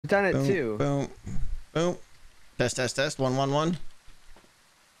I've done it Boom, too. boom, boom. Test, test, test. 1, 1, 1.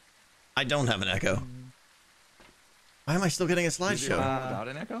 I don't have an echo. Why am I still getting a slideshow? Without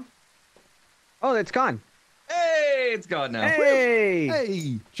an echo? Oh, it's gone. Hey, it's gone now. Hey.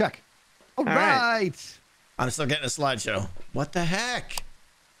 Hey, check. All right. right. I'm still getting a slideshow. What the heck?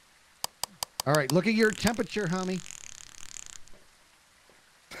 All right, look at your temperature, homie.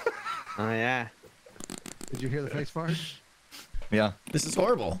 Oh yeah. Did you hear the face fart? Yeah. This is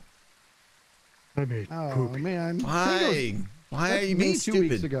horrible. I made Oh, man. Why? Why are That's you me being 2 weeks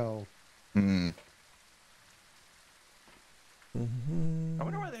stupid? ago. Hmm. I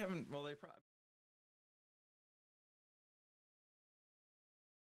wonder why they haven't. Well, they probably.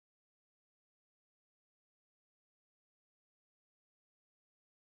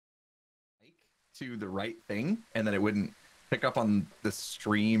 To the right thing, and then it wouldn't pick up on the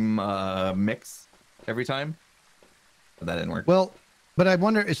stream mix every time. But that didn't work. Well, but I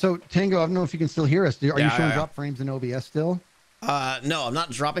wonder, so Tango, I don't know if you can still hear us. Are you showing yeah. drop frames in OBS still? No, I'm not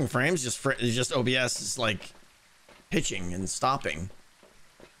dropping frames. Just OBS is like pitching and stopping.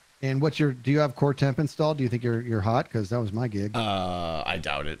 And do you have core temp installed? Do you think you're hot? Because that was my gig. I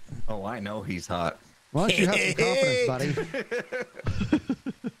doubt it. Oh, I know he's hot. Why don't you have some confidence, buddy?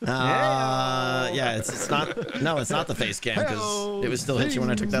 Yeah, it's not. No, it's not the face cam because it was still hitchy when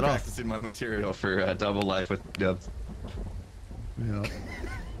I took that off. Practicing my material for double life with dubs. Yeah.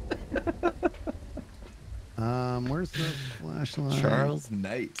 Where's the flashlight? Charles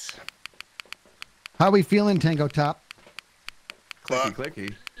Knight. How we feeling, Tango Top? Clicky,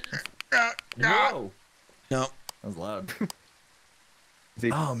 clicky. Whoa. No. That was loud. Is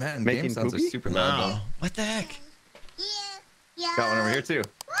he Oh man, making game sounds are poopy? super loud. No. though. What the heck? Yeah. Got one over here too.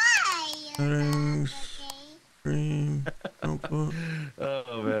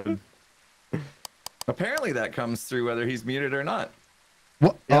 Oh man. Apparently that comes through whether he's muted or not.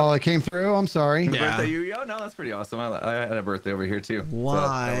 What? Yep. Oh, it came through. I'm sorry. The Yeah. birthday you? Oh no, that's pretty awesome. I had a birthday over here too. So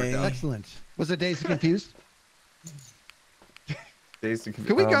Why? that worked out. Excellent. Was it Daisy confused? Days to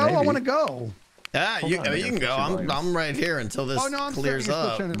Can we go? I want to go. Yeah, Hold you, on, I I mean, you can gotta go. switch your I'm volumes. right here until this Oh, no, I'm sorry, clears you're still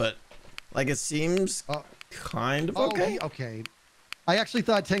up. trying to- But like it seems Oh. kind of Oh, okay. okay. I actually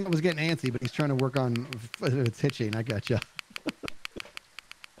thought Tango was getting antsy, but he's trying to work on it's hitching. I gotcha.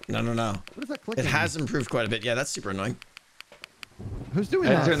 No. What is that clicking? It has improved quite a bit. Yeah, that's super annoying. Who's doing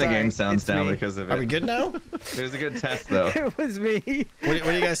I that? turned the Sorry, game sounds it's down me. because of Are we it. good now? It was a good test though. It was me. What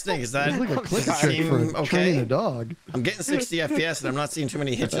do you guys think? Is that It's like a does click it trick for seem training a okay? dog. I'm getting 60 FPS and I'm not seeing too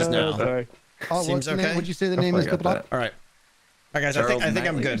many hitches now. Sorry. Oh, Seems what's the name? okay. What'd you say the Oh, name I is? got Pippa? that. All right, guys. Charles I think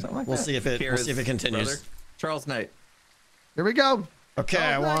I'm Knightley or good. something like We'll that. see if it Kira's continues. brother. Charles Knight. Here we go. Okay,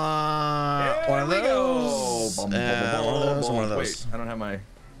 I All want one of There we go. those. Bum, One bum, of bum, those. bum. One of those. Wait, I don't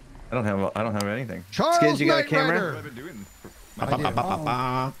have anything. Charles Skids, you got a Knight camera? Rider. What have I been doing? Ba, ba, ba, ba, ba,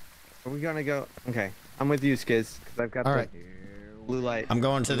 ba. Are we gonna go? Okay, I'm with you, Skiz, because I've got All the right. blue light. I'm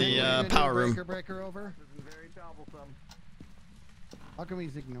going to We're the gonna do power room. breaker over. This is very troublesome. How come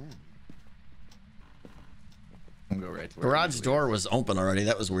he's ignoring? I'm gonna go right to where Garage it door was open already.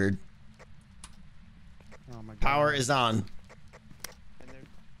 That was weird. Oh my God. Power is on.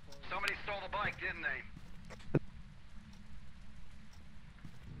 Somebody stole the bike, didn't they?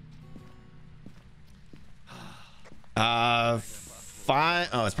 Five.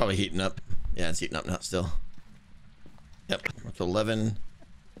 Oh, it's probably heating up. Yeah, it's heating up now still. Yep, up to 11.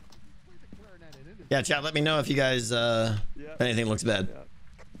 Yeah, chat. Let me know if you guys, if anything looks bad.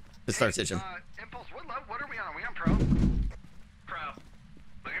 It starts itching. Impulse, what are we on? Are we on pro? Pro.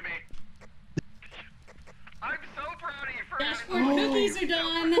 Look at me. I'm so proud of you for Dashboard cookies are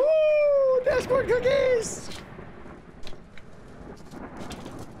done. Woo! Dashboard cookies!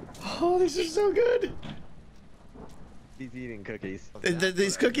 Oh, this is so good. He's eating cookies.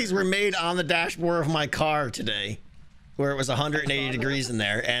 These cookies were made on the dashboard of my car today, where it was 180 degrees in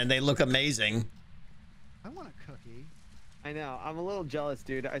there, and they look amazing. I want a cookie. I know. I'm a little jealous,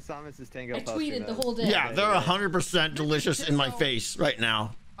 dude. I saw Mrs. Tango. I posting tweeted the those. whole day. Yeah, they're 100% delicious in my face right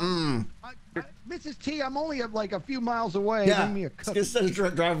now. Mmm. Mrs. T, I'm only like a few miles away. Yeah. Bring me a cookie. Just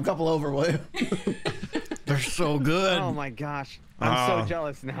drive a couple over, will you? They're so good. Oh my gosh. I'm so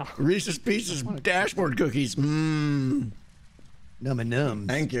jealous now. Reese's Pieces dashboard cookies. Mmm. Num.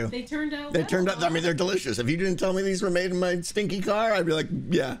 Thank you. They turned out. They turned out. I mean, they're delicious. If you didn't tell me these were made in my stinky car, I'd be like,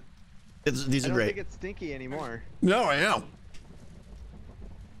 yeah, these I are don't great. think it's stinky anymore. No, I know.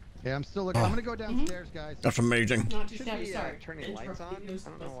 Yeah, I'm still looking. I'm gonna go downstairs, guys. That's amazing. Not too Should shabby. be Sorry. turning lights on. I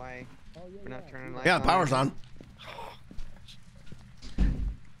don't know why we're not turning lights Yeah, on. power's on.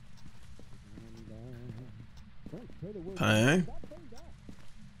 Hey.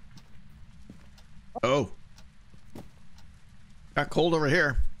 Oh. Got cold over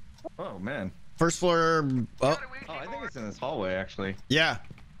here. Oh man. First floor. Oh, Oh, I think it's in this hallway actually. yeah.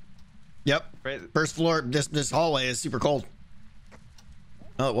 Yep. Right. First floor. This hallway is super cold.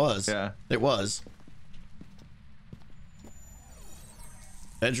 Oh, it was. Yeah. It was.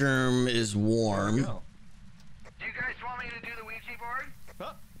 Bedroom is warm. Oh. Do you guys want me to do the Ouija board?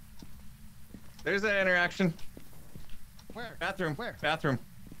 Oh. There's that interaction. Where? Bathroom. Where? Bathroom.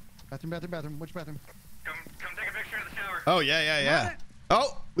 Bathroom. Which bathroom? Come take a picture of the shower. Oh yeah.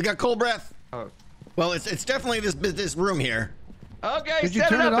 Oh, we got cold breath. Oh. Well, it's definitely this room here. Okay, Did you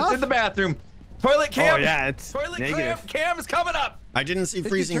set it turn up. it It's off? in the bathroom. Toilet cam. Oh yeah, it's Toilet negative. cam is coming up. I didn't see you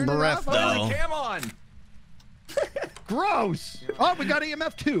freezing turn it breath off? though. Toilet cam on. Gross. Oh, we got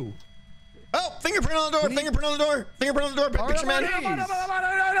EMF 2. Oh, fingerprint on the door. Fingerprint on the door. Fingerprint on the door. Picture man.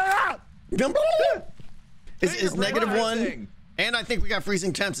 Is -1. And I think we got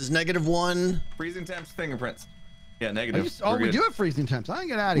freezing temps. Is -1. Freezing temps, fingerprints. Yeah, negative. Oh, We're we good. do have freezing temps. I can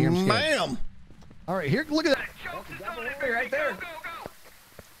get out of here. I'm scared. Ma'am. All right, here. Look at that. Jokes is on it, right baby. there. Go, go, go.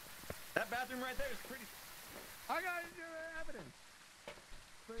 That bathroom right there is pretty. I got evidence.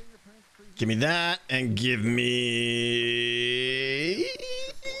 Give me that and give me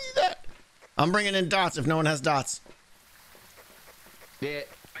that. I'm bringing in dots if no one has dots. Yeah. I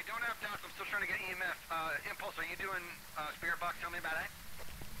don't have dots. I'm still trying to get EMF. Impulse, are you doing spirit box? Tell me about it.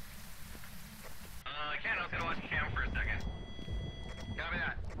 I can't. I was gonna watch the cam for a second. Copy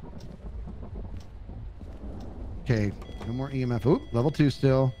that. Okay, no more EMF. Oop, level 2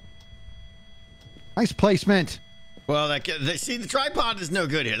 still. Nice placement. Well, see, the tripod is no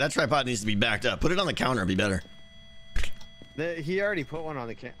good here. That tripod needs to be backed up. Put it on the counter. It'd be better. He already put one on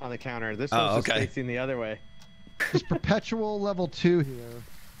the counter. This Oh, one's just okay. facing the other way. It's perpetual level 2 here.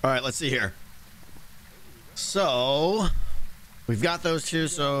 All right, let's see here. So, we've got those two.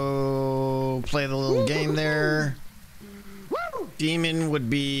 So, play the little game there. Demon would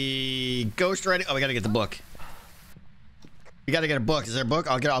be ghost writing. Oh, we got to get the book. We got to get a book. Is there a book?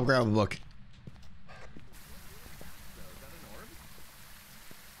 I'll grab a book.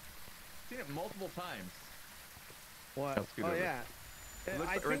 Seen it multiple times. What? Let's scoot Oh over. yeah. It looks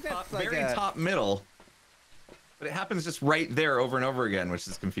I like think top, that's like very a, top middle. But it happens just right there over and over again, which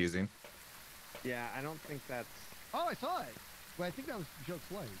is confusing. Yeah, I don't think that's. Oh, I saw it. Well, I think that was Joke's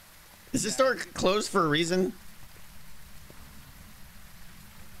light. Is this door closed for a reason?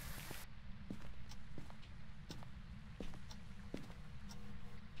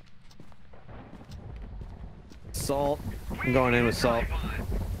 Salt. I'm going in with salt.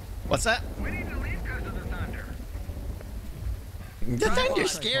 What's that? We need to leave because of the thunder. The thunder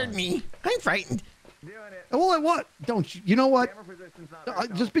scared me. I'm frightened. Well, what? Don't you? You know what? Camera position's not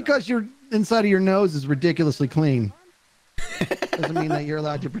very Just because your inside of your nose is ridiculously clean doesn't mean that you're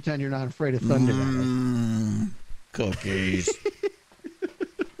allowed to pretend you're not afraid of thunder. Cookies.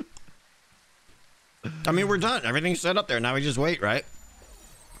 I mean, we're done. Everything's set up there. Now we just wait, right?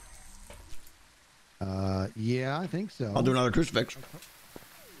 Yeah, I think so. I'll do another crucifix.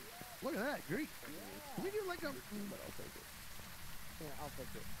 Look at that, great. Can we do like a?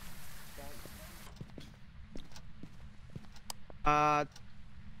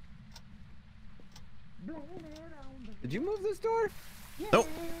 Did you move this door? Nope.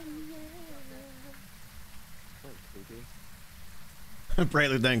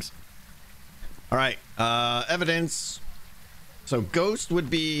 Prelude, thanks. All right. Evidence. So ghost would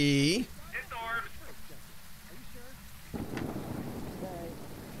be. It's orbs.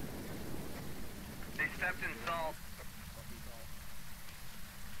 They stepped in salt.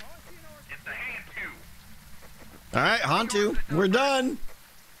 It's the hand too. All right, Hantu. We're done.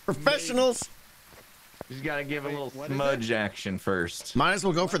 Professionals. You just gotta give a little what is smudge action first. Might as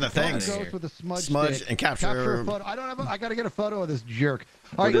well go for the things. Thanks. Goes with a smudge, Smudge stick. and capture. a photo. I don't have. I gotta get a photo of this jerk.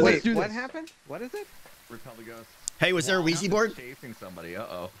 All right, is let's it? do What this. happened? What is it? Repel the ghost. Hey, was there a Ouija board? Chasing somebody.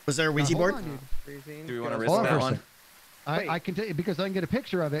 Uh-oh. Was there a Ouija Hold board? on, dude. Freezing. Do we want to Ghost. risk Hold on that for a one? sec. Wait. I can tell you because I can get a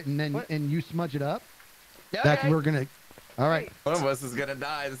picture of it and then What? and you smudge it up. Yeah, That's okay. we're gonna. All right. One of us is gonna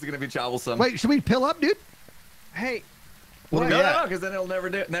die. This is gonna be troublesome. Wait, should we pill up, dude? Hey, What no, do we no, got? because then it'll never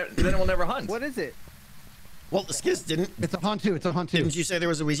do. Then it will never hunt. what is it? Well, the Skiz didn't. It's a Hantu. It's a Hantu. Didn't you say there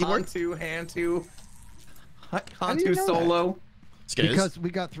was a Ouija board? Hantu, Hantu, How do you Hantu know solo. Skiz. Because we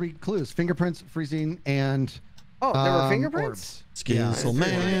got 3 clues: fingerprints, freezing, and Oh, there were orbs. fingerprints. Skizzle Mr.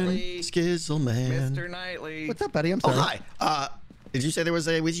 man. Knightley. Skizzle man. Mr. Knightley. What's up, buddy? I'm Oh, sorry. hi. Did you say there was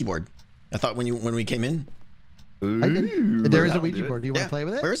a Ouija board? I thought when we came in. I can, there is a That'll Ouija do it. board. Do you want to play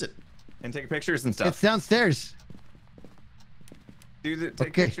with it? Where is it? And take pictures and stuff. It's downstairs. Dude, take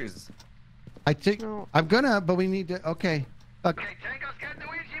Okay. pictures. I think No. I'm gonna, but we need to. Okay. Okay, Tango's got the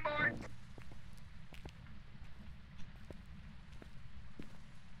Ouija board.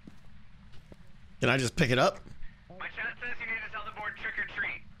 Can I just pick it up? My chat says you need to tell the board trick or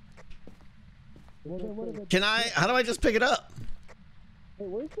treat. Can I? How do I just pick it up?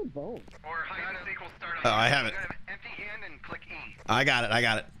 Or hide and seek will start on Oh, I have it. You gotta have empty hand and click E. I got it. I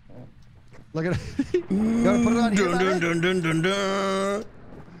got it. Look at it. You gotta put it on here. Dun, dun, Matt? dun, dun, dun, dun.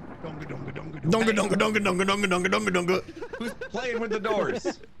 Dunga, dunga, dunga, Dunga, dunga. dunga, dunga, dunga, dunga, dunga, dunga, dunga. Who's playing with the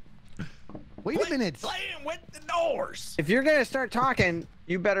doors? Wait a minute. Playing with the doors. If you're gonna start talking,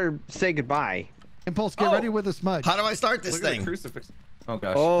 you better say goodbye. Impulse, get Oh. ready with a smudge. How do I start this Look at the thing? crucifix. Oh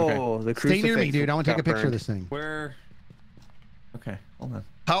gosh. Oh, Okay. the Stay crucifix. near me, dude. I want to take a got picture of burned. this thing. Where? Okay, hold on.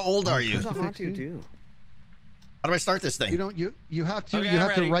 How old are you? What the fuck do you do? How do I start this You thing? don't. You have to. Okay, you I'm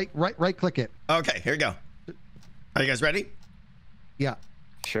have to ready. right click it. Okay, here we go. Are you guys ready? Yeah.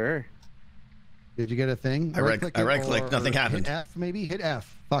 Sure. Did you get a thing? I right-clicked, it, nothing or happened. Hit F, maybe hit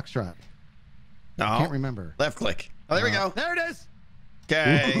F. Foxtrot. No. Can't remember. Left click. Oh, there we go. There it is.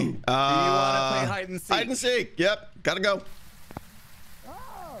 Okay. Do you want to play hide and seek? Hide and seek. Yep. Gotta go.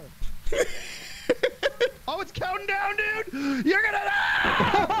 Oh, it's counting down, dude. You're gonna.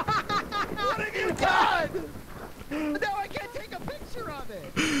 What have you done? No, I can't take a picture of it.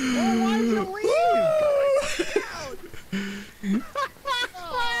 Well, why'd you leave?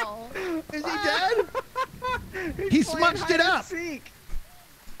 Oh. Is he dead? He smudged it up. Seek.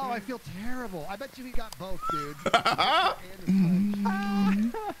 Oh, I feel terrible. I bet you he got both, dude. I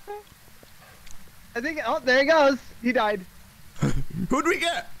think. Oh, there he goes. He died. Who'd we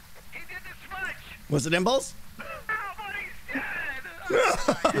get? He did the smudge. Was it Impulse? Nobody's dead.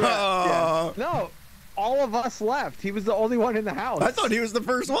 Oh, No, all of us left. He was the only one in the house. I thought he was the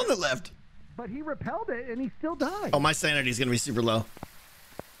first one that left. But he repelled it and he still died. Oh, my sanity's gonna be super low.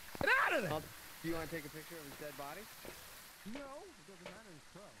 Get out of there. Do you want to take a picture of his dead body? No, it doesn't matter.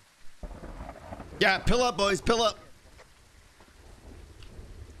 It's pro. Yeah, pill up, boys. Pill up.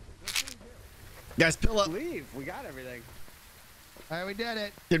 Guys, pill up. Leave. We got everything. All right, we did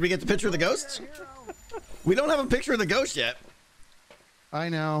it. Did we get the picture of the ghosts? We don't have a picture of the ghost yet. I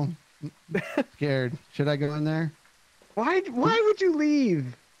know. Scared. Should I go in there? Why would you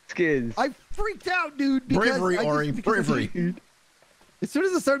leave, Skiz? I freaked out, dude. Because Bravery, I just- Ori. because Bravery. As soon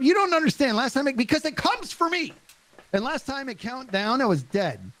as it started, you don't understand. Last time, because it comes for me. And last time it count down, I was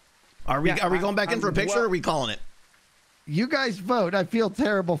dead. Are we Yeah, going back in for a picture or are we calling it? You guys vote. I feel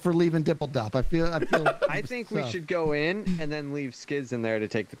terrible for leaving Dipple-Dop. I feel. I think we should go in and then leave Skiz in there to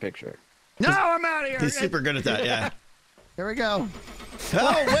take the picture. No, I'm out of here. He's super good at that, yeah. Here we go.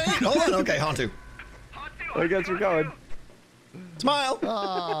 Oh, wait, hold on. Okay, Hantu. I guess we're going. Smile.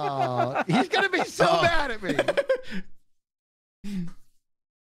 Oh, he's gonna be so Oh. mad at me.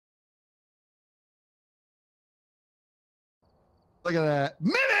 Look at that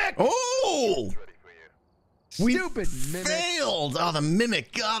mimic. Oh! We Stupid mimic. failed. Oh, the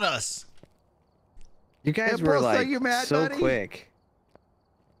mimic got us. You guys Impulse, were are like you mad, so buddy? quick.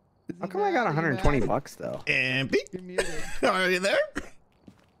 How come I got 120 bucks? bucks though? Ampy. You're muted. Are you there?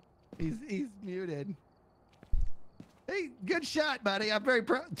 He's muted. Hey, good shot, buddy. I'm very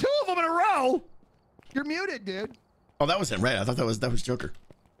proud. 2 of them in a row. You're muted, dude. Oh, that was him, right? I thought that was Joker.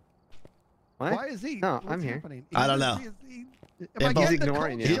 What? Why is he? No, What's I'm here. happening? I don't know. Am I Impulse- getting the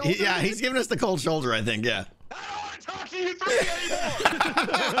ignoring cold you. shoulder? Yeah, he's giving us the cold shoulder, I think. Yeah. I don't want to talk to you three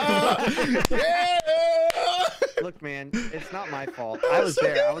anymore. Yeah! Look, man, it's not my fault. I was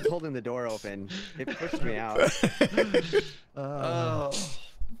there. I was holding the door open. It pushed me out. Oh,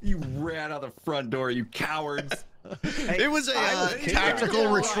 you ran out the front door, you cowards. Hey, It was a I was kidding. tactical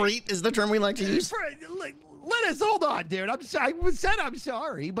retreat, is the term we like to use. Let us hold on, dude. I'm sorry,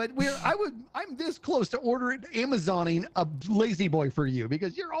 but I'm this close to ordering Amazoning a lazy boy for you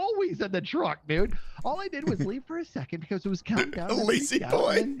because you're always in the truck, dude. All I did was leave for a second because it was counting down. A lazy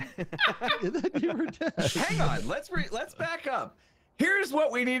boy. And then you were dead. Hang on, let's back up. Here's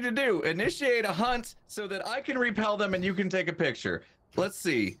what we need to do: initiate a hunt so that I can repel them and you can take a picture. Let's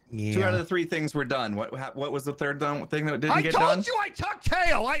see. 2 out of the 3 things were done. What was the third thing that didn't I get told done? you I took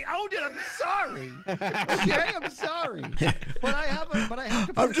tail. I owned it. I'm sorry. Okay, I'm sorry. But I have to.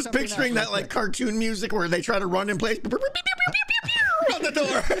 I'm put just something picturing out that real like cartoon music where they try to run in place on the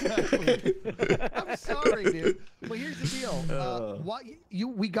door. I'm sorry, dude. But here's the deal. Why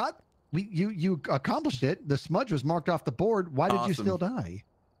you accomplished it. The smudge was marked off the board. Why did you Awesome. still die?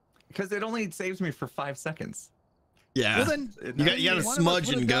 Because it only saves me for 5 seconds. Yeah. Well, then You gotta one of us smudge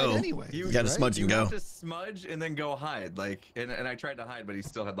would've and died go. Anyway, You gotta smudge and You go. have to smudge and then go hide. And I tried to hide, but he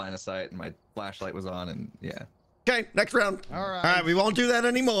still had line of sight, and my flashlight was on, and yeah. Okay, next round. All right. All right, we won't do that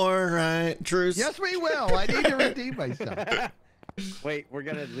anymore. All right, truce. Yes, we will. I need to redeem myself. Wait, we're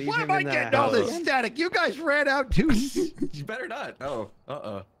gonna leave Why him am I in the getting all house. this static? You guys ran out too. You better not. Oh,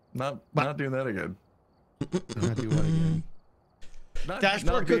 Not doing that again. Not do what again?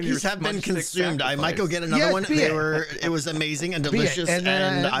 Dashboard being cookies your have been smudge stick consumed. I might go sacrifice. get another Yes, one. be They it. were. It was amazing and Be it. delicious, and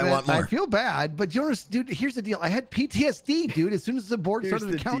I want I more. feel bad, but Jonas, dude, here's the deal. I had PTSD, dude. As soon as the board Here's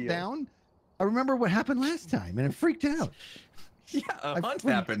started to the count deal. down, I remember what happened last time, and it freaked out. Yeah, a hunt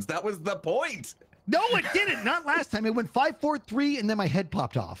happens. That was the point. No, it didn't. Not last time. It went 5, 4, 3, and then my head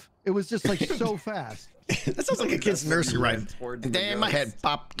popped off. It was just like so fast. That sounds like a kid's nursery rhyme. Towards the Damn, my ghost. head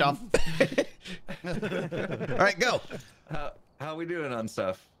popped off. All right, go. How we doing on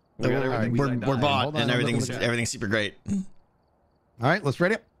stuff? We're, got everything we're, besides we're dying. bought Hold on, and I'm everything's looking super great. All right, let's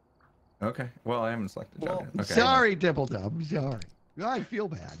ready up. Okay. Well, I haven't selected Joe yet. Okay. Sorry, Dimpledub. Sorry. I feel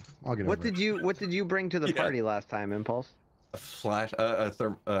bad. I'll get What over it. did you bring to the Yeah. party last time, Impulse? A flash, a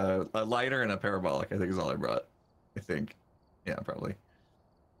lighter and a parabolic. I think is all I brought. I think. Yeah, probably.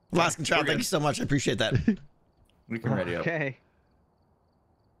 Flask and Child, We're thank good. you so much. I appreciate that. We can ready up. Okay.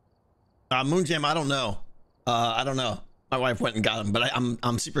 Moonjam, I don't know. I don't know. My wife went and got him, but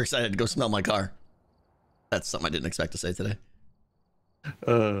I'm super excited to go smell my car. That's something I didn't expect to say today.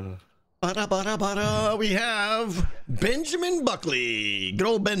 Bada. We have Benjamin Buckley. Good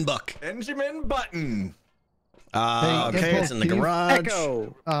old Ben Buck. Benjamin Button. Hey, Okay, Impulse, it's in the can you- garage.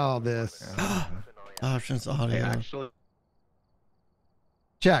 Echo. Oh, this. Options audio. Actually,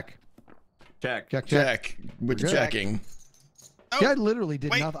 Check. Check. Check. Check with the Good. checking. Yeah, I literally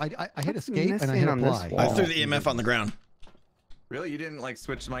did wait. nothing. I hit What's escape and I hit missing on this apply. wall? I threw the EMF on the ground. Really? You didn't like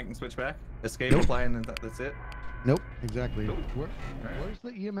switch mic and switch back? Escape, Nope. apply, and then that's it? Nope, exactly. Nope. Where's the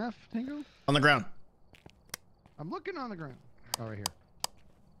EMF, Tango? On the ground. I'm looking on the ground. Oh, right here.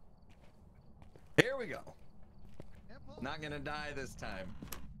 Here we go. Not gonna die this time.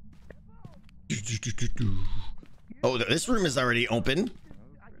 Oh, this room is already open.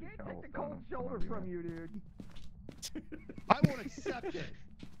 I can't take the cold shoulder from you, dude. I won't accept it.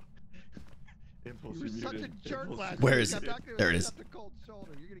 Impulse, You were such a jerk last Where week. is I'm it? not gonna There it is. accept a cold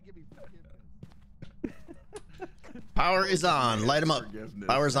shoulder. You're gonna give me forgiveness. Power is on. Light them up.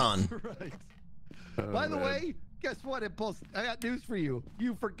 Power's on. Right. Oh, By the man. way, guess what, Impulse? I got news for you.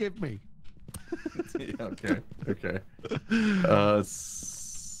 You forgive me. Yeah, okay.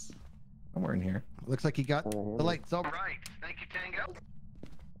 Somewhere in here. Looks like he got the lights up. Right. Thank you, Tango.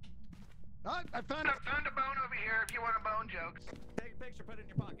 I found it. I found a bone over here if you want a bone, Jokes. Take a picture, put it in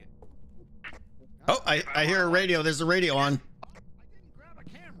your pocket. Oh, I hear a radio. There's a radio on. I didn't grab a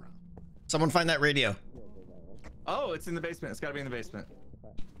camera. Someone find that radio. Oh, it's in the basement. It's gotta be in the basement.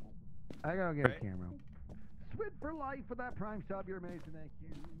 I gotta get Right. a camera. Switch for life for that prime sub. You're amazing. Thank you.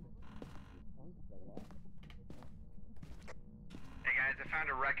 Hey guys, I found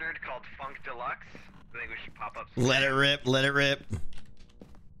a record called Funk Deluxe. I think we should pop up. Let it rip. Let it rip.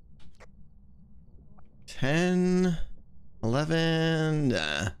 10, 11.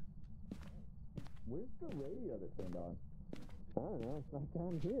 Nah. Where's the radio that turned on? I don't know. It's not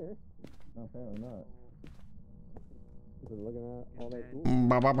down here. No, apparently not. Looking at all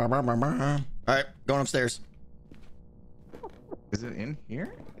that. All right, going upstairs. Is it in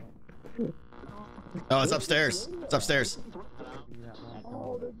here? Oh, it's upstairs. It's upstairs.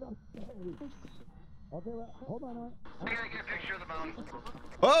 I gotta get a picture of the bone.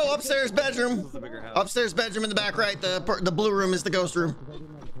 Oh, upstairs bedroom. It's a bigger house. Upstairs bedroom in the back right. The blue room is the ghost room.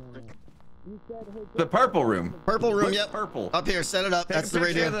 The purple room. Purple room, What's yep. purple. Up here, set it up. Take That's a the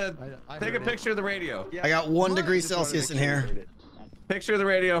picture radio. of the- I Take a heard it. picture of the radio. I got 1 degree Just wanted to Celsius in make sure you here. heard it. Picture of the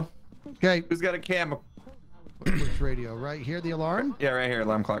radio. Okay, Who's got a camera? which radio? Right here, the alarm? Yeah, right here.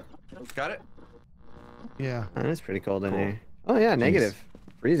 Alarm clock. Got it? Yeah. Oh, it's pretty cold in here. Oh yeah, negative.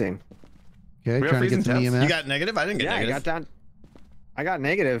 Freezing. Okay, We got trying to freezing get some temps? EMF. You got negative? I didn't get Yeah, I negative. got down. I got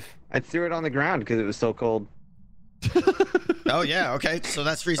negative. I threw it on the ground because it was so cold. Oh yeah, okay. So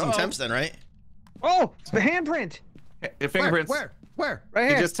that's freezing Uh-oh. temps then, right? Oh, it's the handprint. Your fingerprints. Where? Right You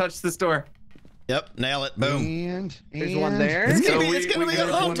here. just touched the store. Yep, nail it. Boom. And There's one there. It's gonna So be, we- it's gonna we be got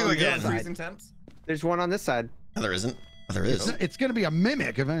a one home on to the again. side. Freezing temps. There's one on this side. No, there isn't. Oh, there is. It's gonna be a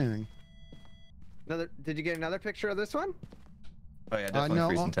mimic, if anything. Another. Did you get another picture of this one? Oh yeah, definitely No,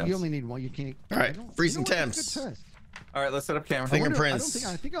 freezing temps. you only need one. You can't. All right, I don't- freezing you know what? That's temps. a good test. All right, let's set up camera. Finger- I wonder- Fingerprints.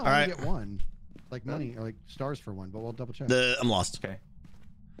 I think I'll All only right. get one. Like money, or like stars for one, but we'll double check. I'm lost. Okay.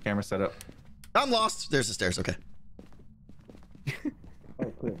 Camera set up. I'm lost. There's the stairs. Okay.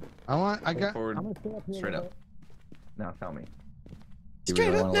 I got. Forward. Straight up. Now tell me. You Straight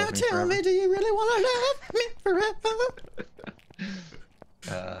really up wanna now, love me tell forever? me, do you really want to love me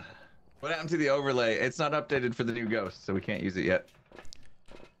forever? What happened to the overlay? It's not updated for the new ghost, so we can't use it yet.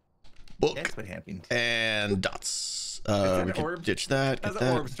 Book That's what happened. and dots. an We can orb. ditch that. That's Get an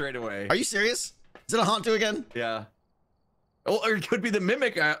that. orb straight away. Are you serious? Is it a haunt to again? Yeah. Oh, or it could be the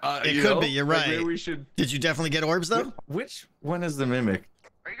mimic. It you could know? be. You're Like, maybe right. we should. Did you definitely get orbs though? Which one is the mimic?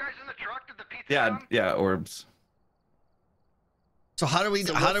 Are you guys in the truck? Did the pizza Yeah, come? yeah, orbs. So how do we?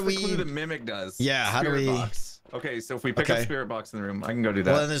 So how what's do the clue we? the mimic does? Yeah, how do Spirit we- Box. Okay, so if we pick up Okay. spirit box in the room, I can go do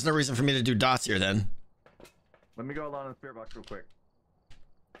that. Well, then there's no reason for me to do dots here then. Let me go along in the spirit box real quick.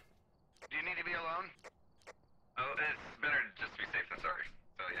 Do you need to be alone? Oh, it's better to just be safe than sorry.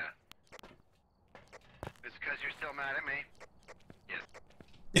 So yeah. It's because you're still mad at me.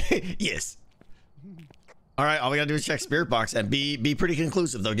 Yes. Yes. All right, all we gotta do is check spirit box and be pretty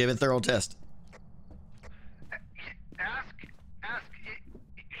conclusive though. Give it a thorough test. Ask,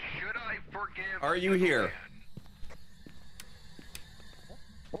 should I forgive? Are you the here? man?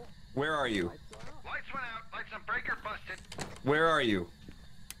 Where are you? Lights went out. Lights on breaker busted. Where are you?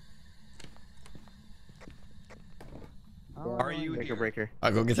 Are you Breaker, here? breaker.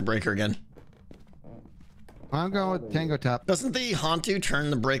 I'll go get the breaker again. I'm going with Tango Top. Doesn't the Hantu turn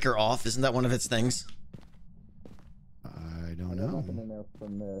the breaker off? Isn't that one of its things? I don't know.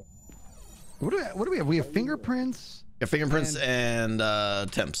 What do we have? We have fingerprints. Yeah, fingerprints and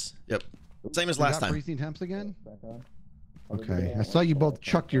temps. Yep. Same as We last got time. freezing temps again. Okay, I saw you both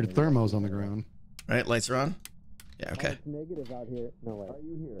chucked your thermos on the ground. All right, lights are on. Yeah, okay. Negative out here. No way. Are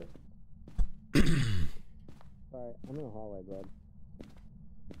you here? Sorry, I'm in the hallway, bud.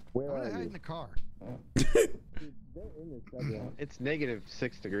 I'm gonna hide in the car. It's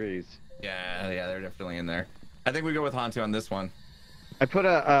 -6 degrees. Yeah, they're definitely in there. I think we go with Hantu on this one. I put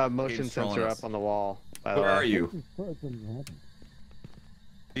a motion He's trolling sensor us. up on the wall. by the Where way. are you?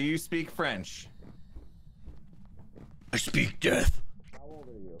 Do you speak French? I speak death.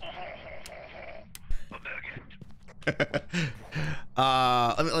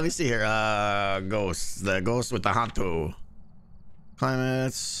 Let me see here. Ghosts. The ghost with the Hantu.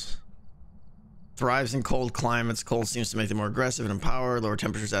 Climates. Thrives in cold climates. Cold seems to make them more aggressive and empowered. Lower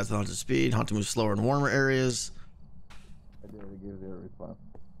temperatures add to the Hantu's speed. Hantu moves slower in warmer areas.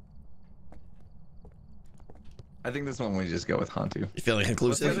 I think this one we just go with Hantu. You feeling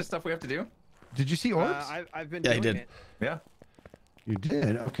What's the other conclusive? stuff we have to do? Did you see orbs? I've been Yeah, he doing did. it. Yeah. You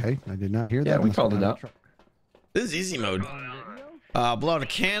did. Okay, I did not hear that. Yeah, we Must called have it been out. a truck. This is easy mode. Blow out a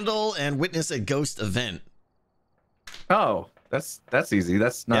candle and witness a ghost event. Oh, that's easy.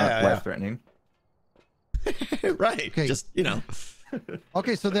 That's not Yeah, yeah. life-threatening. Right. Okay. Just, you know.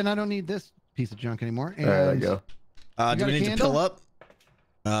 Okay, so then I don't need this piece of junk anymore. And There you go. Do got we a need to candle? pill up?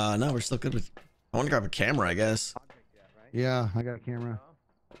 No, we're still good with. I want to grab a camera, I guess. yeah, I got a camera.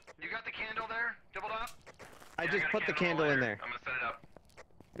 You got the candle there? Doubled up? I Yeah, just got a put the candle over in there. there. I'm gonna set it up.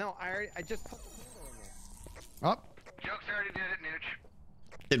 No, I just put the candle in there. Up. Jokes already did it, Nooch.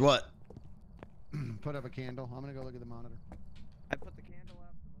 Did what? Put up a candle. I'm gonna go look at the monitor. I put the candle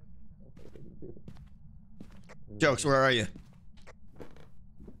up. Jokes, where are you?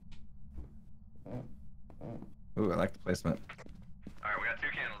 Ooh, I like the placement. Alright, we got 2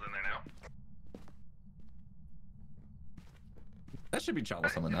 candles in there now. That should be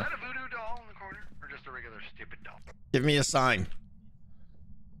troublesome Is enough. that a voodoo doll in the corner? Or just a regular stupid doll? Give me a sign.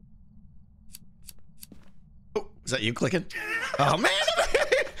 Oh, is that you clicking? Oh, man!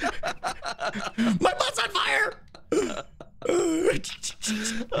 My butt's on fire!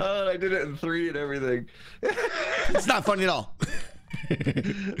 Oh, I did it in 3 and everything. It's not funny at all.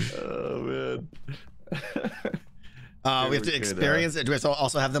 Oh, man. We have to experience it. Do we have to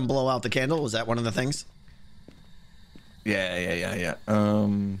also have them blow out the candle? Was that one of the things? Yeah.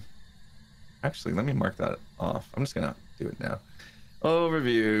 Actually, let me mark that off. I'm just gonna do it now.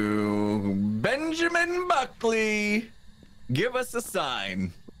 Overview. Benjamin Buckley, give us a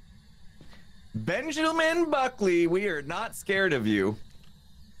sign. Benjamin Buckley, we are not scared of you.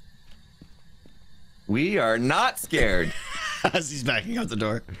 We are not scared. As he's backing out the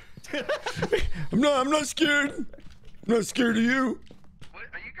door. I'm not scared. I'm not scared of you. What,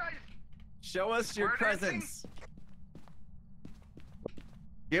 are you guys... Show us your Where presence.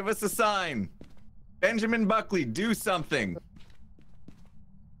 Give us a sign. Benjamin Buckley, do something.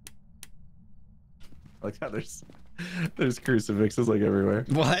 Like how there's crucifixes like everywhere.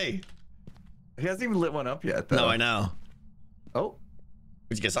 Well, hey. He hasn't even lit one up yet, though. No, I know. Oh,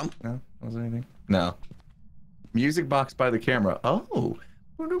 Did you get some? no, was there anything? No. Music box by the camera. Oh.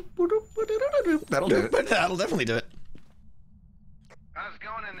 That'll do it. That'll definitely do it. How's it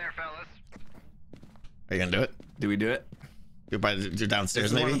going in there, fellas? Are you gonna do it? Do we do it? Do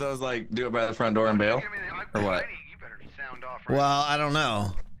downstairs This is one maybe? of those like do it by the front door and bail. Give me the- Or what? Heidi, you better sound off right Well, I don't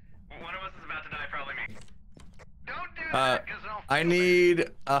know. One of us is about to die, probably me. Don't do Uh, that, because I'll I need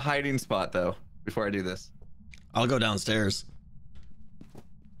a hiding spot though before I do this. I'll go downstairs.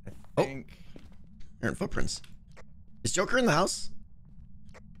 I Oh. think Here in footprints. Is Joker in the house?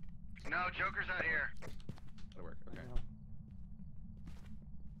 No, Joker's out here. That'll work. Okay.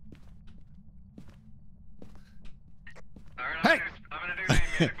 Alright, I'm gonna do the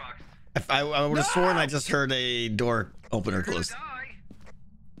music box. I would have sworn I just heard a door open or You're gonna close. die.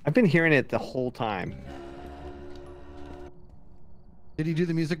 I've been hearing it the whole time. Did he do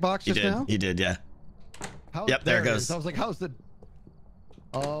the music box He just did. now? He did, yeah. How, Yep, there it it goes. is. I was like, how's the...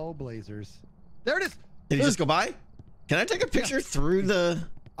 Oh, Blazers. There it is. Did he just go by? Can I take a picture through the...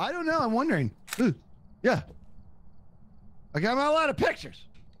 I don't know. I'm wondering. Ooh, yeah. I got a lot of pictures.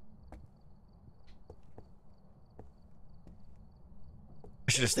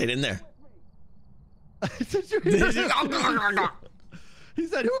 I should have stayed in there. He said, he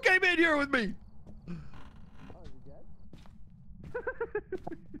said, who came in here with me?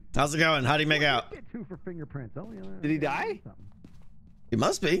 How's it going? How'd he make out? Get 2 for fingerprints. Oh, yeah, Did he die? He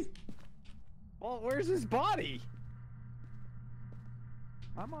must be. Well, where's his body?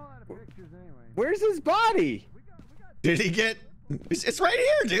 I'm all out of pictures anyway. Where's his body? Did he get... It's right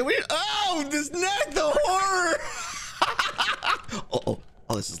here, dude. Oh, this neck, the horror.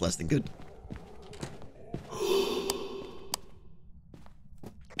 Oh, this is less than good.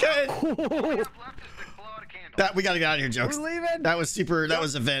 Okay. All we have left is to blow out a candle. That we gotta get out of here, jokes. We're leaving. That was super. That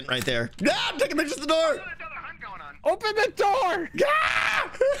was event right there. Ah, I'm taking pictures of the door. There's another hunt going on. Open the door.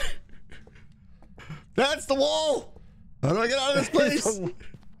 Ah! That's the wall. How do I get out of this place?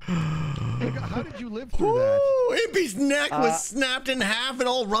 How did you live through that? Ooh, Impy's neck was snapped in half and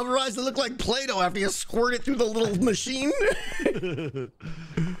all rubberized. It looked like Play-Doh after you squirt it through the little machine.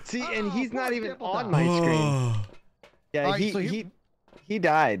 See, and he's not poor even Dipple on Dog. my screen. Oh. Yeah, All right, so he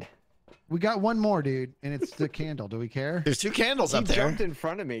died. We got one more, dude, and it's the candle. Do we care? There's 2 candles He up there. jumped in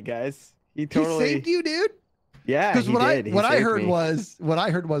front of me, guys. He He totally. saved you, dude. Yeah, Because he what did. I He what I saved heard me.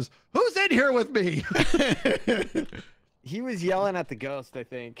 was who's in here with me? He was yelling at the ghost. I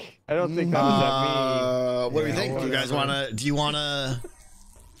think. I don't think that was at me. What do you Yeah, think? Do you guys wanna? Do you wanna?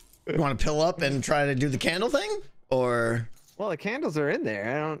 You wanna pill up and try to do the candle thing, or Well, the candles are in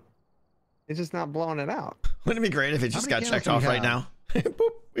there. I don't. It's just not blowing it out. wouldn't it be great if it just many got checked candles off do we right now?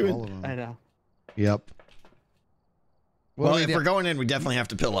 Boop, we would- All of them. I know. Yep. well, do we if do? we're going in, we definitely have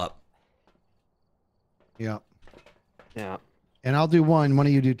to pill up. Yep. Yeah. And I'll do one. One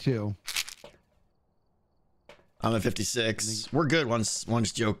of you do 2. I'm at 56. We're good once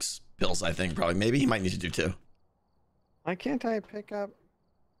jokes pills. I think probably maybe he might need to do 2. Why can't I pick up?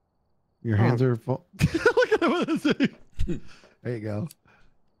 Your hands are full. Look at him. There you go.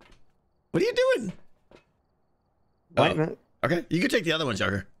 What are you doing? Why, Oh, not? okay, you can take the other one,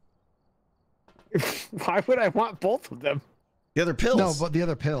 Joker. Why would I want both of them? The other pills. No, but the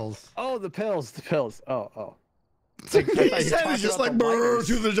other pills. Oh, the pills. The pills. Oh, oh. he thought you were said talking it's just about like the brrr lighters.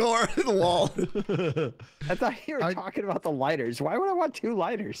 through the door, the wall. I thought you were talking about the lighters. Why would I want 2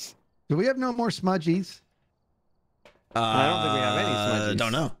 lighters? Do we have no more smudgies? I don't think we have any smudgies.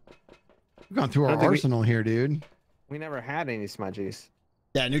 Don't know. We've gone through I our don't think we- arsenal here, dude. We never had any smudgies.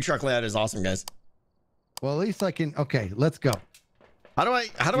 Yeah, new truck layout is awesome, guys. Well, at least I can. Okay, let's go. How do I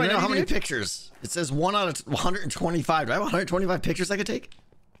know ready, how many dude? pictures? It says 1 out of 125. Do I have 125 pictures I could take?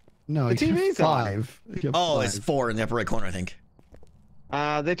 No, The you have TV's on. 5. You have Oh, 5. it's 4 in the upper right corner, I think.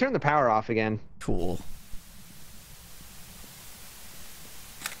 They turned the power off again. Cool.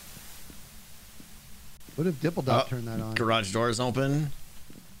 What if Dipple Dog turned that on? Garage door is open.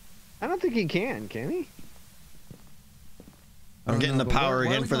 I don't think he can he? I'm don't getting know, the but power why are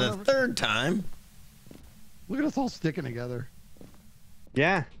again we for the going over- 3rd time. Look at us all sticking together.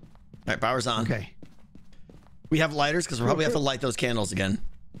 Yeah. All right, power's on. Okay. We have lighters because we'll probably have to light those candles again.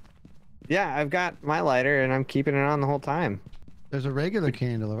 Yeah, I've got my lighter and I'm keeping it on the whole time. There's a regular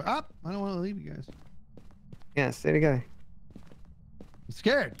candle over. Up! I don't want to leave you guys. Yeah, stay together. I'm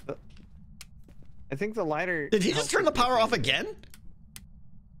scared. I think the lighter. Did he just turn the power off again?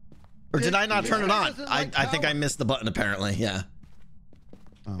 Or did I not turn it on? doesn't I like think I power. missed the button apparently. Yeah.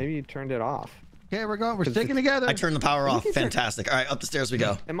 Maybe you turned it off. Okay, we're going. We're 'Cause sticking it's- together. I turned the power off. you turn- Fantastic. All right, up the stairs we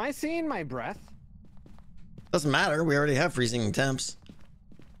go. Am I seeing my breath? Doesn't matter. We already have freezing temps.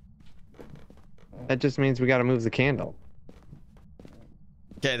 That just means we got to move the candle.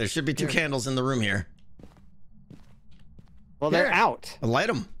 Okay, there should be 2 candles in the room here. Well, they're Here. out. Light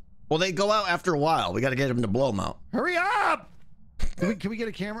them. Well, they go out after a while. We got to get them to blow them out. Hurry up! Can we get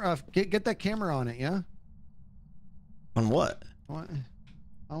a camera? Get that camera on it, yeah? On what? I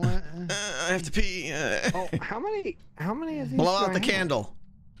want, I have to pee. Oh, how many of these? Blow do out I the have? candle.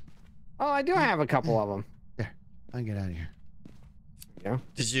 Oh, I do have a couple of them. there. I can get out of here. Yeah.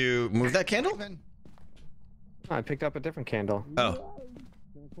 Did you move that candle? Oh, I picked up a different candle. Oh.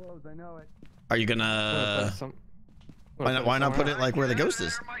 Close, I know it. Are you I'm gonna gonna... put some- Why not put it like where the ghost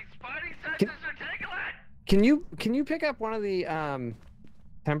is? My spidey senses are tingling. Can you pick up one of the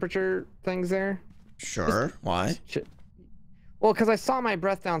temperature things there? Sure. Why? Well, because I saw my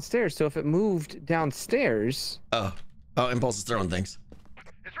breath downstairs, so if it moved downstairs. Oh, Impulse is throwing things.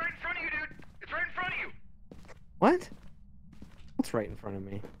 It's right in front of you, dude. It's right in front of you. What? What's right in front of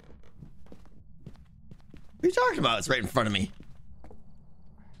me? What are you talking about? It's right in front of me.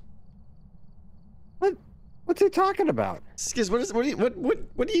 What's he talking about? Excuse, what are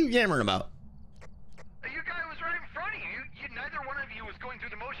you yammering about? You guy was right in front of you. Neither one of you was going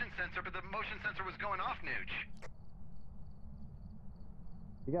through the motion sensor, but the motion sensor was going off, Nooch.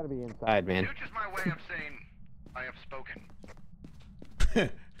 You gotta be inside, man. Nooch is my way of saying I have spoken.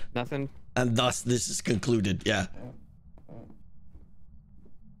 Nothing. And thus, this is concluded. Yeah.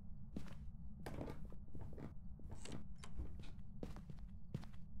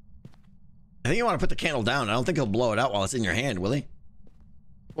 I think you want to put the candle down. I don't think he'll blow it out while it's in your hand, will he?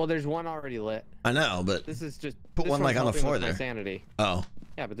 Well, there's one already lit. I know, but This is just put one like on the floor there. My sanity. Oh.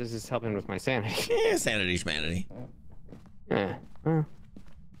 Yeah, but this is helping with my sanity. Yeah, sanity's manity. Yeah.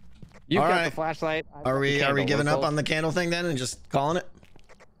 You've All got right. the flashlight. Are we giving up on the candle thing then and just calling it?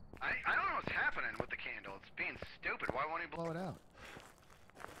 I don't know what's happening with the candle. It's being stupid. Why won't he blow Blow it out.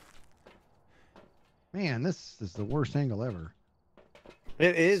 Man, this is the worst angle ever.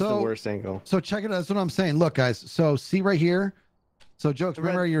 It is the So- worst angle. So check it out. That's what I'm saying. Look, guys. So see right here. So jokes. The red-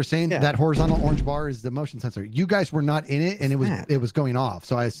 Remember you were saying yeah. that horizontal orange bar is the motion sensor. You guys were not in it, and That. it was going off.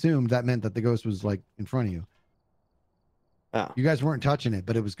 So I assumed that meant that the ghost was like in front of you. Oh, You guys weren't touching it,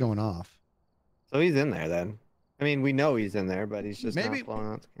 but it was going off. so he's in there then. I mean, we know he's in there, but he's just Maybe- not blowing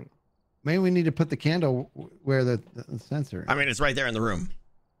out the candle. Maybe we need to put the candle where the sensor. I mean, it's right there in the room.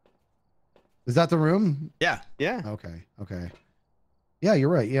 Is that the room? Yeah. Yeah. Okay. Okay. Yeah, you're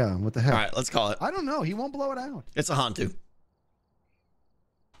right. Yeah. What the heck? All right, let's call it. I don't know. He won't blow it out. It's a Hantu.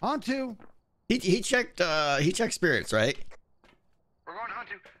 On to. He checked spirits, right? We're going hunt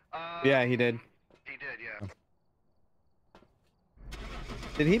to. Yeah, he did. He did, yeah.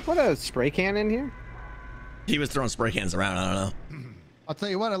 Did he put a spray can in here? He was throwing spray cans around. I don't know. I'll tell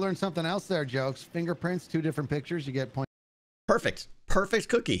you what. I learned something else there, jokes. Fingerprints, 2 different pictures. You get point. Perfect. Perfect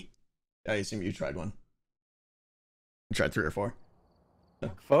cookie. I assume you tried one. You tried 3 or 4.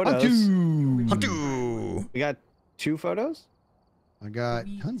 Photos. Hantu. We got 2 photos. I got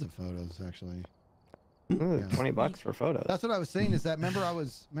tons of photos actually. Ooh, Yeah. $20 for photos. That's what I was saying. Is that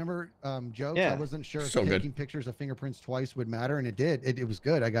remember jokes? Yeah. I wasn't sure if So good. taking pictures of fingerprints twice would matter, and it did. It was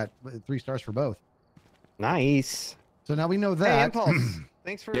good. I got 3 stars for both. Nice. So now we know Hey, that. Impulse.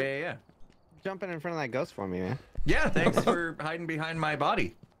 Thanks for Yeah. jumping in front of that ghost for me, man. Yeah, thanks for hiding behind my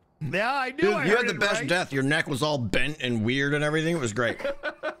body. Yeah, I knew. Dude, you had the best death. Your neck was all bent and weird and everything. It was great.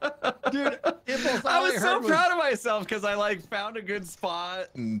 Dude, Impulse, I all was so heard proud of myself because I like found a good spot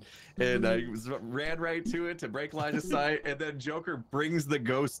and I ran right to it to break line of sight, and then Joker brings the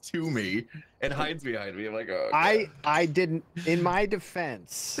ghost to me and hides behind me. I'm like, oh. I didn't. In my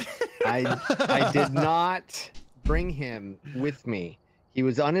defense, I did not bring him with me. He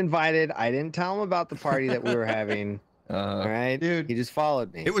was uninvited. I didn't tell him about the party that we were having. All right, Dude. He just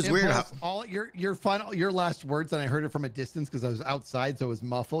followed me. It was weird how Impulse, all your last words, and I heard it from a distance because I was outside, so it was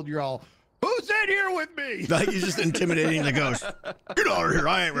muffled. You're all, "Who's in here with me?" like he's just intimidating the ghost. Get out of here.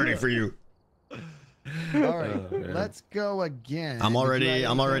 I ain't ready for you. All right, let's go again. I'm Did you already add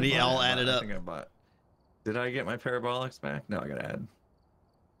all anything? added I up. think I bought. Did I get my parabolics back? No, I gotta add.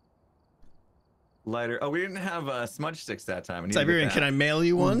 Lighter. Oh, we didn't have smudge sticks that time. I need to get Siberian, that. can I mail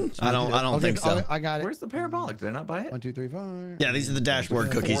you one? I don't think so. I got it. Where's the parabolic? Did I not buy it? 1, 2, 3, 4. Yeah, these are the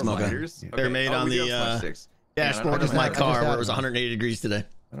dashboard cookies, Four Mocha. lighters? They're made on we do the, have smudge sticks. Dashboard Yeah, of my I just car where added it was them. 180 degrees today.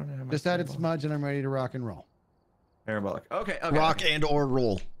 I don't have my Just added parabolic. smudge, and I'm ready to rock and roll. Parabolic. Okay. Rock and or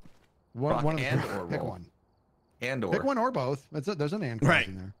roll. One of the and three. or Pick roll. one. And or. Pick one or both. There's an and clause Right.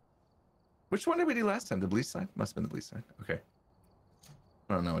 in there. Which one did we do last time? The bleach side? Must have been the bleach side. Okay.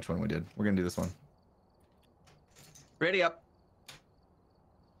 I don't know which one we did. We're gonna do this one. Ready up.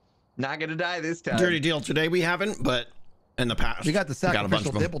 Not gonna die this time. Dirty deal today we haven't, but in the past We got the a bunch sacrificial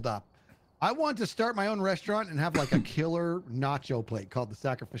of them. dibble dop. I want to start my own restaurant and have like a killer nacho plate called the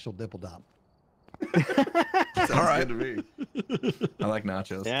sacrificial dibble dop. Sounds All right. good to me. I like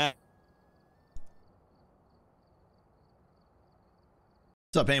nachos. Yeah.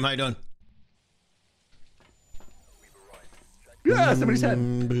 What's up, Aim? How you doing? Yeah, somebody's head.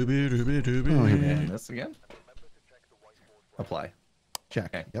 Oh, yeah. And this again. Apply.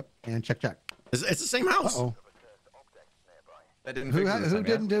 Check. Okay. Yep. And check. It's the same house. Uh-oh. That didn't Who fix it this time,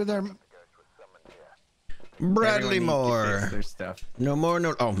 didn't do their? Bradley Everyone needs to fix Moore. their stuff. No more.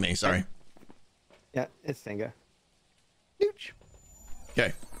 No. Oh, me. Sorry. Yeah, it's Tinga. Nooch.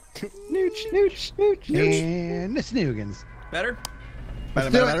 Okay. Nooch, nooch, nooch, nooch. And the Snoogans. Better? Better,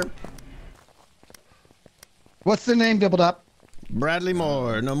 do better, it. better. What's the name doubled up? Bradley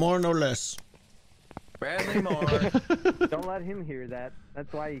Moore. No more, no less. Bradley Moore. Don't let him hear that.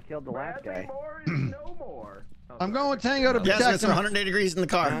 That's why he killed the last Bradley guy. Moore is no more. Oh, I'm sorry. going with Tango to Yes, protect it's him. 180 degrees in the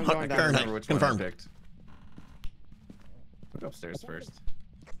car. I'm going down. I don't remember which one I Confirmed. picked. Go upstairs first.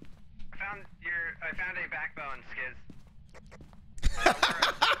 I found a backbone, Skiz.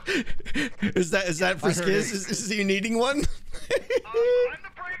 Is that for I heard Skiz? it. Is he needing one? I'm the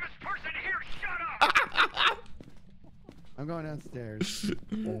bravest person here. Shut up. I'm going downstairs.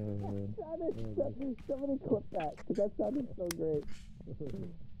 Somebody clip that, because that sounded so great.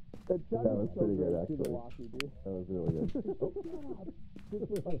 That was pretty good, actually. That was really good. This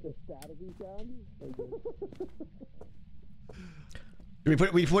was like a staticky sound.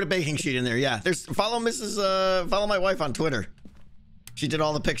 We put a baking sheet in there. Yeah. There's follow my wife on Twitter. She did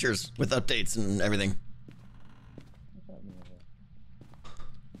all the pictures with updates and everything.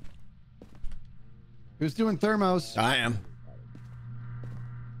 Who's doing thermos? I am.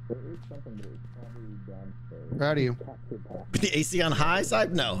 Proud of you. With the AC on high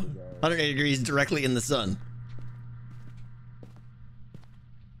side? No. 180 degrees directly in the sun.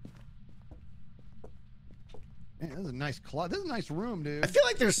 Man, this is a nice this is a nice room, dude. I feel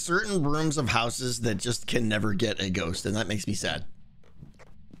like there's certain rooms of houses that just can never get a ghost, and that makes me sad.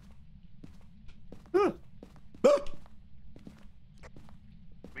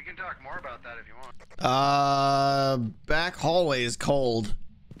 We can talk more about that if you want. Back hallway is cold.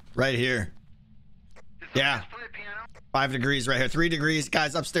 Right here. Did someone Yeah. just play the piano? 5 degrees right here. 3 degrees.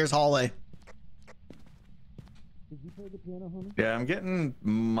 Guys, upstairs hallway. Yeah, I'm getting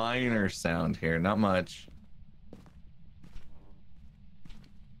minor sound here, not much.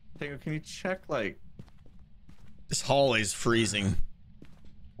 Tango, can you check like This hallway's freezing.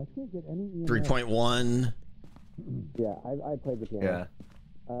 I can't get any 3.1. Yeah, I played the piano. yeah.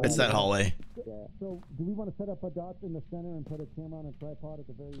 It's that hallway. So, do we want to set up a dot in the center and put a camera on a tripod at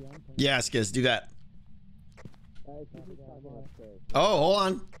the very end? Yeah, Skiz, do that. Oh, hold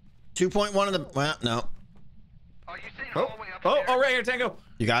on. 2.1 of the. Well, no. Oh, you saying Oh, hallway oh, upstairs? oh, right here, Tango.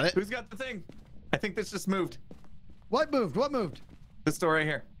 You got it? Who's got the thing? I think this just moved. What moved? What moved? This door right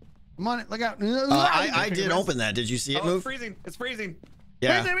here. I'm on it. Look out. I did open that. Did you see it Oh, move? it's freezing. It's freezing.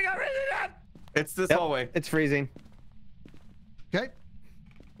 Yeah. We got rid of that. It's this Yep, hallway. it's freezing. Okay.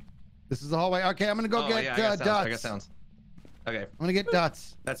 This is the hallway. Okay, I'm gonna go Oh, get yeah, I got sounds. dots. I got sounds. Okay, I'm gonna get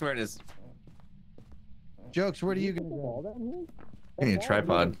dots. that's where it is. Jokes, where do you go? I need a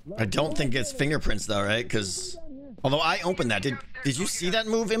tripod. I don't think it's fingerprints though, right? Because although I opened that, did you see that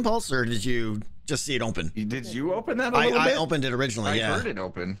move, Impulse, or did you just see it open? Did you open that a little I bit? opened it originally. I Yeah. heard it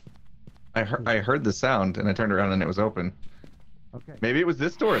open. I heard the sound and I turned around and it was open. Okay. Maybe it was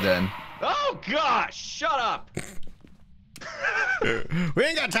this door then. Oh gosh! Shut up! We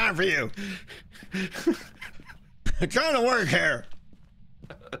ain't got time for you. I'm trying to work here.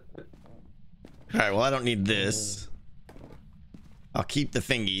 All right. Well, I don't need this. I'll keep the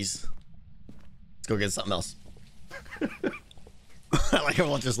fingies. Let's go get something else. I like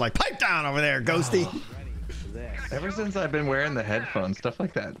everyone just like pipe down over there, Ghosty. Ever since I've been wearing the headphones, stuff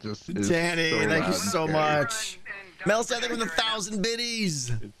like that just is Danny, so thank you loud so and scary. much. Mel said with 1,000 biddies.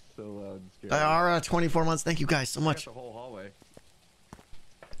 It's so loud and scary. Diara, 24 months. Thank you guys so much. The whole hallway.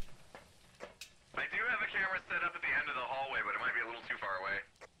 I do have a camera set up at the end of the hallway, but it might be a little too far away.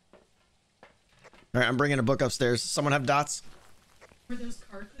 All right, I'm bringing a book upstairs. Someone have dots? Were those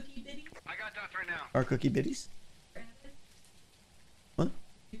car cookie biddies? I got dots right now. Our cookie biddies? Brandon? What?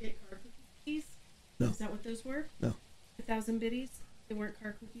 You get car cookies? No. Is that what those were? No. 1,000 biddies? They weren't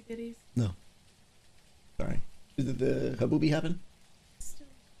car cookie biddies? No. Sorry. Did the Habubi happen? Still,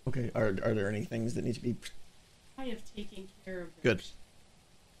 Okay. Are there any things that need to be I have taken care of them. good?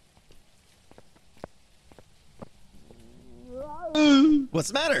 What's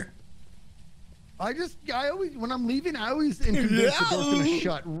the matter? I always, when I'm leaving, I always am convinced the door's gonna Yeah.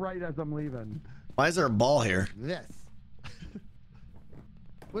 shut right as I'm leaving. Why is there a ball here? This.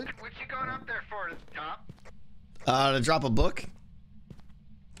 What? What you going up there for, Top? To drop a book?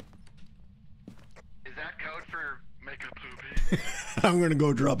 Is that code for make a poopy? I'm gonna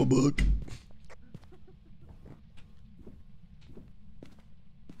go drop a book.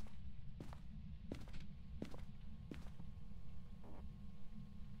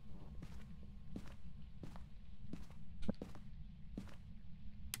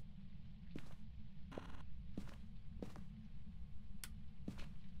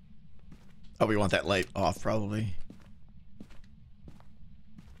 Oh, we want that light off, probably.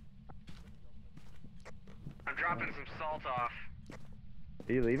 I'm dropping some salt off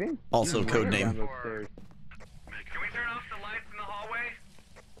Are you leaving? Also code Down name. those stairs. Can we turn off the lights in the hallway?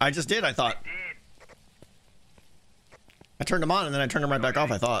 I just did, I thought. I turned them on and then I turned them right back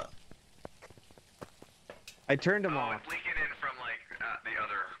off, I thought. I turned them Oh, off. it's leaking in from like the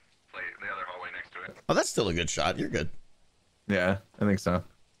other hallway next to it. Oh, that's still a good shot. You're good. Yeah, I think so.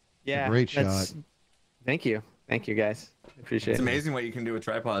 Yeah. Great that's- shot. Thank you. Thank you, guys. Appreciate It's it. amazing what you can do with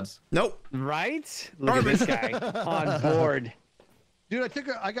tripods. Nope. Right? Look at this guy on board. Dude,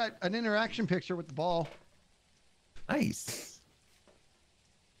 I got an interaction picture with the ball. Nice.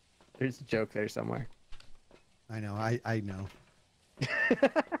 There's a joke there somewhere. I know. I know.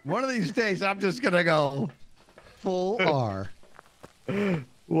 One of these days, I'm just gonna go full R.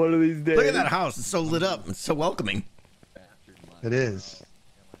 One of these days. Look at that house. It's so lit up. It's so welcoming. It is.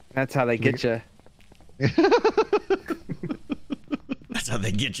 That's how they get you. That's how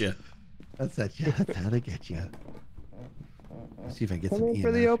they get you. That's how they get you. Let's see if I get Come some in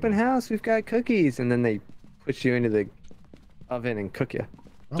for the EMF. open house. We've got cookies, and then they push you into the oven and cook you.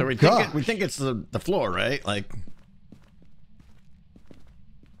 So Oh, we gosh. think it's the floor, right? Like,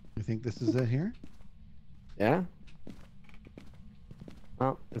 You think this is it here? Yeah.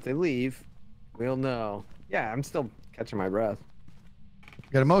 Well, if they leave, we'll know. Yeah, I'm still catching my breath.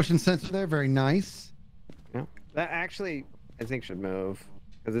 Got a motion sensor there. Very nice. Yeah. That actually, I think, should move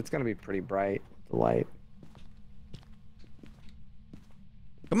because it's gonna be pretty bright. The light.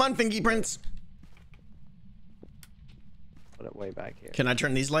 come on, Fingy Prince. Put it way back here. Can I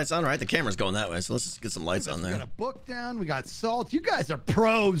turn these lights on? All right, the camera's going that way, so let's just get some lights on We got there. a book down. We got salt. You guys are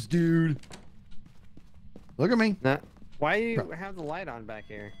pros, dude. Look at me. Nah, why do you have the light on back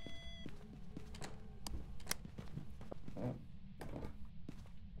here?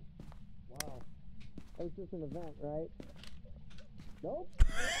 Wow. That was just an event, right? Nope.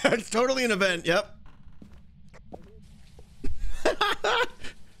 It's totally an event. Yep.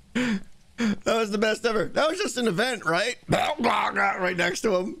 That was the best ever. That was just an event, right? Right next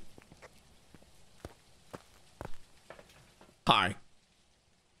to him. Hi.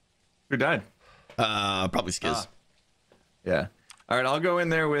 Who died? Probably Skiz. Ah. Yeah. All right, I'll go in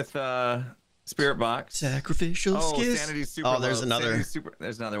there with Spirit Box. Sacrificial Oh, Skiz. Sanity's super Oh, there's low. another. Sanity's super,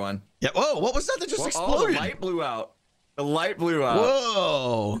 there's another one. Yeah. Whoa, what was that that just Oh, the exploded? light blew out. The light blew out.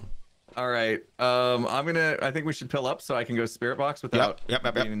 Whoa. All right. I think we should pill up so I can go Spirit Box without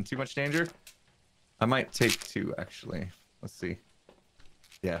Yep. being in too much danger. I might take two actually. Let's see.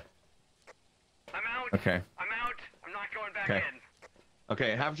 Yeah. I'm out. Okay. I'm out. I'm not going back Okay. in.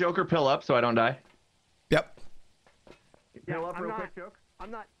 Okay. Have Joker pill up so I don't die. Yep. Pill up I'm real not- quick, Joke.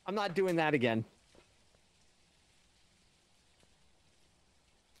 I'm not doing that again.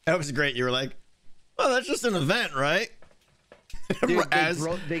 That was great. You were like, "Oh, that's just an event, right?" Dude,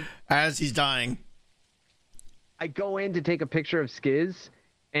 as he's dying. I go in to take a picture of Skiz,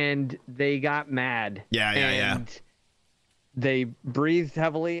 and they got mad. Yeah. and They breathed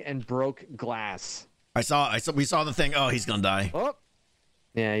heavily and broke glass. We saw the thing. Oh, he's gonna die. Oh,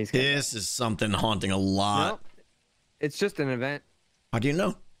 yeah, he's. Gonna This is something haunting a lot. Nope. It's just an event How do you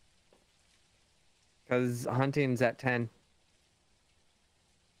know? because hunting's at 10.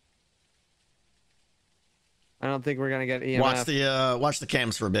 I don't think we're gonna get EMF. Watch the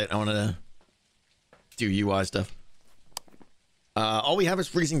cams for a bit. I want to do UI stuff. All we have is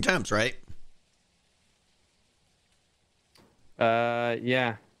freezing temps, right?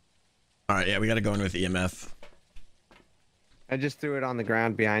 Yeah. All right, yeah, we got to go in with EMF. I just threw it on the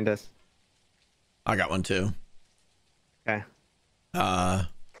ground behind us. I got one too. Okay.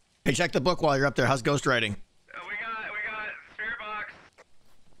 Hey, check the book while you're up there. How's ghostwriting? We got Spirit Box.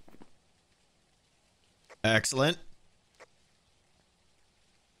 Excellent.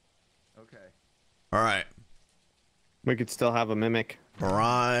 Okay. All right. We could still have a mimic.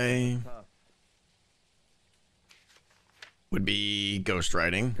 Bri would be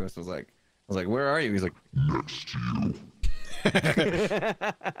ghostwriting. Ghost was like, where are you? He's like,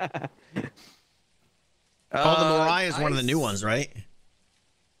 Oh, the Mariah is one of the new ones, right?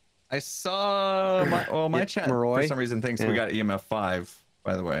 I saw my Yeah, chat Maroy. for some reason thinks we Yeah. got EMF 5,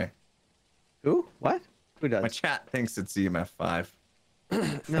 by the way. Who? What? Who My does? chat thinks it's EMF 5.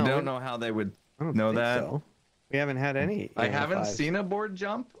 No, I don't know how they would I don't know think that. so. We haven't had any. I EMF haven't 5s. seen a board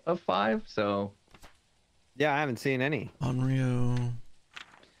jump of 5, so Yeah, I haven't seen any. Unreal.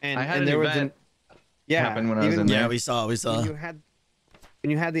 And, I had and an there was event yeah, happen when I was even in there. Yeah, we saw. when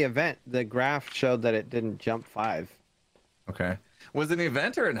you had the event, the graph showed that it didn't jump 5. okay. Was it an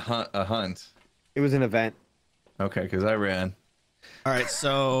event or a hunt? It was an event. Okay, because I ran. All right,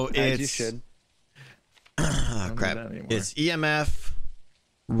 so As it's you should. Ah, Don't do crap. that anymore. It's EMF,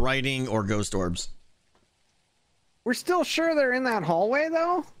 writing, or ghost orbs. We're still sure they're in that hallway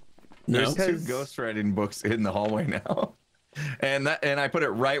though? There's No. two ghostwriting books in the hallway now, and I put it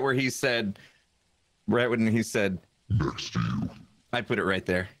right where he said, right when he said, "Next to you." I put it right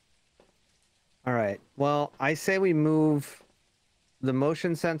there. All right. Well, I say we move the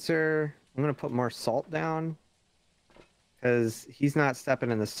motion sensor. I'm gonna put more salt down because he's not stepping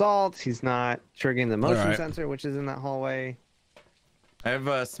in the salt. He's not triggering the motion right. sensor, which is in that hallway. I have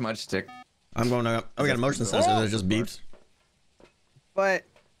a smudge stick. I'm going to. Oh, we got a motion sensor that just beeps. But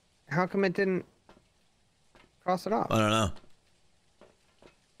how come it didn't cross it off? I don't know.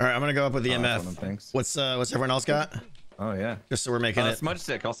 All right, I'm gonna go up with the Oh, that's one MF. of them things. What's everyone else got? Oh yeah. Just so we're making it. Smudge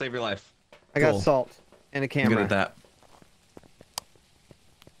stick. I'll save your life. I got Cool. salt and a I'm camera. good at that.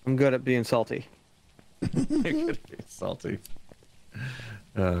 I'm good at being salty. It's salty.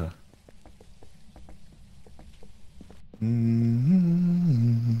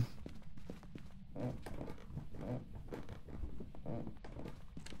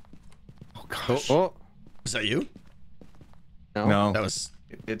 Oh gosh. Oh Is that you? no. No. That was.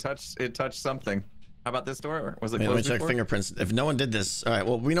 It touched something. How about this door? Or was it Wait, let me closed check before? fingerprints. If no one did this, all right.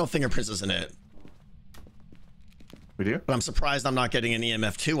 Well, we know fingerprints isn't it, We do? but I'm surprised I'm not getting an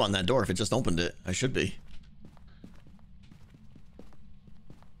EMF 2 on that door. If it just opened it, I should be.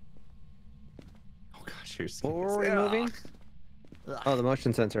 Oh gosh, your What were we skin is- moving? Oh, the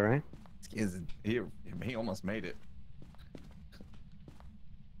motion sensor, right? He almost made it.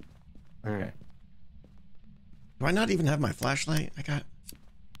 All Okay. right. Do I not even have my flashlight? I got.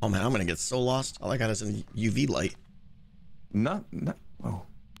 Oh man, I'm gonna get so lost. All I got is a UV light. No. Oh.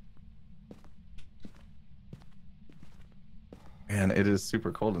 Man, it is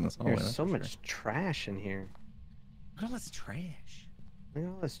super cold in this hallway. There's that's so for much trash in here. Look at all this trash. Look at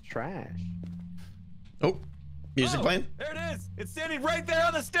all this trash. Oh, music Oh, playing. There it is. It's standing right there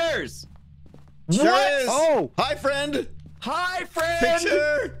on the stairs. Sure is. Oh! Hi, friend. Hi, friend.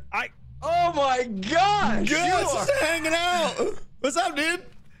 Picture. Oh my gosh. Good. You are Just hanging out. What's up, dude?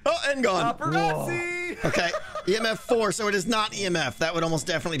 Oh, and gone. paparazzi. Okay, EMF 4, so it is not EMF. That would almost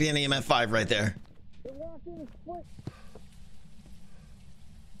definitely be an EMF 5 right there.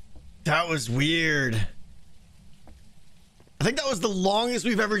 That was weird. I think that was the longest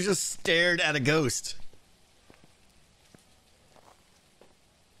we've ever just stared at a ghost.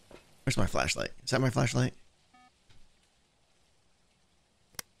 Where's my flashlight? Is that my flashlight?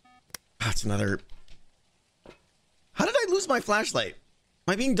 That's another... How did I lose my flashlight?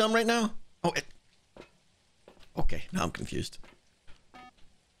 Am I being dumb right now? Oh, it... Okay, now I'm confused.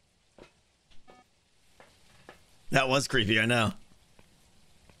 That was creepy, I know.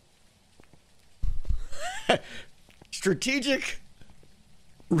 Strategic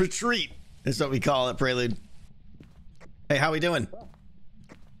retreat is what we call it, Prelude. Hey, how we doing?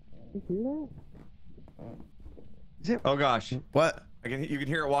 Oh gosh. What? You can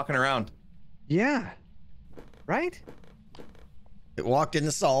hear it walking around. Yeah. Right? It walked in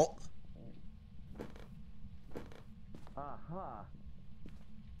the salt. Uh-huh.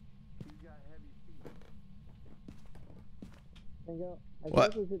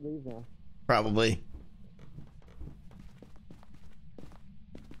 What? Probably.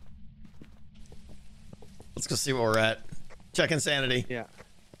 Let's go see where we're at. Check insanity. Yeah.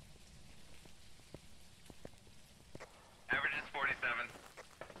 Average is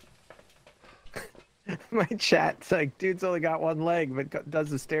 47. My chat's like, dude's only got one leg, but does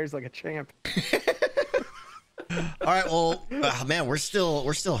the stairs like a champ. All right, well, man, we're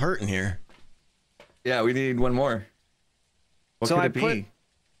still hurting here. Yeah, we need one more. What So could I it be?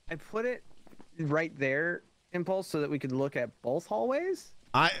 I put it right there, Impulse, so that we could look at both hallways.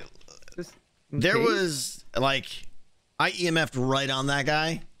 Just in There case. was like, I EMF'd right on that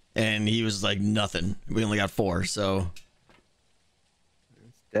guy, and he was like nothing. We only got 4, so.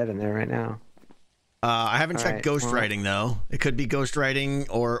 It's dead in there right now. I haven't All checked right, ghost well- writing though. It could be ghost writing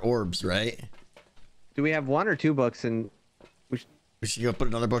or orbs, right? Do we have 1 or 2 books? And We should go put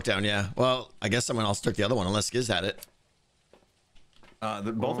another book down. Yeah. Well, I guess someone else took the other one, unless Skiz had it.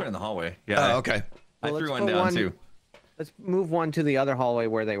 Both are in the hallway. Yeah. Oh, okay. I Well, threw let's one put down one- too. let's move one to the other hallway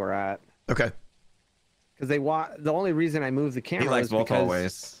where they were at. Okay. Because the only reason I moved the camera He likes was both because,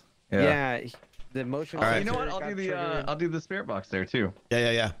 hauls. Yeah, the motion. All right. You know what? sensor I'll do got the triggered. I'll do the spirit box there too.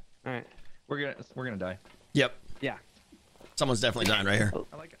 Yeah. All right. We're gonna die. Yep. Yeah. Someone's definitely dying right here.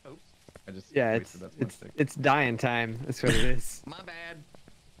 I like it. Oops. I just Yeah. wasted that smudge stick. It's dying time. That's what it is. My bad.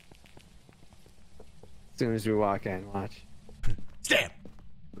 As soon as we walk in, watch. Damn.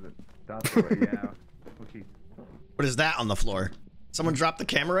 That's the way, yeah. Okay. What is that on the floor? Someone dropped the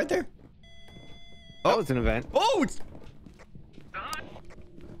camera right there? That was an event. Oh, it's...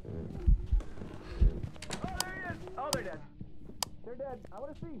 dead. I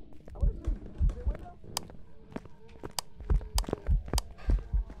want to see. I want to see. Is it window?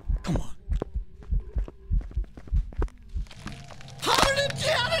 Come on.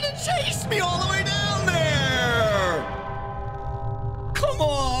 How did it chase me all the way down there? Come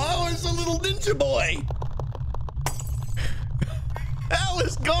on, I was a little ninja boy. That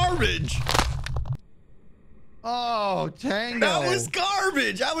was garbage. Oh, Tango. That was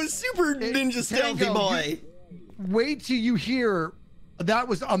garbage. I was super ninja stealthy Tango, boy. Wait till you hear. That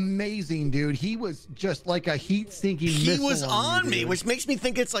was amazing, dude. He was just like a heat-sinking missile. He was on you, me, dude. which makes me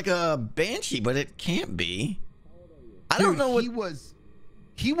think it's like a banshee, but it can't be. I Dude, don't know what.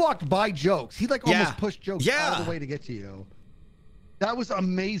 He walked by Jokes. He like Yeah. almost pushed Jokes out of the way to get to you. That was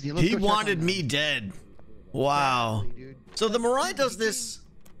amazing. Let's He go check wanted on me that. dead. Wow. Exactly, dude. So the Mirai does this.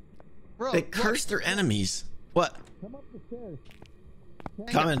 Bro, They look, curse their enemies. What? come up the stairs.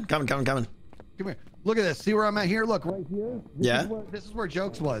 Coming. Come here. Look at this. See where I'm at here? Look right here. Yeah. This is where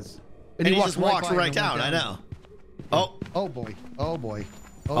Jokes was. And he just walks by right and down. went I know. Oh. Oh boy. Oh boy.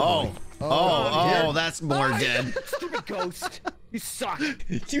 Oh. boy. Oh, that's more dead. Stupid ghost. You suck.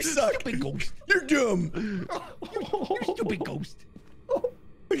 You suck. Stupid ghost. You're dumb. You stupid ghost.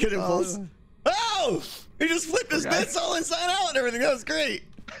 Look at Impulse. Oh! He just flipped his bits all inside out and everything. That was great.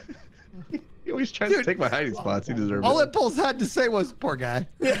 He always tries to take my hiding spots. He deserves All it. Impulse had to say was, "Poor guy."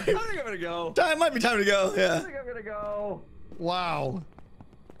 I think I'm gonna go. Might be time to go. I Yeah. think I'm gonna go. Wow.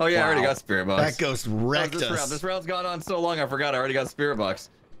 Oh yeah, I already Wow. got spirit box. That ghost wrecked this round. us. This round's gone on so long. I forgot. I already got spirit box.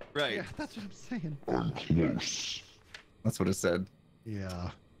 Right. Yeah, that's what I'm saying. That's what it said.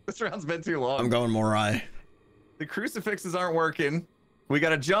 Yeah. This round's been too long. I'm going Mirai. The crucifixes aren't working. We got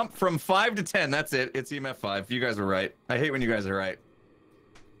to jump from 5 to 10. That's it. It's EMF 5. You guys were right. I hate when you guys are right.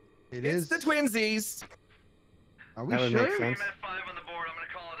 It It's is. the twinsies. Are we That would sure? make sense. EMF 5 on the board. I'm gonna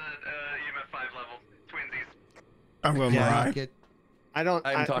call it a EMF 5 level. Twinsies. I'm going Yeah, Mirai. get I don't.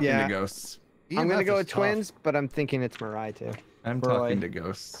 I'm talking yeah. to ghosts. I'm gonna EMF go is with tough. twins, but I'm thinking it's Mirai too. I'm Roy. talking to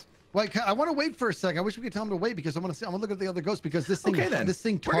ghosts. Like, I want to wait for a second. I wish we could tell him to wait because I want to see. I want to look at the other ghosts because this thing. Okay then. This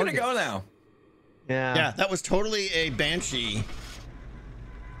thing. We're gonna targets. go now. Yeah. Yeah, that was totally a banshee.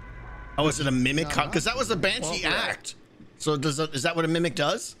 Oh, is it a mimic? Because that was a banshee Well, yeah. act. So is that what a mimic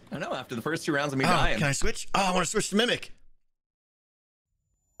does? I know. After the first 2 rounds of me Oh, dying. can I switch? Oh, I want to switch to mimic.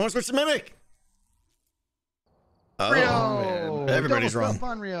 I want to switch to mimic. Oh, Rio. Everybody's Double wrong. stuff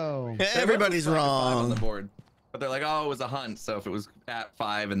on Rio. Everybody's Five on the wrong. board. But they're like, oh, it was a hunt. So if it was at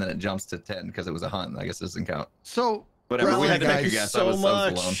 5 and then it jumps to 10 because it was a hunt, I guess it doesn't count. So. Whatever. Well, We had to make guys, a guess. so I was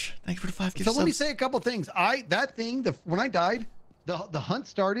alone. much. Thank you for the 5 gifts. So let me say a couple things. When I died, the hunt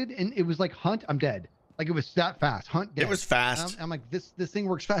started and it was like hunt. I'm dead. Like it was that fast. Hunt dead. It was fast. I'm like this thing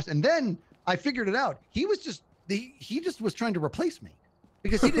works fast. And then I figured it out. He just was trying to replace me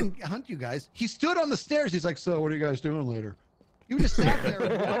because he didn't hunt you guys. He stood on the stairs. He's like, so what are you guys doing later? You just sat there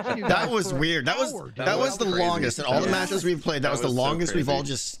and watching you That guys was for an weird. That was hour, dude. that was the crazy. longest in all the Yeah. matches we've played. That was the was so longest we've all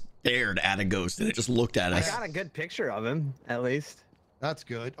crazy. just stared at a ghost and it just looked at I us. got a good picture of him, at least. That's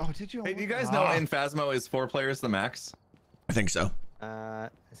good. Oh, did you? Hey, do you guys know in Phasmo is 4 players the max? I think so. I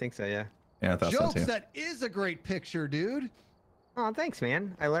think so, yeah. Yeah, I thought so Jokes, too. that is a great picture, dude. Oh, thanks,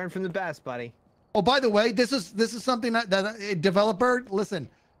 man. I learned from the best, buddy. Oh, by the way, this is something that a developer. Listen,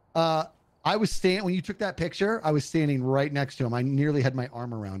 I was standing when you took that picture. I was standing right next to him. I nearly had my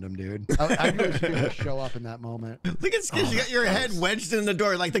arm around him, dude. I knew he was going to show up in that moment. Look at Skitch, you got your head wedged in the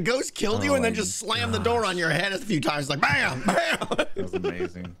door. Like the ghost killed you and then just slammed the door on your head a few times, like bam, bam. That was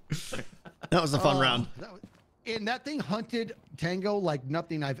amazing. That was a fun round. And that thing hunted Tango like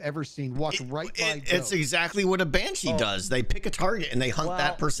nothing I've ever seen. Walked right by. It's exactly what a banshee does. They pick a target and they hunt Well-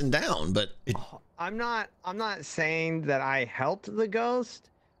 that person down. But I'm not saying that I helped the ghost,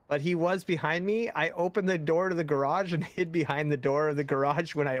 but he was behind me. I opened the door to the garage and hid behind the door of the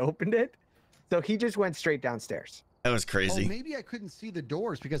garage when I opened it. So he just went straight downstairs. that was Oh, crazy. maybe I couldn't see the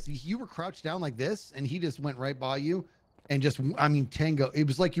doors because you were crouched down like this, and he just went right by you, and just Tango. It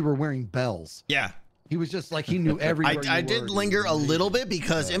was like you were wearing bells. Yeah. He was just like he knew everywhere. I did linger a little bit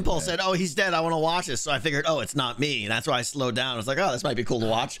because Impulse said, "Oh, he's dead. I want to watch this." So I figured, "Oh, it's not me." And that's why I slowed down. I was like, "Oh, this might be cool to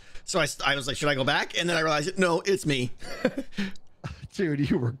watch." So I was like, "Should I go back?" And then I realized, no, it's me. Dude,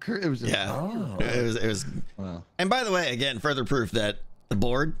 you were. It was just, Yeah, Oh. it was. Wow. And by the way, again, further proof that the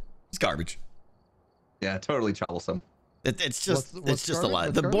board is garbage. Yeah, totally troublesome. It's just What's it's just a garbage? lie.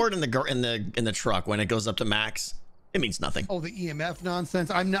 What's The garbage? board in the truck when it goes up to max, it means nothing. Oh, the EMF nonsense.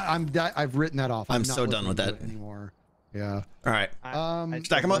 I've written that off. I'm not so done with listening that. to it anymore. Yeah. All right,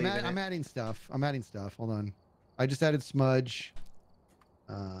 stack 'em up. I'm adding stuff. Hold on. I just added smudge.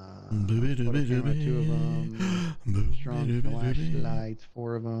 Photo camera, 2 of them. Strong flashlights,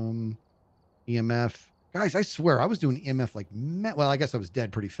 4 of them. EMF. Guys, I swear I was doing EMF like well, I guess I was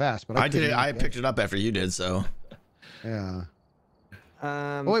dead pretty fast, but I did it. I picked it up after you did, so. Yeah.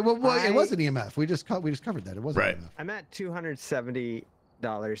 Um, Oh, wait, well, it I- was an EMF. We just covered that. It wasn't Right. EMF. I'm at $270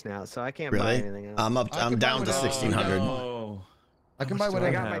 now, so I can't Really? buy anything else. I'm I can down buy to whatever. 1600. Oh, I can How buy much do I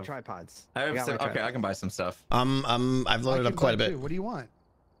whatever. got my have? tripods. I have got some, my okay, I tripods. can buy some stuff. I've loaded I up can quite a buy bit. too. What do you want?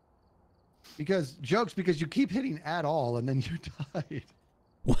 Because you keep hitting at all and then you died.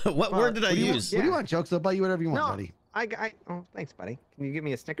 What word did I What do you use? Want? What do you want, Jokes? I'll buy you whatever you want, No. buddy. Oh, thanks, buddy. Can you give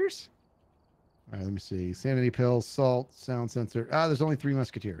me a Snickers? All right, let me see. Sanity pills, salt, sound sensor. There's only 3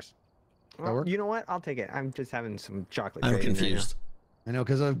 musketeers. Well, work? you know what? I'll take it. I'm just having some chocolate. I'm cravings right now. confused. I know,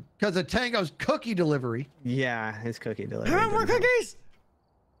 because of Tango's cookie delivery. Yeah, his cookie delivery. I want more didn't help. cookies.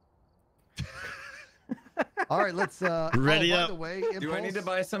 All right, let's Ready by up. the way, Do I need to Impulse,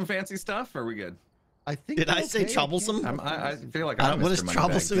 buy some fancy stuff? Or are we good? I think Did we're I say okay. can't troublesome? go I crazy. feel like I'm What does Mr. Moneybag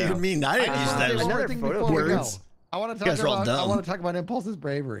troublesome now. even mean? I didn't use Uh, that. there's One more another thing photo before we go. words. I want to You guys talk are all about. I dumb. want to talk about Impulse's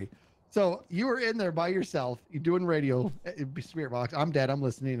bravery. So you were in there by yourself. You're doing radio. It'd be Spirit Box. I'm dead. I'm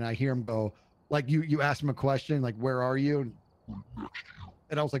listening, and I hear him go. Like you asked him a question, like "Where are you?"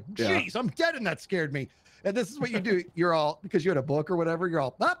 And I was like, Yeah. "Jeez, I'm dead," and that scared me. And this is what you do. You're all because you had a book or whatever. You're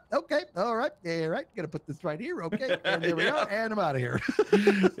all, okay, all right, yeah, right. Gonna put this right here, okay. And there we go. Yeah. And I'm out of here.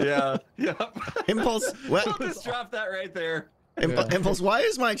 Yeah. Yep. Impulse. What? I'll just drop that right there. Impulse. Why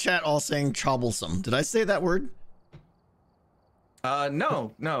is my chat all saying troublesome? Did I say that word?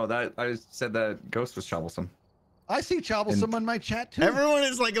 No. That I said that Ghost was troublesome. I see troublesome on my chat too. Everyone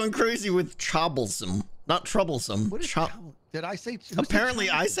is like going crazy with troublesome, not troublesome. What is trouble? Did I say? who said Apparently,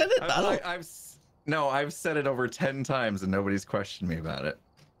 I troublesome? said it. I don't. I've said it over 10 times and nobody's questioned me about it.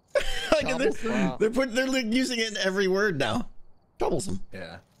 Like, Troublesome. Wow. they're like using it in every word now. Troublesome.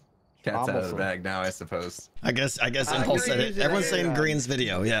 Yeah. Cat's out of the Troublesome. bag now, I suppose. I guess Impulse said it. Green's Everyone's in saying there. Green's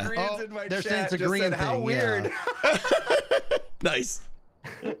video. Yeah. Green's in my they're saying chat it's a just green said, How thing, weird. Nice.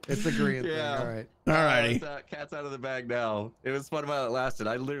 It's a green Yeah. thing. All right. Alrighty. Cat's out of the bag now. It was fun while it lasted.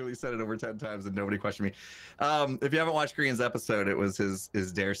 I literally said it over 10 times and nobody questioned me. If you haven't watched Green's episode, it was his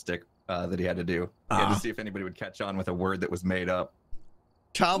dare stick that he had to do. He had to see if anybody would catch on with a word that was made up.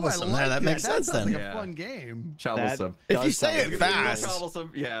 Troublesome. Ooh, I Yeah, like that makes sense sounds then. Like Yeah. a fun game. Troublesome. If you does say sound it good. fast,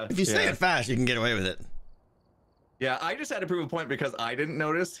 Troublesome. Yeah. if you say yeah. it fast, you can get away with it. Yeah, I just had to prove a point because I didn't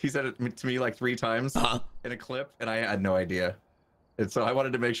notice. He said it to me like 3 times in a clip, and I had no idea. And so I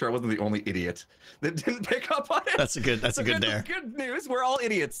wanted to make sure I wasn't the only idiot that didn't pick up on it. That's a good dare. Good news. We're all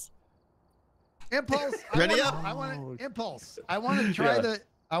idiots. Impulse. Ready up? I want to Impulse. I want to try Yeah.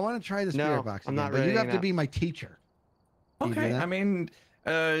 I want to try the No, spirit box. I'm again, not but you ready have to enough. be my teacher. Can you do Okay. that? I mean,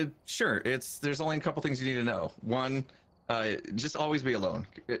 sure. There's only a couple things you need to know. One, just always be alone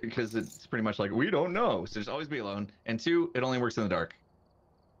because it's pretty much like we don't know. So just always be alone. And 2, it only works in the dark.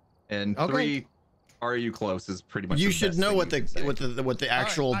 And Okay. 3, are you close is pretty much. You the should best know thing what you can say. what the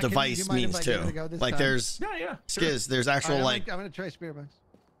actual Can you device mind if means I give it a too. go this Like time? there's Yeah. Skiz, there's All actual right, like I'm gonna try spirit box.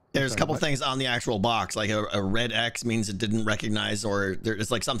 there's a sorry, couple what? things on the actual box. Like a red X means it didn't recognize, or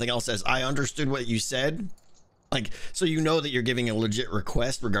there's like something else says I understood what you said. Like so you know that you're giving a legit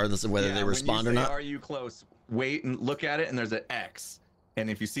request regardless of whether Yeah, they when respond you or say, not. Are you close? Wait and look at it, and there's an X. And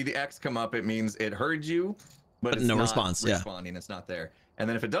if you see the X come up, it means it heard you, but it's no not response, yeah. responding. It's not there. And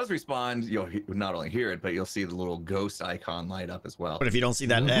then if it does respond, you'll not only hear it, but you'll see the little ghost icon light up as well. But if you don't see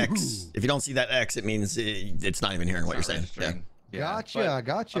that X, it means it's not even hearing what you're saying. Yeah. Gotcha.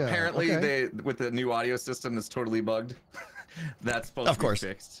 Gotcha. Apparently, Okay. with the new audio system that's totally bugged, that's supposed Of to course. be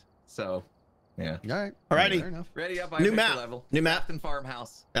fixed. So, yeah. All right. Alrighty. Fair enough. Ready up. New I map. level. New map. Captain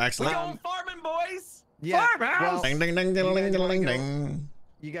Farmhouse. Excellent. We're going farming, boys. Yeah. Farmhouse. Well, Ding ding ding ding ding ding ding ding.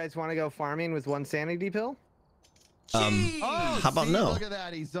 you guys want to go farming with 1 sanity pill? Oh, How about see, no? Look at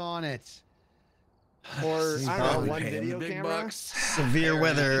that. He's on it. Or I don't Probably know, 1 paying video big camera? bucks. Severe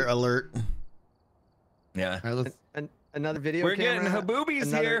weather alert. Yeah. All right, let's. Another video We're camera? getting haboobies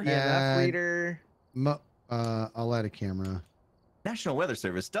another here. EMF And- reader? I'll add a camera. National Weather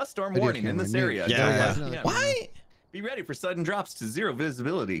Service dust storm Video warning in camera, this new. area. Yeah. During Yeah. 11 Another PM. Why? Be ready for sudden drops to 0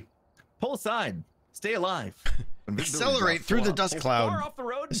 visibility. Pull aside. Stay alive. When visibility Accelerate drops, through pull the off. dust Pull cloud far off the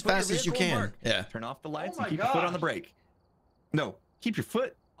road and as put your fast as you vehicle in can. park. Yeah. Turn off the lights my and keep your foot on the gosh. brake. No, keep your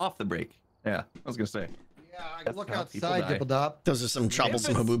foot off the brake. Yeah, I was gonna say. Yeah, I That's look how people outside, die. Dipple Those are some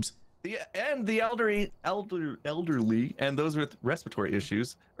troublesome it's- haboobs. The elderly and those with respiratory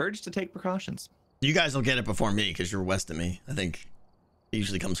issues urged to take precautions. You guys will get it before me because you're west of me. I think it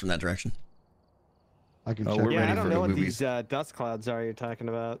usually comes from that direction. I can Oh, check. we're Yeah, ready I don't for know the what movies. these dust clouds are you're talking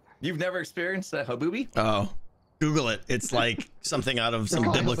about. You've never experienced a haboobie? Oh, Google it. It's like something out of some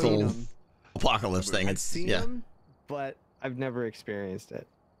I've biblical seen 'em. apocalypse thing. I've It's seen yeah. them, but I've never experienced it.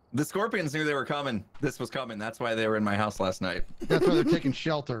 The scorpions knew they were coming. This was coming. That's why they were in my house last night. That's why they're taking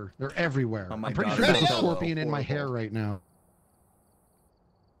shelter. They're everywhere. Oh my I'm pretty God, sure that's there's a so scorpion in my horrible. hair right now.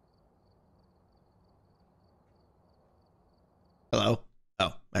 Hello.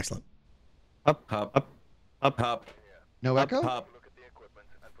 Oh, excellent. Hop, Up. hop, No echo? hop.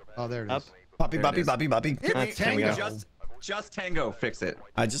 Oh, there it Up. is. Boppy, There it boppy, is. boppy, boppy. It's That's Tango. Tango. Just Tango, fix it.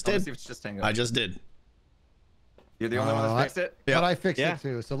 I just I want to did. see if it's just Tango. I just did. You're the only one that fixed it? Yeah. But I fixed Yeah. it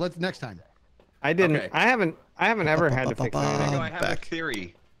too. So let's next time. I didn't. Okay. I haven't ever had to fix anything. Tango, I have back. a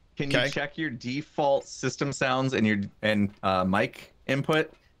theory. Can you Okay. check your default system sounds and your mic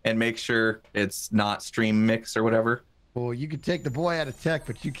input and make sure it's not stream mix or whatever? Well, you can take the boy out of tech,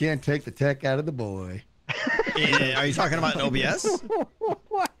 but you can't take the tech out of the boy. Are you talking about an OBS?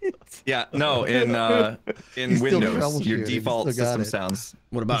 What? Yeah, no, in He's still Windows, troubleshooting. your He's default still got system it. sounds.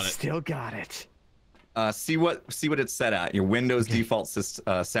 What about it? Still got it. See what it's set at. Your Windows default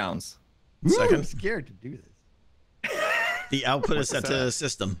sounds. Ooh, I'm Second. scared to do this. The output is set to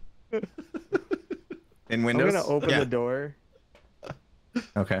system. In I'm Windows. gonna open Yeah. the door.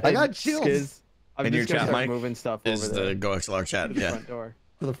 Okay. I got chills. Skiz, I'm And just your gonna chat start mic moving stuff Is over the there. Go XLR chat? To the Yeah. front door.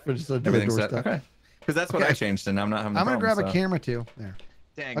 For the Everything's door set. stuff. Okay. Because that's what Okay. I changed, and I'm not having. I'm gonna grab problem, a so. camera too. There.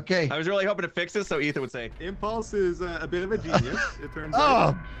 Dang. Okay. I was really hoping to fix this so Ethan would say, Impulse is a bit of a genius, it turns Oh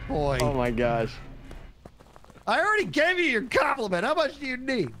out. boy. Oh my gosh. I already gave you your compliment. How much do you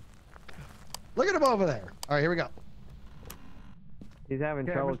need? Look at him over there. All right, here we go. He's having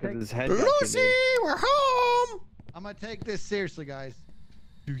Okay, trouble I'm gonna because take- his head got too Lucy, big. we're home. I'm gonna take this seriously, guys.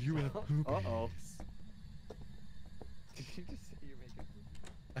 Do you have poop? Uh-oh. Did you just say you're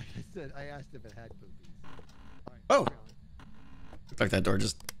making poop? I asked if it had poopies. All right, Oh. keep going. Looks like that door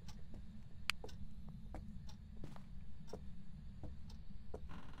just.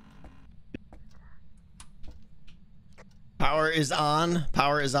 Power is on.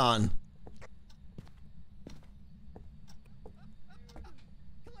 Power is on.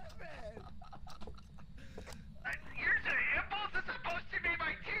 You're Impulse is supposed to be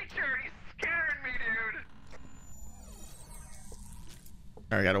my teacher. He's scaring me, dude.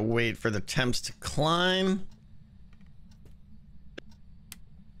 All right, gotta wait for the temps to climb.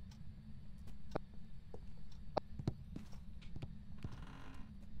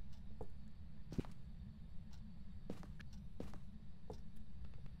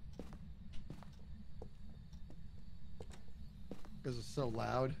 Because it's so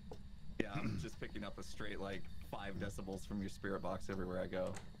loud. "Yeah, I'm just picking up a straight like 5 decibels from your spirit box everywhere I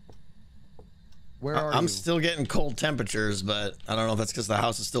go." Where are I'm you? still getting cold temperatures, but I don't know if that's because the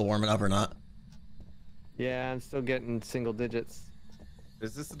house is still warming up or not. Yeah, I'm still getting single digits.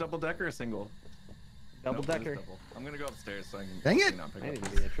 Is this a double decker or a single? Double Nope, it is decker. double. I'm gonna go upstairs so I can. Dang it! Not pick I up. need to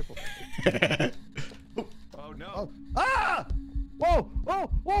be a triple decker. Oh no! Oh. Ah! Whoa! Whoa!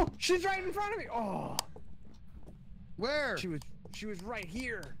 Whoa! She's right in front of me! Oh! Where? She was right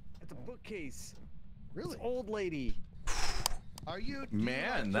here at the bookcase. Really? This old lady. Are you? do you Man,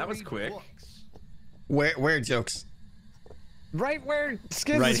 like to that was read quick. books? Where jokes? Right where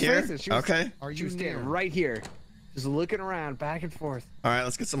Skiz' Right face here? is. She was, Okay. Are She you was near? standing right here. Just looking around, back and forth. All right,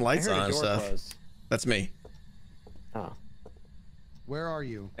 let's get some I lights heard on a and door stuff. close. That's me. Oh. Where are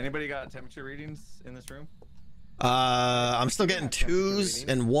you? Anybody got temperature readings in this room? I'm still getting temperature 2s reading.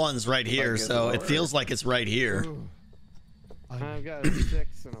 and 1s right here, guess so it lower. feels like it's right here. Ooh. I've got a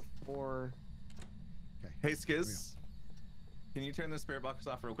 6 and a 4. Hey Skiz, can you turn the spirit box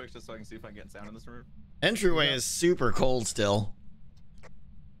off real quick just so I can see if I can get sound in this room? Entryway is super cold still.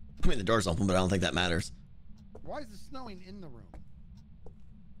 I mean, the door's open, but I don't think that matters. Why is it snowing in the room?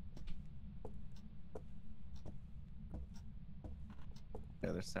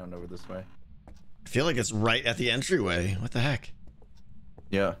 Yeah, there's sound over this way. I feel like it's right at the entryway. What the heck?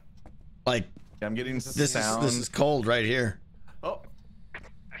 Yeah. Like, Yeah, I'm getting this sound. is cold right here. Oh, I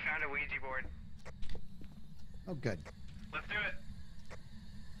found a Ouija board. Oh, good. Let's do it.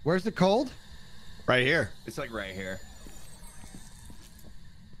 Where's the cold? Right here. it's like right here.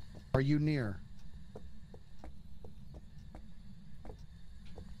 Are you near?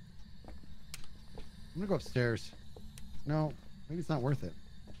 I'm gonna go upstairs. No, maybe it's not worth it.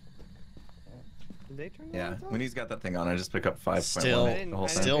 Did they turn the Yeah, lights on? when he's got that thing on, I just pick up 5.1 Still- the whole I thing. didn't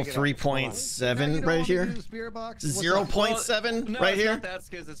Still pick it up. Hold on. 3.7 You don't right want me to here. do the spirit box? What's up? 0.7 No, right it's here. not that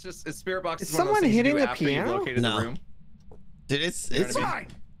Skiz. It's just it's spirit box. Is one of those someone things you hitting do the after you've piano? located No. the room. Dude, it's You know it's what I mean?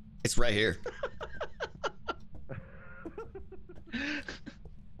 Fine. it's right here.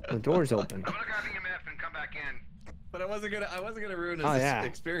 The door's open. I'm gonna grab EMF and come back in. But I wasn't gonna ruin his Oh, yeah.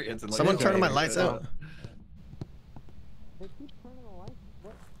 experience. And Someone like, turning my okay, lights out. They keep turning the lights.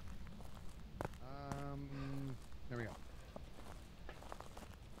 What? There we go.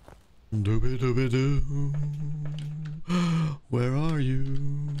 Dooby dooby doo. Where are you?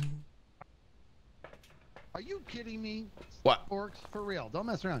 Are you kidding me? What? Orcs, for real. Don't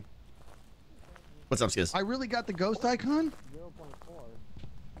mess around. What's up, Skiz? I really got the ghost icon?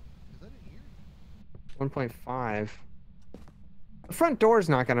 1.5. The front door's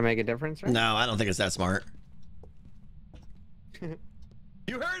not going to make a difference, right? No, I don't think it's that smart.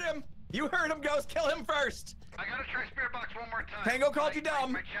 You heard him. You heard him, Ghost. Kill him first. I gotta try spirit box one more time. Tango called you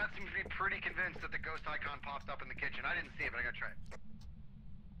dumb. My chat seems to be pretty convinced that the ghost icon popped up in the kitchen. I didn't see it, but I gotta try it.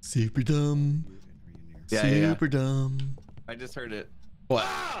 Super dumb. Super dumb. I just heard it. What?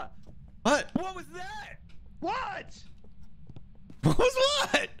 Ah! What? What was that? What? What was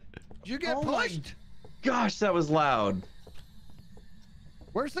what? Did you get Oh my pushed? Gosh, that was loud.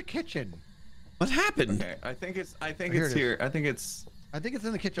 Where's the kitchen? What happened? Okay, I think it's Here it is. here. I think it's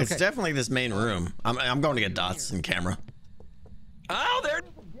in the kitchen. It's Okay. definitely this main room. I'm going to get dots in camera. Oh, there it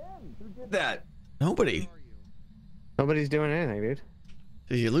is again. Who did that? Nobody. Nobody's doing anything, dude.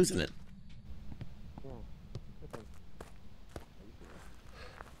 You're losing it.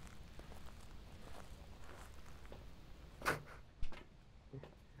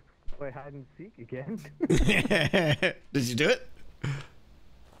 Play hide and seek again. Did you do it?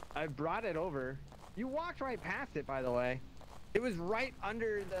 I brought it over. You walked right past it, by the way. It was right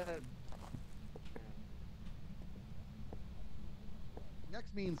under the...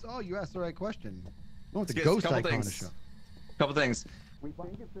 Next means, oh, you asked the right question. Oh, it's a Yes, ghost couple icon to things. show. Couple things. We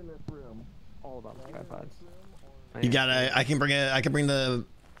think it's in this room. All about the tripods. You gotta. I can bring the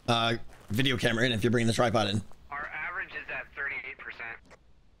video camera in if you bring the tripod in. Our average is at 38%.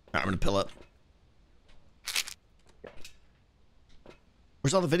 I'm gonna pill up.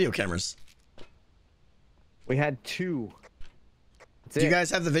 Where's all the video cameras? We had 2. That's Do you it.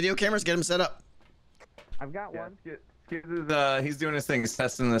 guys have the video cameras? Get them set up. I've got one. He's doing his thing. He's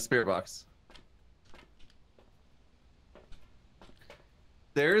testing the spirit box.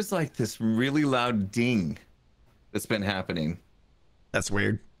 There's like this really loud ding that's been happening. That's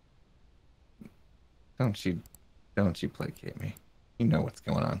weird. Don't you placate me. You know what's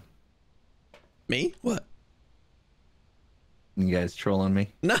going on. Me? What? You guys trolling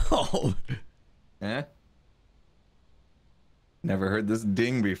me? No. Eh? Never heard this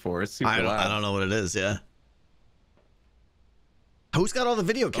ding before. It's super I loud. don't know what it is. Yeah. Who's got all the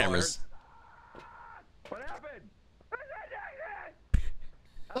video cameras? What happened?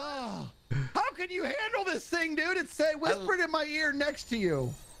 Oh, how can you handle this thing, dude? It said whispered in my ear next to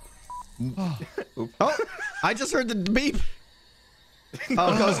you. Oh, I just heard the beep.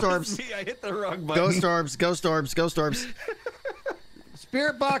 Oh, ghost orbs. See, I hit the wrong button. Ghost orbs. Ghost orbs. Ghost orbs.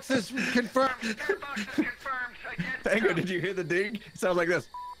 Spirit box is confirmed. Spirit box is confirmed. Again. Tango, did you hear the ding? It sounded like this.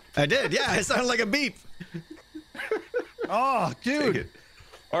 I did. Yeah, it sounded like a beep. Oh, Take dude. it.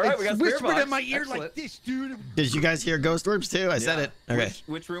 All right, we got It's spirit whispered box. in my ear Excellent. like this, dude. Did you guys hear ghost orbs too? I said Yeah. it. Okay.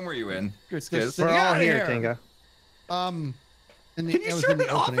 Which room were you in? Good Skiz? stuff. We're all Yeah, here, here. Tango. In the, Can it you was shut in the it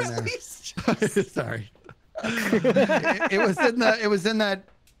off opening at there. least? Sorry. it was in the. It was in that.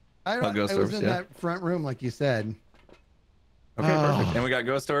 I don't. Ghost It was orbs, in yeah. that front room, like you said. Okay, Oh. perfect. And we got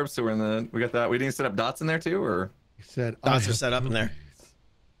ghost orbs, so we got that. We need to set up dots in there too, or You said. Dots I are have- set up in there.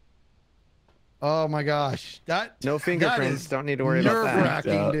 Oh my gosh, that. No fingerprints. is Don't need to worry about that.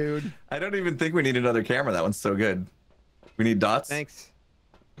 nerve-wracking, Yeah. dude. I don't even think we need another camera. That one's so good. We need dots. Thanks.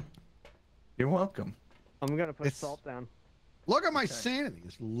 You're welcome. I'm gonna put It's- salt down. Look at my sanity.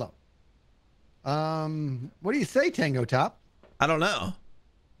 It's low. What do you say, Tango Top? I don't know.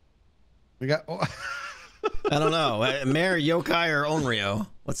 We got. Oh, I don't know. Mare, Yokai, or Onryo?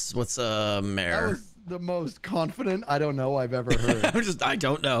 What's that Mare? was the most confident I don't know I've ever heard. I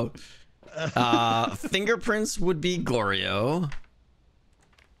don't know. Fingerprints would be Glorio.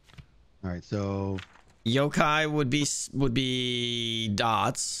 All right, so Yokai would be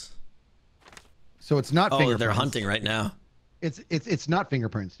Dots. it's not. Oh, fingerprints. they're hunting right now. It's not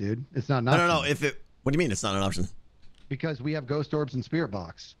fingerprints, dude. It's not. I don't know if it. What do you mean it's not an option? Because we have ghost orbs and spirit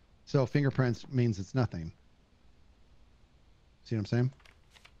box. So fingerprints means it's nothing. See what I'm saying?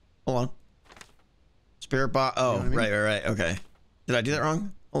 Hold on. Spirit box. Oh, You know what I mean? right. Okay. Did I do that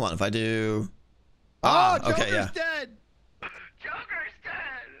wrong? Hold on. If I do. Oh, Joker's okay, yeah. dead. Joker's dead.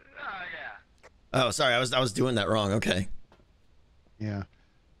 Oh yeah. Oh, sorry. I was doing that wrong. Okay. Yeah.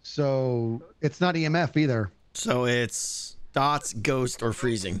 So it's not EMF either. So it's Dots, Ghost, or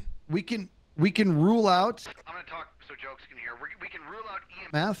Freezing. We can rule out I'm gonna talk so jokes can hear. We can rule out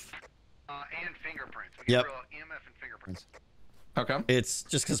EMF EMF. and fingerprints. We can Yep. rule out EMF and fingerprints. Okay. It's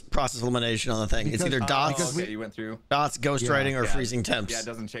just because process elimination on the thing. It's Because- either Dots, because okay, you went through. Dots, Ghost Writing, or Yeah. Freezing Temps. Yeah, it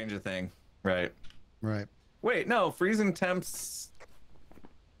doesn't change a thing. Right. Right. Wait, no, freezing temps.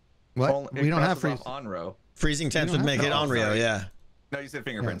 What? It We don't have crosses freeze. off on row. Freezing temps would make it on Rio, sorry. yeah. No, you said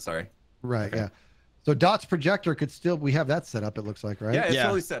fingerprint. Sorry. Right. Yeah. So Dot's projector could still. We have that set up. It looks like, right? Yeah, it's Yeah.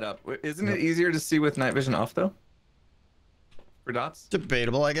 fully set up. Isn't it easier to see with night vision off though? For dots?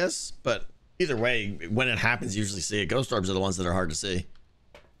 Debatable, I guess, but either way, when it happens, you usually see it. Ghost orbs are the ones that are hard to see.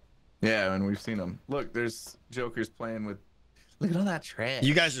 Yeah, and we've seen them. Look, there's Jokers playing with. Look at all that trash.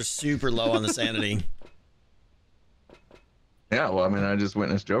 You guys are super low on the sanity. Yeah, well, I mean, I just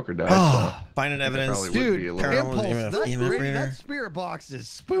witnessed Joker die. Oh, Finding evidence. probably would be dude, a little- Paranormal Impulse. EMF reader. That spirit box is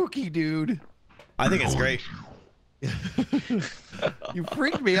spooky, dude. I think it's great. You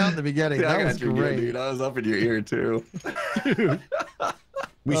freaked me out in the beginning. Yeah, I That got was you good, great. dude. I was up in your ear too.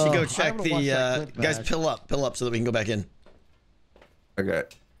 We should go I check wanna watch that clip guys. back. Pill up so that we can go back in. Okay.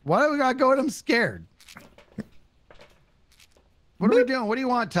 Why do we gotta go in? I'm scared. What are we doing? What do you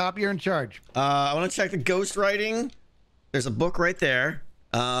want, Top? You're in charge. I want to check the ghost writing. There's a book right there.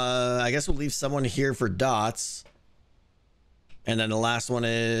 I guess we'll leave someone here for dots. And then the last one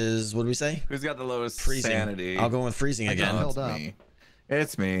is, what did we say? Who's got the lowest Freezing. sanity? I'll go with freezing again. Oh, Held it's up. me.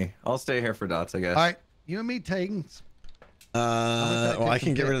 It's me. I'll stay here for dots, I guess. All right, you and me taking. Well, I take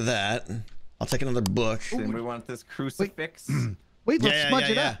can get some rid of that. I'll take another book. Then we want this crucifix. Wait, let's Yeah, smudge yeah,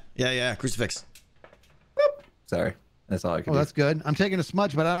 it yeah, up. yeah. Crucifix. Sorry. That's all I can Oh, do. that's good. I'm taking a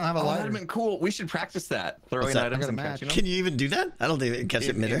smudge, but I don't have a Oh, that'd lighter. have been cool. We should practice that. Throwing What's that? items I got a and match. catching them. Can you even do that? I don't think it catch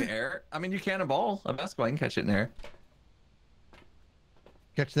it in midair. air? I mean, you can a ball, a basketball. You can catch it in air.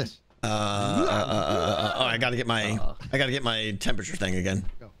 Catch this. Oh, I gotta get my temperature thing again.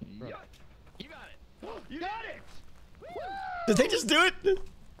 Go. Throw it. You got it. You got it. Did they just do it?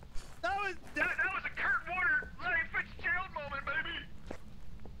 That was a Kurt Warner, Larry Fitzgerald moment, baby.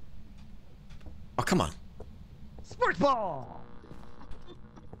 Oh, come on. Sports ball.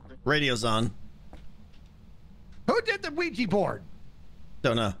 Radio's on. Who did the Ouija board?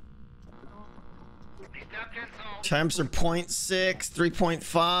 Don't know. He's tapped in salt. Temps are 0.6,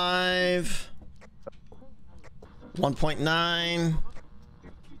 3.5, 1.9.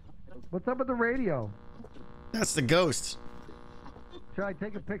 What's up with the radio? That's the ghost. Should I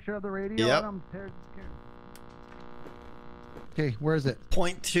take a picture of the radio? Yep. Okay, where is it?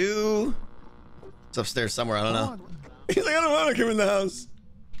 0.2. It's upstairs somewhere. I don't know. Come on. He's like, I don't want to come in the house.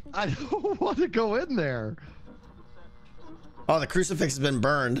 I don't want to go in there. Oh, the crucifix has been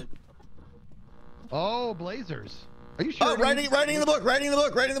burned. Oh, Blazers. Are you sure? Oh, writing in the book. Writing in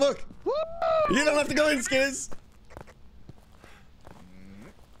the book. Woo! You don't have to go in, Skiz.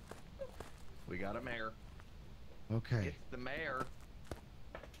 We got a mayor. Okay. It's the mayor.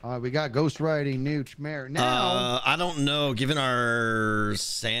 All right, we got ghost writing, Nooch, Mare. Now, I don't know. Given our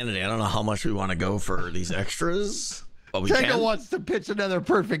sanity, I don't know how much we want to go for these extras. But we Tango can. wants to pitch another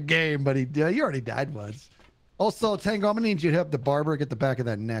perfect game, but he already died once. Also, Tango, I'm gonna need you to help the barber get the back of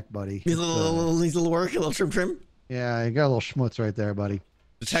that neck, buddy. Needs a little work, a little trim. Yeah, you got a little schmutz right there, buddy.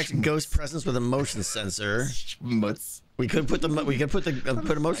 Detect ghost presence with a motion sensor. Schmutz. We could put put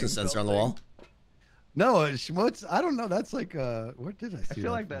a motion sensor on the wall. No, schmutz. I don't know. That's like where did I see? I feel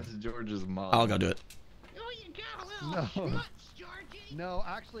that like from? that's George's mom. I'll go do it. No. No,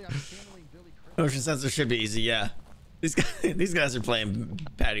 actually, I'm channeling Billy Crystal. Motion sensor should be easy. Yeah. These guys are playing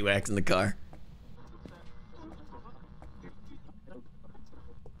paddywhacks in the car.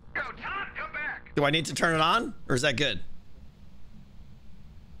 Go, Todd, come back. Do I need to turn it on, or is that good?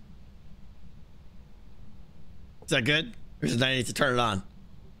 Is that good? Or does I need to turn it on?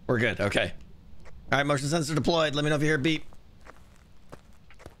 We're good. Okay. All right, motion sensor deployed. Let me know if you hear a beep.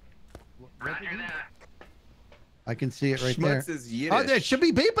 Roger that. I can see it right Schmutz there. is Yiddish. Oh, it should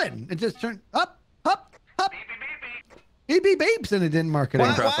be beeping. It just turned up. Beep, beep, beep, beep. Beep beep beeps, and it didn't mark it Why,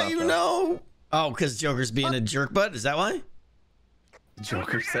 out. cross why off you that. know? Oh, because Joker's being a jerk butt? Is that why?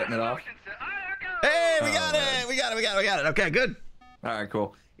 Joker setting it off. Motion set- there we go. Hey, we Oh, got man. it. We got it. Okay, good. All right,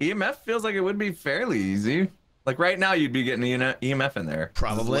 cool. EMF feels like it would be fairly easy. Like right now, you'd be getting EMF in there. This is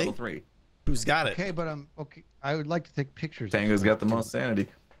Probably. level 3. Who's got it? Okay, but okay. I would like to take pictures. Tango's got the most sanity.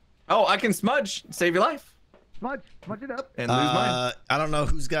 Oh, I can smudge, save your life, Smudge it up. and lose mine. I don't know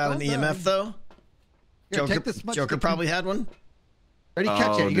who's got an Don't EMF die. though. Here, Joker, take the smudge Joker stick. probably had one. Ready? Catch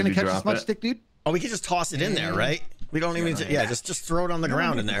Oh, it. You did gonna he catch the drop smudge it? stick, dude? Oh, we can just toss it in there, right? We don't even. Yeah, just throw it on the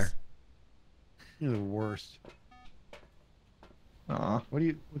ground in there. You're the worst. Aw. What do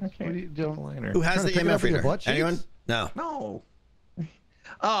you? What do you do? Liner. Who has Trying the to pick it up EMF with your reader? butt cheeks? Anyone? No. No.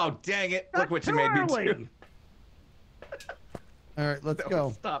 Oh, dang it. Look what you made me do. All right, let's No,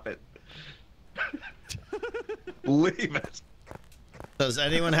 go. Stop it. Leave it. Does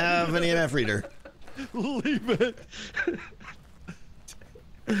anyone have an EMF reader? Leave it.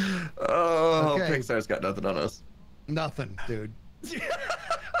 Oh, Okay. Pixar's got nothing on us. Nothing, dude.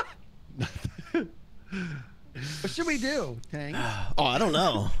 What should we do, Tang? Oh, I don't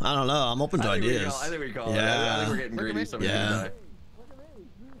know. I'm open to ideas. I think we call it. Yeah. I think we're getting Look at greedy. me. Somebody's Yeah. gonna die.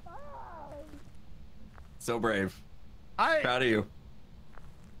 So brave. Proud of you.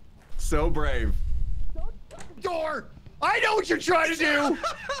 So brave. Door! I know what you're trying to do!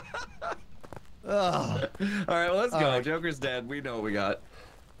 Ugh. All right, well, let's go. right. Joker's dead. We know what we got.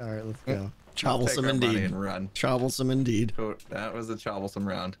 All right, let's go. Troublesome Take our money indeed. and run. Troublesome indeed. Oh, that was a troublesome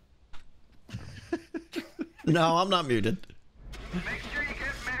round. No, I'm not muted. Make sure you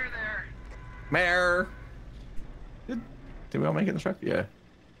get Mayor there. Mayor. Did we all make it in the truck? Yeah.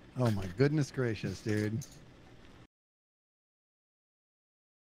 Oh my goodness gracious, dude.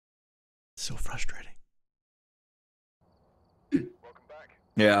 So frustrating.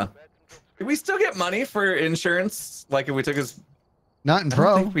 Yeah. Did we still get money for insurance? Like if we took his Not in I don't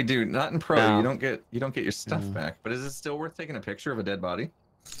pro. think we do. Not in pro. No. You don't get your stuff back. But is it still worth taking a picture of a dead body?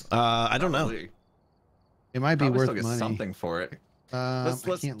 I don't know. Probably. It might be Probably worth still get money. something for it.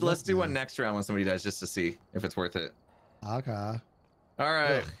 Let's do one next round when somebody dies just to see if it's worth it. Okay. All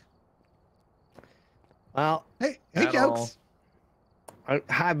right. Well, Hey, At jokes.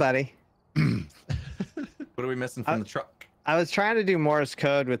 hi, buddy. What are we missing from the truck? I was trying to do Morse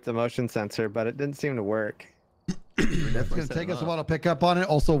code with the motion sensor, but it didn't seem to work. It's gonna take us a while to pick up on it.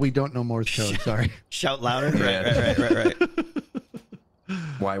 Also, we don't know Morse code. Sorry. Shout louder. Yeah. Right.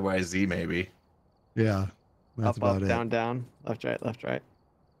 YYZ maybe. Yeah. That's Up, about up, it. down, down, left, right, left, right.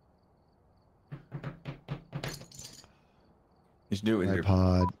 You should do it with your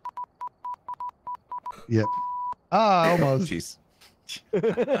iPod. Yep. Ah, almost. Jeez.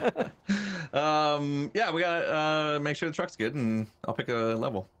 Yeah, we gotta make sure the truck's good, and I'll pick a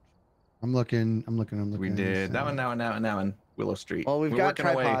level. I'm looking. We did that one, that one. Willow Street. Well, we've We're got working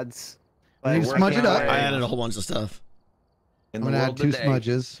away tripods. We need to We're smudge it working up. away. I added a whole bunch of stuff. in I'm the gonna add world 2 today,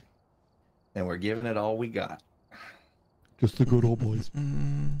 smudges. and we're giving it all we got. Just the good old boys.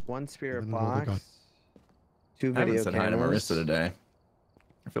 One spirit Even though they got- box. 2 I haven't video said hi to cameras. Marissa today.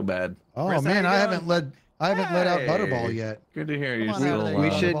 I feel bad. Oh Marissa, man, how I you haven't doing? led. I haven't let out Hey. Butterball yet. Good to hear you. Come on, Still, Adam, we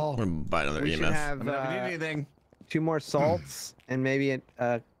let should- Butterball. I'm gonna buy another We should EMF. have Let me know if you need anything. 2 more salts and maybe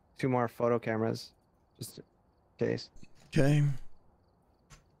 2 more photo cameras, just in case. Okay.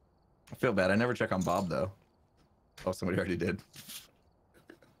 I feel bad. I never check on Bob though. Oh, somebody already did.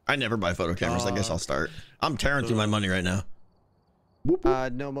 I never buy photo cameras. I guess I'll start. I'm tearing through my money right now.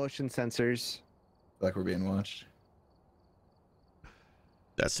 No motion sensors. Like we're being watched.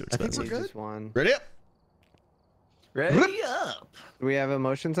 That's too I think expensive. we're good. Just one. Ready up. Ready up. Do we have a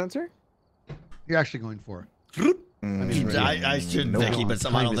motion sensor? You're actually going for it. Mm, I should no, Vicky, but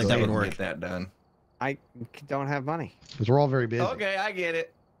somehow I don't think that would work. Get that done. I don't have money. Because we're all very busy. Okay, I get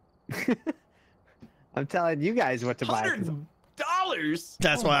it. I'm telling you guys what to buy. 'cause $100.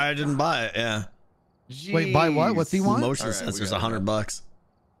 That's why I didn't buy it. Yeah. Wait, buy what? What's he Jeez. want? Motion All right, we sensors, got it. $100.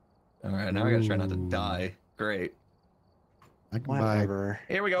 All right, now I gotta try not to Ooh. die. Great. I can buy Whatever.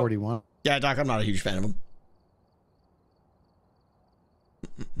 Here we go. 41. Yeah, Doc, I'm not a huge fan of them.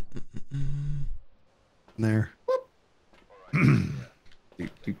 There. All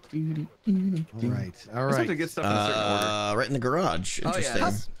right. All Let's have to right. get stuff in a certain order. Right in the garage. Oh, yeah.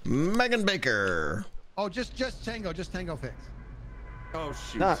 Interesting. Megan Baker. Oh, just Tango. Just Tango fix. Oh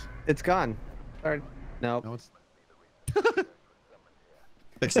shoot. No, it's gone. Or, no. No, it's.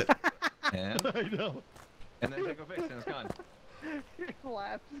 Fix it. And, I know. and then Tango fix and it's gone. Your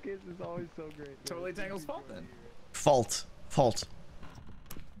laugh skits is always so great. Totally Tango's fault then. Fault.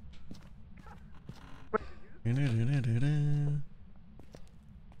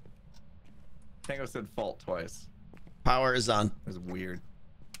 Tango said fault twice. Power is on. It was weird.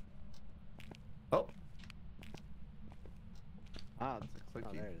 Oh. Ah, Clicky.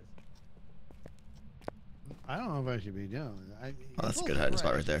 oh, there it is. I don't know if I should be doing it. Oh, that's a good hiding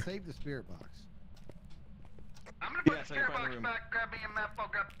spot right there. Save the spirit box. I'm gonna put Yeah, the so you spirit find the box room. back, grab EMF, I'll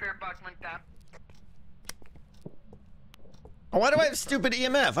grab the spirit box when time. Oh, why do I have stupid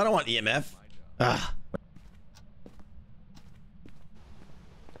EMF? I don't want EMF. Ah.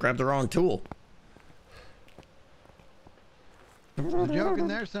 Grab the wrong tool. There's a joke in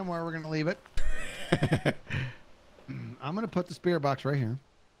there somewhere. We're gonna leave it. I'm gonna put the spirit box right here,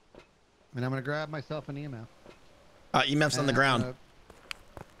 and I'm gonna grab myself an EMF. EMF's on the ground.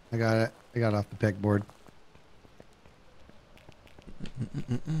 I got it. I got it off the pegboard.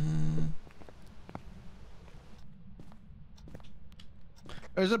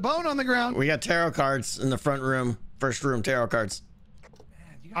 There's a bone on the ground. We got tarot cards in the front room. First room, tarot cards.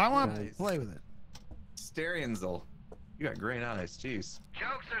 I want to play with it. Sterianzel. You got great eyes, jeez.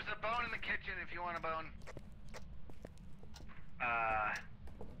 Jokes, there's a bone in the kitchen if you want a bone.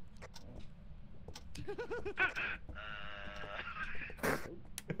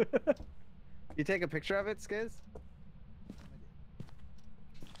 You take a picture of it, Skiz?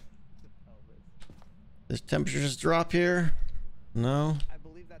 Does temperatures drop here? No. I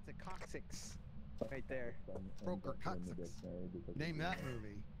believe that's a coccyx right there. Broker Coccyx. Name that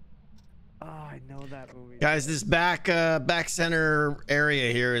movie. Oh, I know that movie. Guys, this back center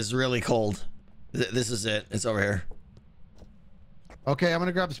area here is really cold. This is it. It's over here. Okay, I'm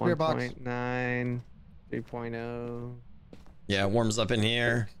gonna grab the spirit box. 1.9, 3.0. Yeah, it warms up in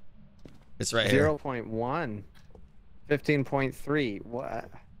here. It's right here. 0.1, 15.3. What?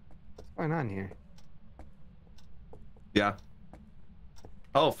 What's going on here? Yeah.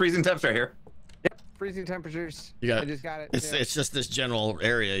 Oh, freezing temps right here. Yep, freezing temperatures. You got I it. just got it. It's just this general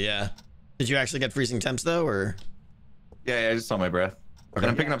area, yeah. Did you actually get freezing temps though, or? Yeah, I just saw my breath. Okay. And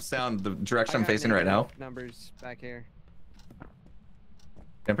I'm picking up sound the direction I'm I got facing right now. Numbers back here.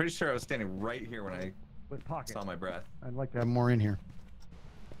 I'm pretty sure I was standing right here when I With pocket. saw my breath. I'd like to have more in here.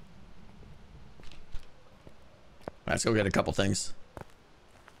 Let's go get a couple things.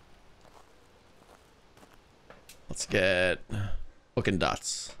 Let's get book and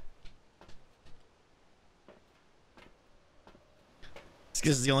dots.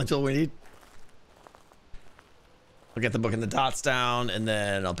 This is the only tool we need. I'll get the book and the dots down, and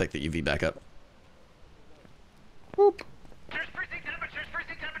then I'll pick the UV back up. Whoop. There's freezing temperatures,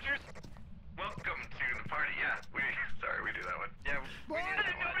 freezing temperatures. Welcome to the party. Yeah, sorry, we do that one. Yeah, we did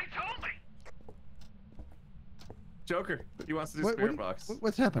that. Nobody told me. Joker, he wants to do spirit box.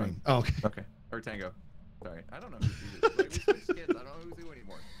 What's happening? Oh, okay. Okay. Or Tango. Sorry, I don't know who's like, we switched kids. I don't know who's who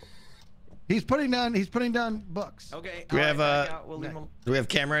anymore. He's putting down books. Okay. Do we have we'll leave him. do we have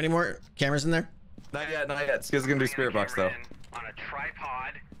camera anymore? Cameras in there? Not yet, not yet. Skiz's gonna do spirit box though. On a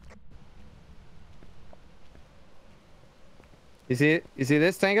tripod. You see it? You see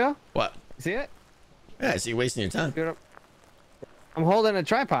this, Tango? What? You see it? Yeah, I see you wasting your time. Dude, I'm holding a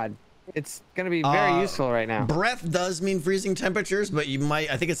tripod. It's gonna be very useful right now. Breath does mean freezing temperatures, but you might,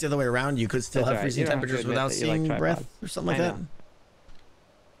 I think it's the other way around. You could still That's have right. freezing You don't have to temperatures admit without that you like seeing breath tripods. or something like I that. know.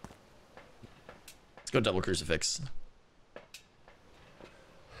 Let's go double crucifix.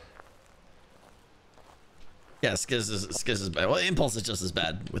 Yeah, Skiz is bad. Well, Impulse is just as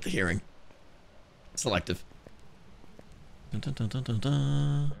bad with the hearing. Selective. Dun, dun, dun, dun, dun,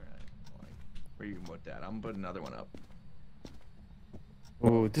 dun. Where you can put that? I'm gonna put another one up.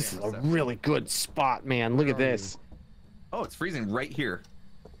 Ooh, this is a really good spot, man. Look at this. Oh, it's freezing right here.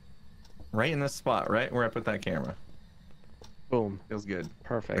 Right in this spot, right where I put that camera. Boom. Feels good.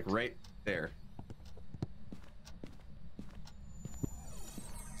 Perfect. Like right there.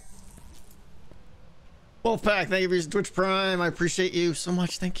 Wolfpack, thank you for using Twitch Prime. I appreciate you so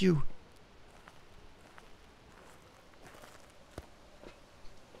much. Thank you.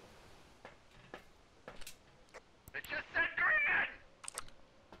 It just said green.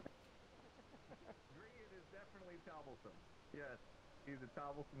 Green is definitely troublesome. Yes, he's a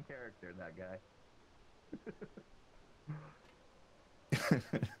troublesome character, that guy.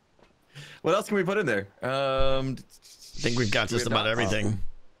 What else can we put in there? I think we've got Do we just have about dots? everything.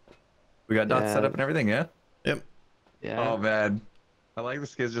 We got dots Yeah. set up and everything, yeah? Yep. Yeah. Oh man, I like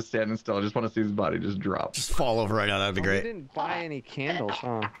this kid's just standing still. I just want to see his body just drop. Just fall over right now. That'd be We great. didn't buy any candles,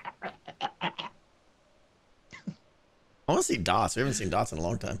 huh? I want to see dots. We haven't seen dots in a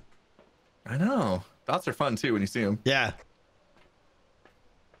long time. I know. Dots are fun too when you see them. Yeah.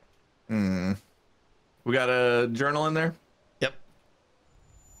 We got a journal in there. Yep.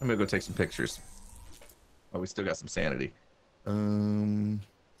 I'm gonna go take some pictures. Oh, we still got some sanity.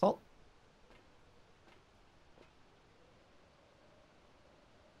 Salt.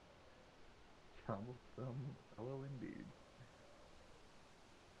 Troublesome fellow indeed.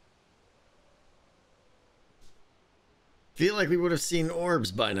 Feel like we would have seen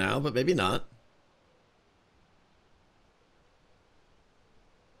orbs by now, but maybe not.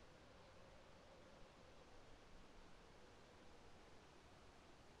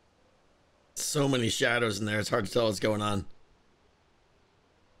 So many shadows in there, it's hard to tell what's going on.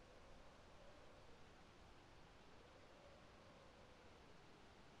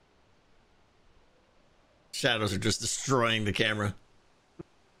 Shadows are just destroying the camera.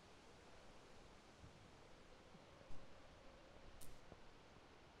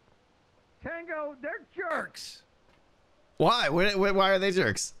 Tango, they're jerks. Why? Why are they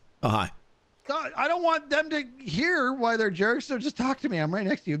jerks? Oh, hi. I don't want them to hear why they're jerks. So just talk to me. I'm right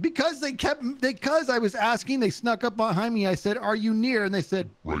next to you. Because because I was asking, they snuck up behind me. I said, "Are you near?" And they said,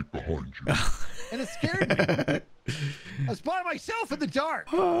 "Right behind you." And it scared me. I was by myself in the dark.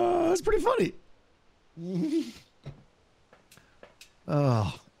 Oh, that's pretty funny.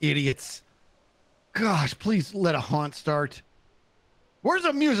 Oh, idiots. Gosh, please let a haunt start. Where's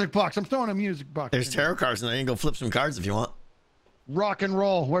a music box? I'm throwing a music box. There's tarot cards in there. You can go flip some cards if you want. Rock and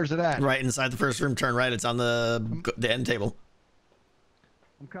roll. Where's it at? Right inside the first room. Turn right. It's on the end table.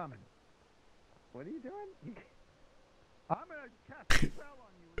 I'm coming. What are you doing? I'm gonna cast a spell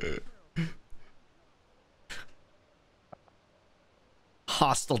on you.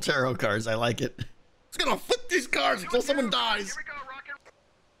 Hostile tarot cards. I like it. It's gonna flip these cards until someone dies. Here we go, Rocket.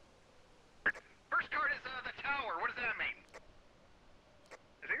 First card is the tower. What does that mean?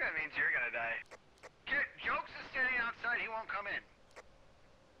 I think that means you're gonna die. Jokes is standing outside. He won't come in.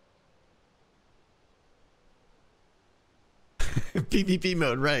 PvP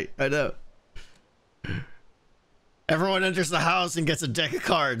mode, right? I know. Everyone enters the house and gets a deck of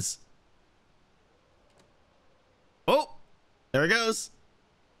cards. Oh, there it goes.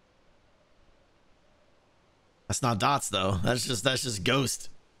 That's not dots though. That's just ghost.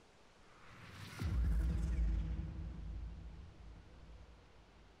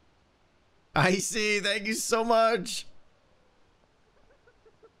 I see. Thank you so much.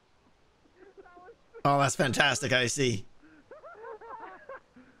 Oh, that's fantastic. I see.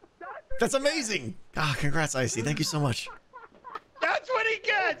 That's amazing. Ah, congrats, Icy. Thank you so much. That's what he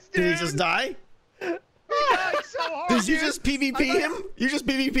gets, dude. Did he just die? He died so hard, Did you dude. just PvP him? You just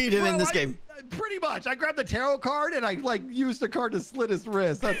PvP'd him in this game. Pretty much. I grabbed the tarot card and I like used the card to slit his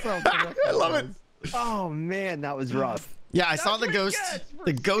wrist. That sounds correct. I love it. Oh man, that was rough. Yeah, I saw the what he ghost. gets for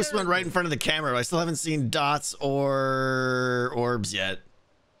The ghost scaring went right me. in front of the camera. But I still haven't seen dots or orbs yet.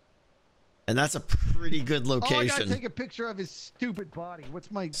 And that's a pretty good Oh, I gotta location. take a picture of his stupid body.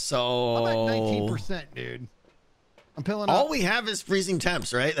 What's my... I'm at So 19%, dude. I'm pilling up. all we have is freezing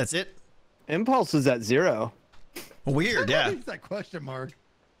temps, right? That's it. Impulse was at 0. Weird, yeah. It's that question mark.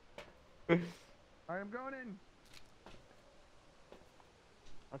 All right, I'm going in.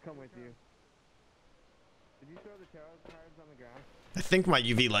 I'll come with you. Did you throw the tarot cards on the ground? I think my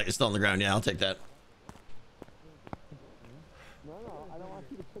UV light is still on the ground. Yeah, I'll take that. No, I don't want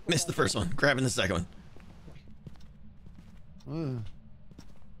you to pick Missed the first one. Grabbing the second one.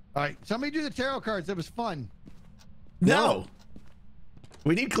 All right, somebody do the tarot cards. That was fun. No.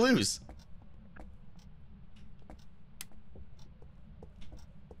 We need clues.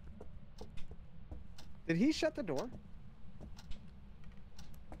 Did he shut the door?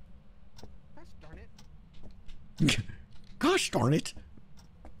 Gosh darn it. Gosh darn it.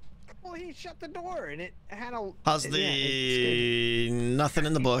 Well, he shut the door and it had a... How's yeah, the... Nothing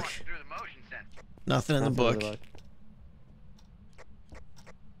in the book. Through the motion sensor. Nothing in the book. Why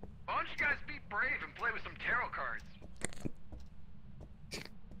don't you guys be brave and play with some tarot cards?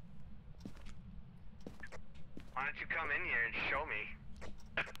 Why don't you come in here and show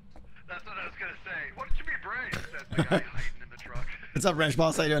me? That's what I was gonna say. Why don't you be brave? Says the guy hiding in the truck. What's up, Wrench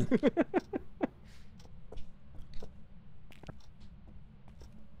Boss? How you doing?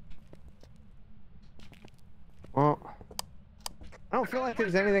 Well, I don't feel like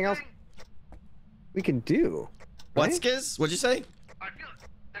there's anything else we can do. What, right? Skiz? What'd you say? I feel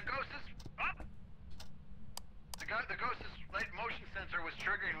the ghost is up. The ghost's light motion sensor was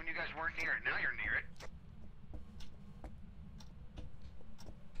triggering when you guys weren't near it. Now you're near it.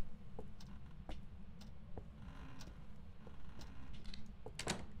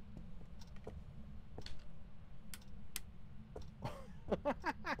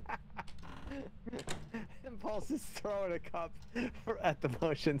 Impulse is throwing a cup at the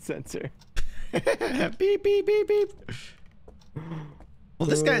motion sensor. Beep beep beep beep. Well,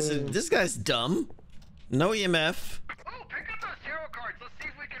 this guy's dumb. No EMF. Oh, pick up those tarot cards. Let's see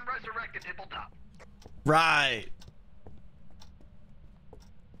if we can resurrect the Dippletop. Right.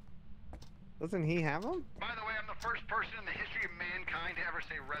 Doesn't he have them? By the way, I'm the first person in the history of mankind to ever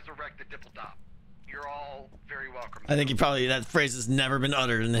say resurrect the Dippletop. You're all very welcome. I think that phrase has never been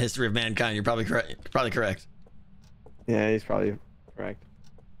uttered in the history of mankind. You're probably correct. Yeah, he's probably correct.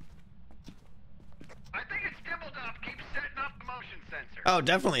 I think it's Dippletop. Keep setting up the motion sensor. Oh,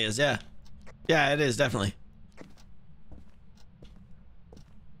 definitely is. Yeah. Yeah, it is definitely.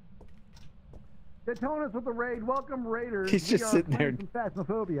 Daytona's with the raid. Welcome, Raiders. He's just sitting there. Some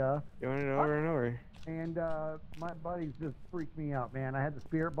Phasmophobia. Going it over and over. And my buddies just freaked me out, man. I had the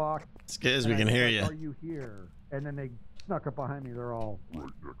spirit box. Skiz, and we I can was hear like, you. Are you here? And then they snuck up behind me. They're all right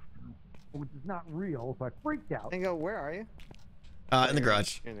next to you, which is not real. So I freaked out. And go, where are you? In the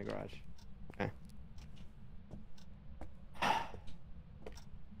garage. In the garage. Okay.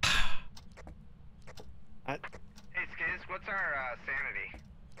 Hey, Skiz, what's our sanity?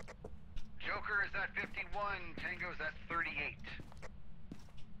 Joker is at 51, Tango's at 38.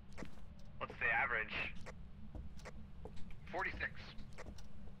 What's the average? 46.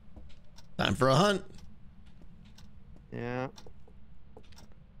 Time for a hunt. Yeah.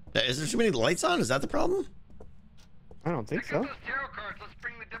 Is there too many lights on? Is that the problem? I don't think Pick up so. those tarot cards. Let's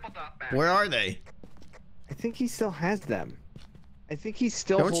bring the dibble dot back. Where are they? I think he still has them. I think he's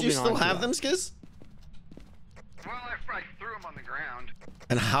still Don't holding you still on to have them, Skiz? Well, I threw them on the ground.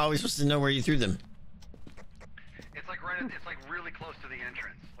 And how are we supposed to know where you threw them? It's like it's like really close to the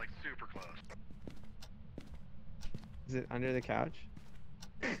entrance, like super close. Is it under the couch?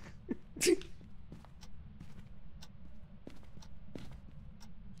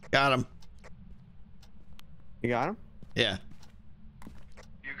 Got him. You got him? Yeah.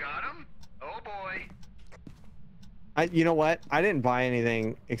 You got him? Oh boy. You know what? I didn't buy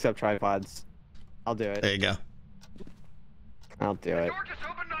anything except tripods. I'll do it. There you go. I'll do The it. door just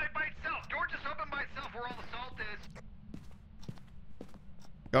opened by itself. Door just opened by itself where all the salt is.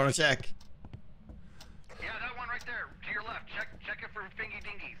 Going to check. Yeah, that one right there. To your left. Check it for fingy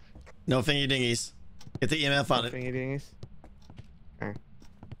dingies. No thingy dingies. Get the EMF on it. Thingy dingies. Okay.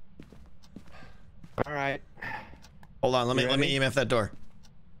 All right. Hold on. Let me ready? EMF that door.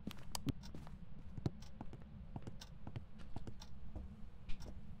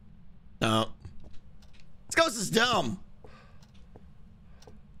 No. This ghost is dumb.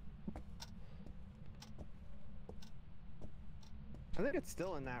 I think it's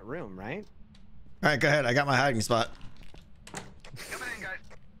still in that room, right? All right, go ahead. I got my hiding spot. Coming in, guys.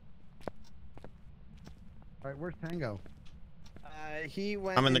 All right, where's Tango? He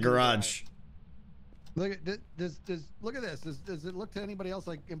went. I'm in the into garage. Look at does look at this. Does it look to anybody else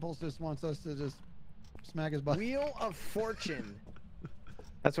like Impulse just wants us to just smack his butt? Wheel of Fortune.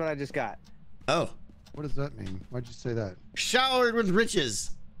 That's what I just got. Oh. What does that mean? Why'd you say that? Showered with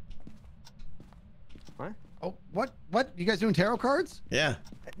riches. What? Oh, what? What? You guys doing tarot cards? Yeah.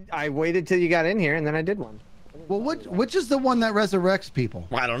 I waited till you got in here and then I did one. Well, which is the one that resurrects people?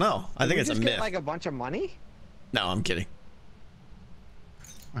 Well, I don't know. I think Did we it's a just myth. get like a bunch of money. No, I'm kidding.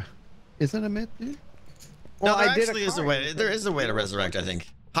 Is it a myth, dude? Well, No, there I did actually is a way. There is a way to resurrect, I think.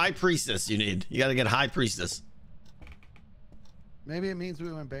 High Priestess you need. You got to get High Priestess. Maybe it means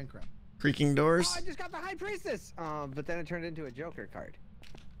we went bankrupt. Creaking doors. Oh, I just got the High Priestess. But then it turned into a Joker card.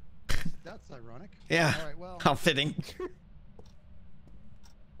 That's ironic. Yeah. All right, well, How fitting.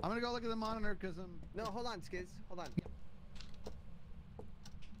 I'm gonna go look at the monitor because I'm. No, hold on, Skiz. Hold on.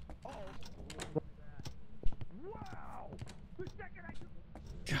 Wow. The second I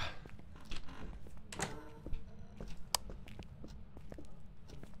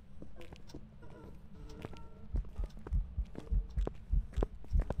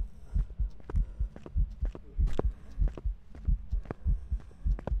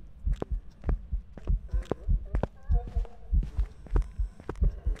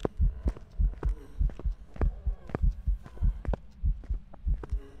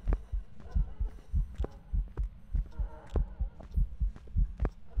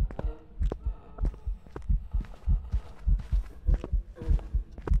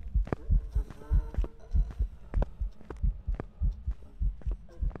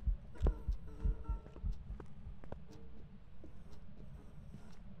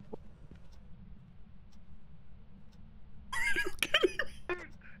It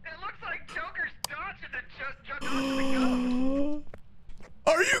looks like Joker's dodging the just dodging the ghost.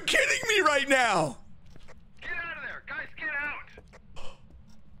 Are you kidding me right now? Get out of there, guys! Get out!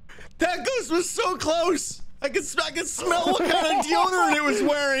 That ghost was so close. I could smell what kind of deodorant it was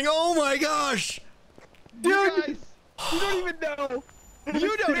wearing. Oh my gosh. Dude, guys, you don't even know.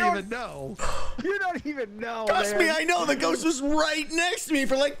 you don't even know. You don't even know. Trust man. me, I know. The ghost was right next to me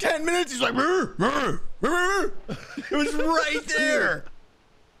for like 10 minutes. He's like, "Brr, brr, brr." It was right there.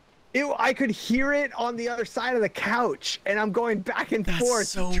 I could hear it on the other side of the couch, and I'm going back and forth.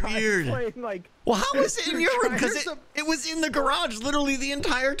 so trying to weird. play, like, Well, how was it in your room? Because Here's it was in the garage literally the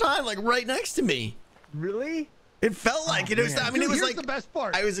entire time, like right next to me. really? It felt like it. Was, man. I mean, Dude, it was here's like the best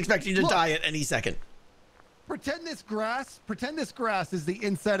part. I was expecting to Look. die at any second. Pretend this grass is the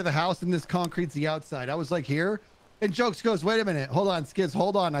inside of the house and this concrete's the outside. I was like here, and Jokes goes, wait a minute, hold on, Skiz,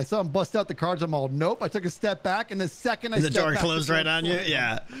 hold on. I saw him bust out the cards. I'm all, nope. I took a step back, and the second I And the stepped door back, closed right on you. closed.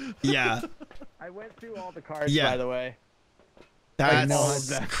 Yeah, yeah. I went through all the cards, Yeah. by the way. That's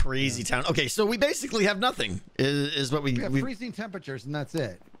that. crazy town. Okay, so we basically have nothing. Is what We have we freezing temperatures, and that's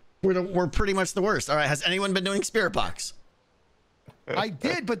it. we're pretty much the worst. All right, has anyone been doing spirit box? I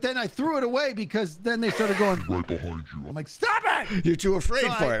did, but then I threw it away because then they started going right behind you. I'm like, stop it! You're too afraid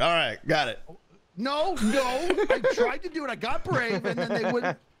So for it. All right, got it. No. I tried to do it. I got brave, and then they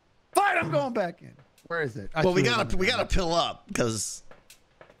wouldn't. Fine, I'm going back in. Where is it? I Well, we threw it in. gotta pill up because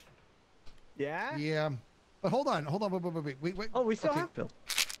Yeah? Yeah, but hold on, wait. Oh, we still Okay. have Bill.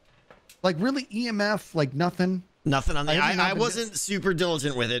 Like really EMF, like nothing. Nothing on the. I not wasn't super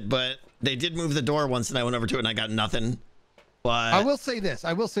diligent with it, but they did move the door once, and I went over to it, and I got nothing. But I will say this.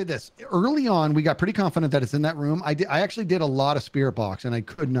 Early on, we got pretty confident that it's in that room. I actually did a lot of spirit box, and I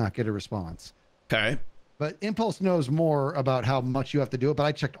could not get a response. okay. But Impulse knows more about how much you have to do it. But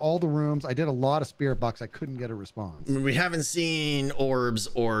I checked all the rooms. I did a lot of spirit box. I couldn't get a response. We haven't seen orbs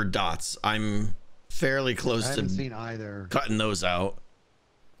or dots. I'm fairly I close haven't to seen either. cutting those out.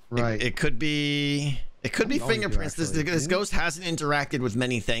 Right. It could be. It could be going to, fingerprints. actually. This ghost hasn't interacted with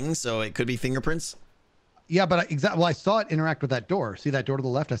many things, so it could be fingerprints. Yeah, but well, I saw it interact with that door. See that door to the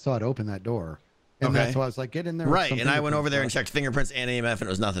left? I saw it open that door. And Okay. that's why I was like, get in there. with Right, some and I went over there and fingerprint checked fingerprints and AMF, and it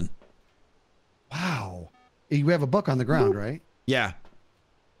was nothing. stuff. Wow. You have a book on the ground, right? Yeah.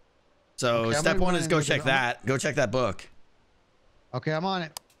 So Okay, I'm step gonna one run is and go look at check it. that. Go check that book. Okay, I'm on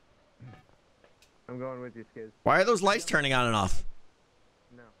it. I'm going with you, Skiz. Why are those lights turning on and off?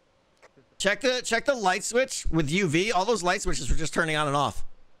 No. Check the light switch with UV. All those light switches were just turning on and off.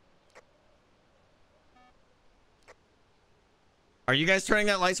 Are you guys turning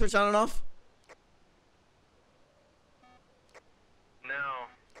that light switch on and off? No.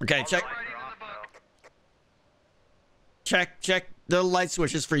 Okay, All the check lights are off, though. check the light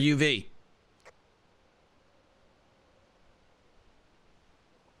switches for UV.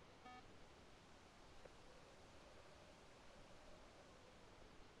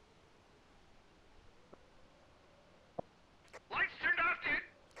 Lights turned off, dude.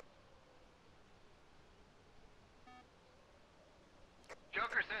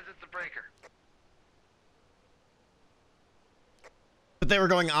 Joker says it's a breaker. But they were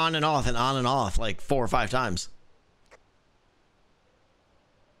going on and off like 4 or 5 times.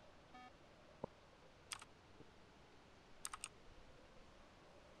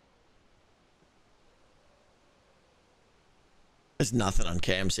 There's nothing on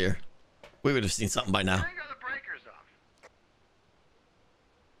cams here. We would have seen something by now. Turning the breakers off.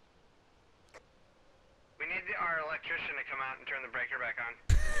 We need our electrician to come out and turn the breaker back on.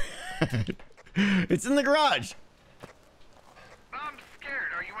 It's in the garage. I'm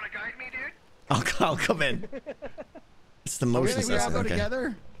scared. Are you want to guide me, dude? I'll come in. It's the motion Really? We all sensor. go Okay.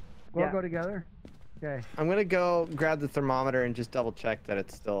 together? We'll Yeah. go together? Okay. I'm gonna go grab the thermometer and just double check that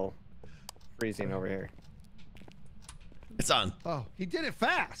it's still freezing over here. It's on. Oh, he did it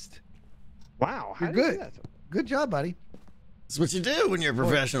fast. Wow, how You're did you good. do that? Good job, buddy. It's what you do when you're a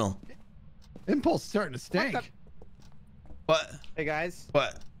professional. Impulse starting to stink. What? Hey guys,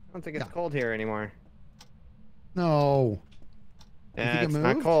 What? I don't think it's Yeah. cold here anymore. No. You think Yeah, it it's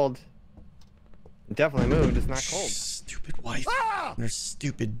not moved? cold. It definitely moved. It's not cold. Stupid wife. Ah! They're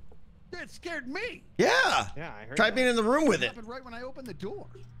stupid. That scared me. Yeah. Yeah, I heard. Try that. being in the room with It it. happened right when I opened the door.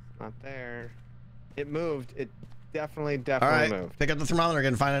 Not there. It moved. It definitely All right. moved. Pick up the thermometer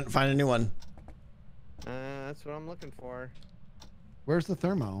again. Find a new one. That's what I'm looking for. Where's the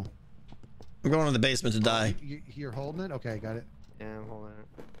thermo? I'm going to the basement to die. You're holding it? Okay, got it. Yeah, I'm holding it.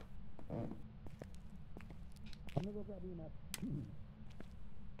 I'm gonna go grab EMF.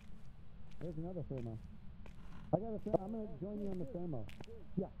 There's another thermo. I got a thermo. I'm gonna join you on the thermo.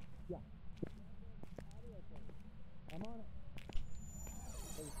 Yeah. I'm on it.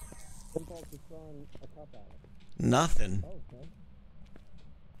 Impulse is throwing a cup at it. Nothing. Okay.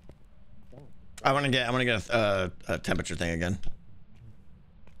 I want to get a temperature thing again.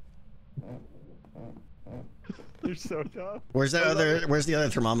 You're so tough. Where's the other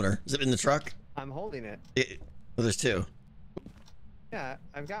thermometer? Is it in the truck? I'm holding it. Well, there's 2. Yeah,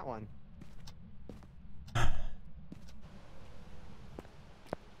 I've got one.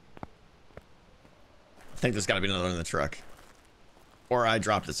 I think there's got to be another one in the truck. Or I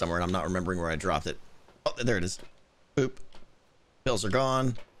dropped it somewhere and I'm not remembering where I dropped it. Oh, there it is. Boop. Pills are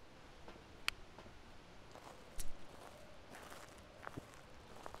gone.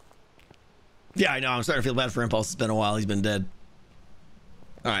 Yeah, I know. I'm starting to feel bad for Impulse. It's been a while. He's been dead.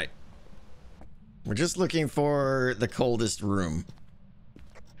 All right. We're just looking for the coldest room.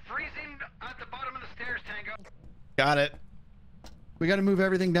 Freezing at the bottom of the stairs, Tango. Got it. We got to move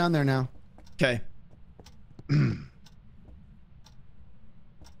everything down there now. Okay.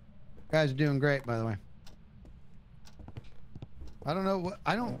 Guys are doing great, by the way. I don't know what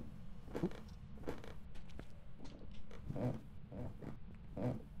I don't.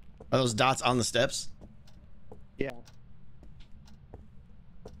 Are those dots on the steps? Yeah.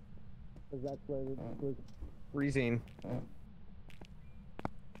 Because that's where it was freezing.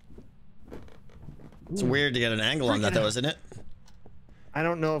 It's weird to get an angle on that, though, isn't it? I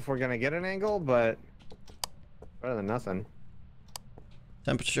don't know if we're gonna get an angle, but better than nothing.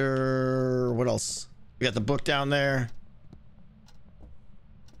 Temperature. What else? We got the book down there.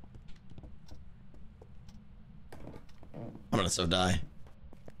 gonna so die.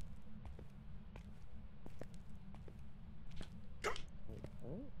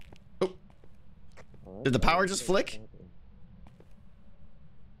 Oh. Did the power just flick?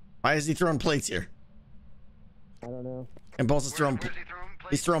 Why is he throwing plates here? I don't know. Impulse is throwing. Where's he throwing plates?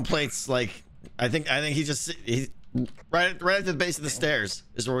 He's throwing plates like I think he's right at the base of the stairs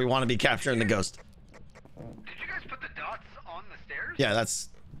is where we want to be capturing the ghost. Did you guys put the dots on the stairs? Yeah,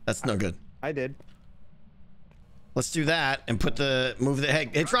 that's no good. I did. Let's do that and move the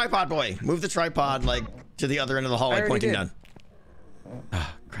hey tripod boy, move the tripod like to the other end of the hallway pointing down.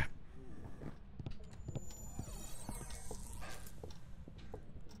 Ah, crap.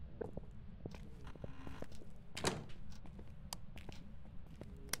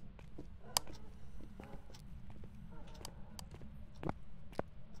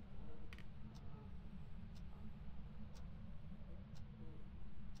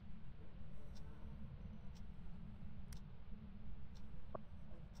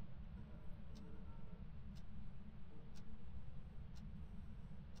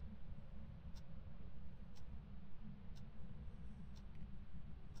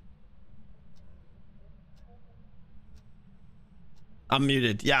 I'm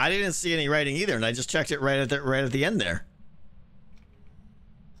muted. Yeah, I didn't see any writing either, and I just checked it right at the end there.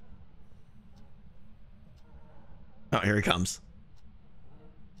 Oh, here he comes.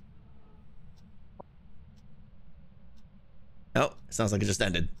 Oh, it sounds like it just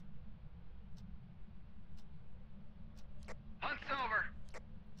ended. Hunt's over.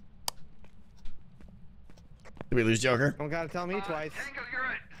 Did we lose Joker? Don't gotta tell me twice. Tango, you're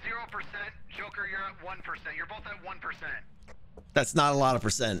at 0%. Joker, you're at 1%. You're both at 1%. That's not a lot of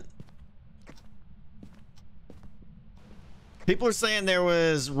percent. People are saying there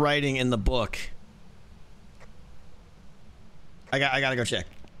was writing in the book. I gotta go check.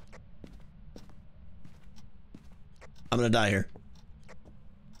 I'm gonna die here.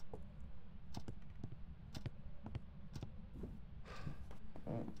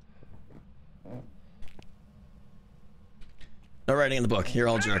 No writing in the book. You're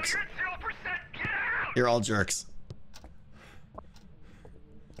all jerks. You're at 0%. Get out! You're all jerks.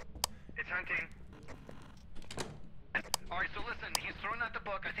 It's hunting. Alright, so listen, he's throwing out the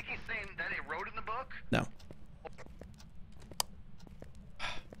book. I think he's saying that it wrote in the book. No.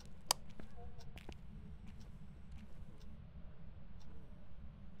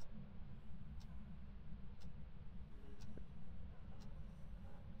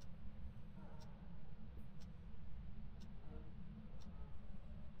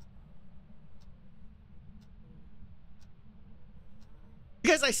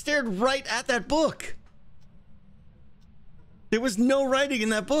 Because I stared right at that book. There was no writing in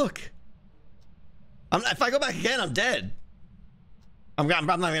that book. If I go back again, I'm dead. I'm not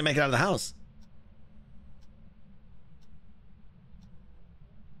gonna make it out of the house.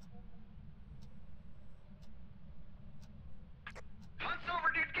 Hunt's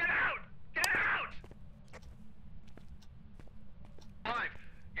over, dude. Get out! Get out! Alive.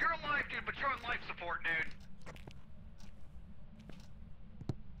 You're alive, dude, but you're on life support, dude.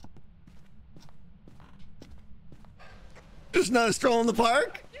 Just not a stroll in the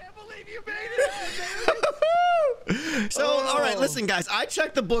park. I can't believe you made it. So, all right, listen, guys. I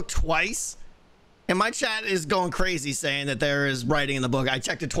checked the book twice, and my chat is going crazy saying that there is writing in the book. I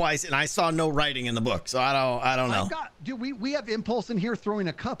checked it twice, and I saw no writing in the book. So I don't know. Dude, we have Impulse in here throwing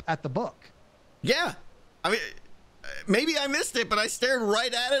a cup at the book. Yeah, I mean, maybe I missed it, but I stared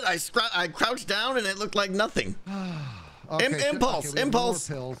right at it. I crouched down, and it looked like nothing. Okay, Impulse. Impulse,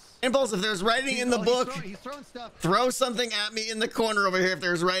 if there's writing in the book, he's throwing stuff. throw something at me in the corner over here if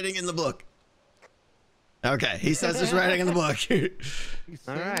there's writing in the book. Okay, he says there's writing in the book.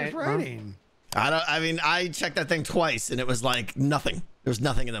 All right. Writing. I checked that thing twice and it was like nothing. There's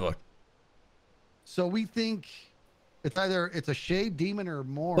nothing in the book. So we think it's either a shade demon or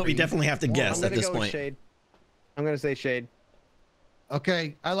more. But we definitely have to guess I'm at gonna this go with point. Shade. I'm gonna say Shade.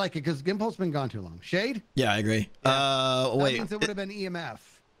 Okay, I like it because Impulse been gone too long. Shade? Yeah, I agree. That Wait. means it would have been EMF.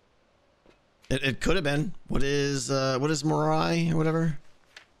 It could have been. What is Mirai or whatever?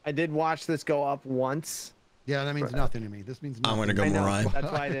 I did watch this go up once. Yeah, that means nothing to me. This means nothing. I'm gonna go I know. Mirai.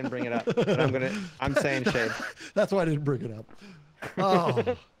 That's why I didn't bring it up. But I'm saying Shade. That's why I didn't bring it up.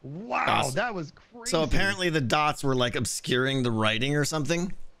 Oh, wow, Awesome. that was crazy. So apparently the dots were like obscuring the writing or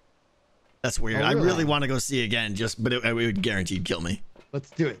something. That's weird. Oh, I really? really want to go see again, but it would guaranteed kill me. Let's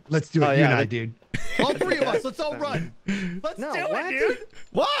do it. Let's do it. Oh, You yeah, and I, that- dude. All three of us. Let's all run. Let's No, do what? it, dude.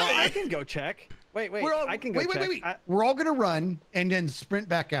 Why? Well, I can go check. Wait. I can go wait, check. wait. We're all gonna run and then sprint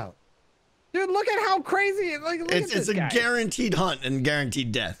back out. Dude, look at how crazy! Look It's at this a guy. guaranteed hunt and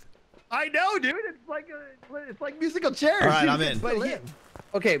guaranteed death. I know, dude. It's like musical chairs. All right, You I'm can in. still But live.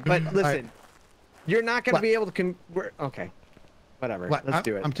 Okay, but listen, right. you're not going to What? be able to okay, whatever. What? Let's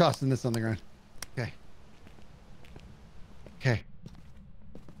do it. I'm tossing this on the ground. Okay. Okay.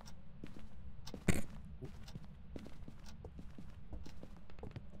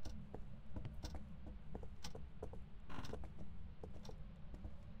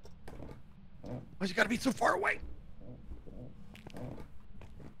 Why's you gotta be so far away?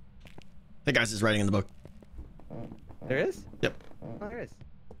 Hey guys, is writing in the book. There is? Yep. Oh, there is.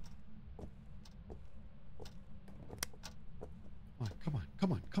 Come on,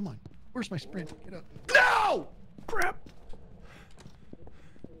 come on, come on. Where's my sprint? Get up. No! Crap!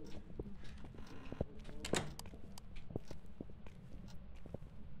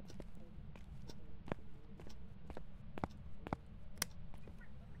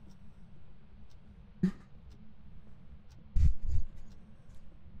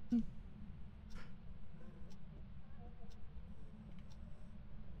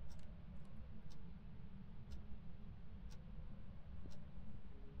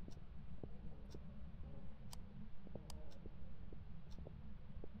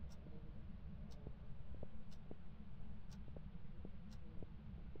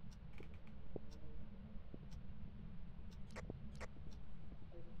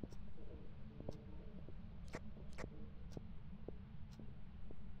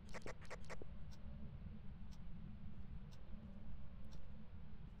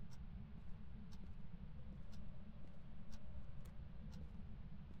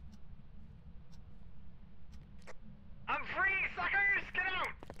 I'm free, suckers!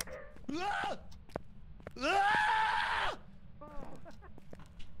 Get out! Ah! Ah!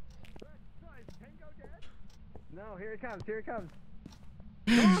 No, here it comes. Here it comes.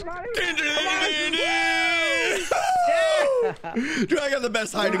 Dude, I got the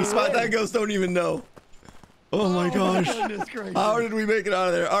best hiding spot. That ghost don't even know. Oh my gosh. Goodness gracious. How did we make it out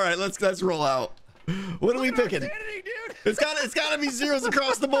of there? All right, let's roll out. What are we picking? Sanity, dude. It's gotta be zeros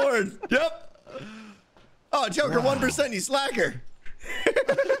across the board. Yep. Oh, Joker, 1%, you slacker.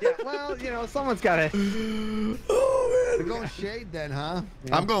 Yeah, well, you know, someone's got to. Oh We're man. going shade then, huh?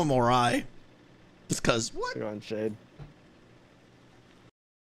 I'm going Morai. Just cause what? Go on, Shade.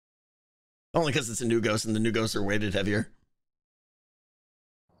 Only because it's a new ghost and the new ghosts are weighted heavier.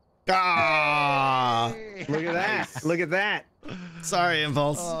 Ah! Look at that. Look at that. Sorry,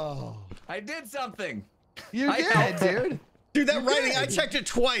 Impulse. Oh, I did something. you I did, helped. dude. Dude, that writing, I checked it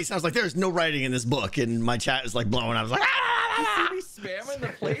twice. I was like, there's no writing in this book. And my chat is like blowing. I was like, ah! You see me spamming the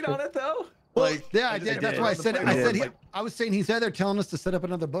plate on it though? Like, Yeah, I did. That's why I said. I said. I was saying he's either telling us to set up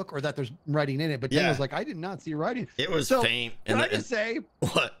another book or that there's writing in it. But Dan Yeah. was like, I did not see writing. it was So, faint. Can I the- just say,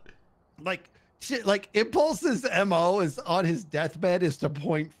 what? like, shit, like Impulse's MO is on his deathbed is to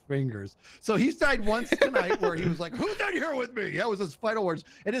point fingers. So he's died once tonight where he was like, "Who's in here with me?" That was his final words,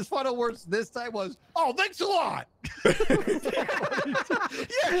 and his final words this time was, "Oh, thanks a lot." Yeah,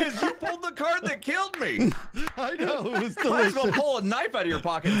 because you pulled the card that killed me. I know it was Might as well delicious. pull a knife out of your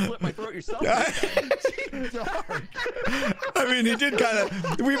pocket and slit my throat yourself. Dark. I mean, he did kind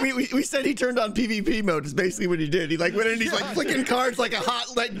of. We said he turned on PvP mode. Is basically what he did. He like went in and he's like flicking cards like a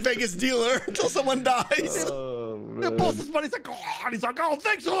hot like Vegas dealer until someone dies. Oh, Impulse's buddy's like, "Oh," and he's like, "Oh,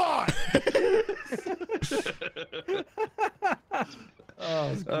 thanks a lot."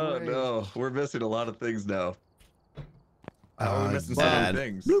 Oh, it's Oh great. no, we're missing a lot of things now. We're missing so bad.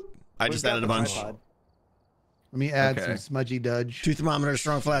 many things. Bloop. I just added a bunch. Let me add Okay. some smudgy dudge. Two thermometers,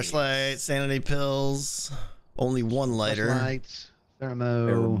 strong flashlight, sanity pills, only one lighter. Lights, thermo.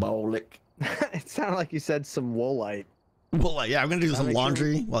 Parabolic. It sounded like you said some woolite. Well, like, yeah, I'm gonna do I'll some make sure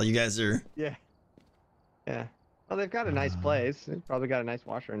laundry while you guys are. Yeah. Yeah. Well, they've got a nice place. They've probably got a nice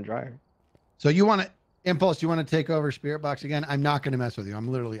washer and dryer. So you want to, Impulse, you want to take over Spirit Box again? I'm not going to mess with you. I'm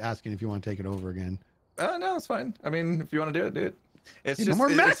literally asking if you want to take it over again. No, it's fine. I mean, if you want to do it, do it. It's You just know, we're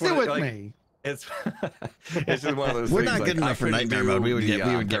it's messing one of- with like, me. It's it's just one of those. We're things, not like, good enough I for couldn't nightmare do mode. We would the, get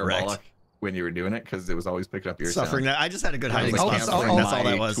wrecked. parabolic when you were doing it because it was always picking up your Suffering. sound. I just had a good I hiding was spot. like, I'll- Suffering. That's all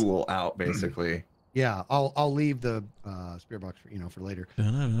my that was. tool out basically. Yeah, I'll leave the Spirit Box for later. All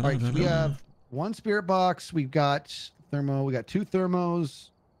right, so we have one Spirit Box. We've got thermo. We got two thermos.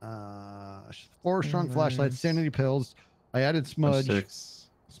 4 strong flashlights, sanity pills. I added smudge.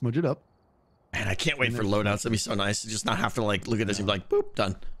 Smudge it up. Man, I can't wait for loadouts. That'd be so nice to just not have to like look at this and be like, boop,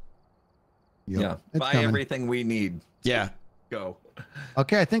 done. Yep, Yeah, it's buy coming. everything we need. Yeah. Go.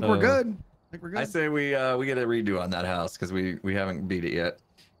 Okay, I think we're good. I think we're good. I say we get a redo on that house because we haven't beat it yet.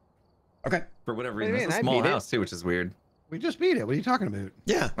 Okay. For whatever What do reason, you it's a mean? I small beat it. house too, which is weird. We just beat it. What are you talking about?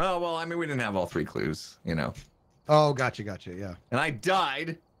 Yeah. Oh well, I mean, we didn't have all 3 clues, you know. Oh, gotcha. Yeah. And I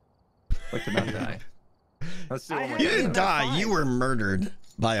died Look to not die. Let's do one more. You had didn't EMF die. 5. You were murdered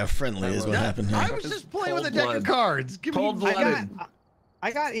by a friendly. Is what happened here. I was just playing with a deck of Cold-blooded. cards. Give me Cold-blooded.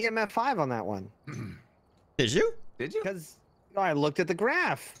 I got EMF 5 on that one Did you? Did you? because I looked at the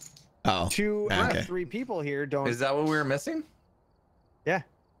graph. Oh. 2 out Okay. of 3 people here don't. Is that what we were missing? Yeah.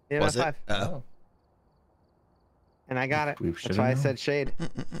 EMF Was it? 5. Oh. And I got it. We That's should've why I known. said shade. All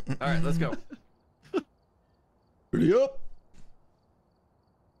right, let's go. Hurry up.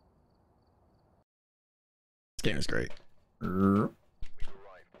 This game is great. Oh,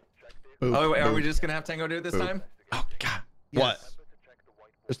 wait, are we just gonna have Tango do it this time? Oh God. Yes. What?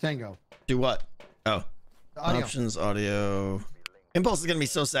 There's Tango. Do what? Oh. Audio. Options, audio. Impulse is gonna be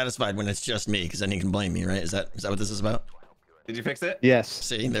so satisfied when it's just me, because then he can blame me, right? Is that what this is about? Did you fix it? Yes.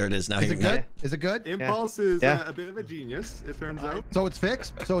 See, there it is. Now Is he it good? Is it good? Impulse is Yeah. a bit of a genius, it turns out. So it's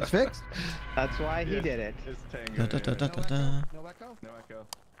fixed? So it's fixed? That's why he did it. It's Da, Tango. da, da, da, da. No echo? No echo.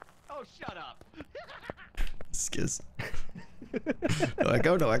 Oh, shut up. Skiz. No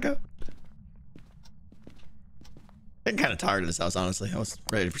echo, no echo. I'm kind of tired of this house, honestly. I was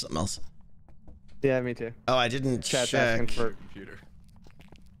ready for something else. Yeah, me too. Oh, I didn't Chat's check. asking for. Computer.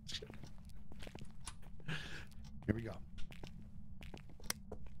 Here we go.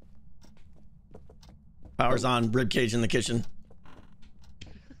 Power's on. Ribcage in the kitchen.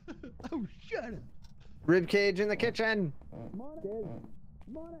 Oh, shut up. Rib cage in the kitchen.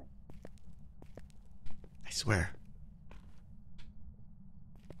 I swear.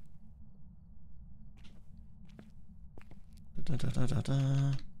 Da, da, da, da, da.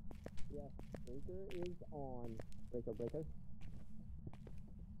 Breaker is on. Breaker.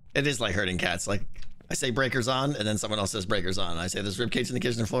 It is like herding cats. Like I say breakers on, and then someone else says breakers on. I say there's ribcage in the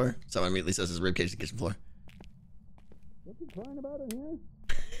kitchen floor. Someone immediately says there's ribcage in the kitchen floor. What's he crying about in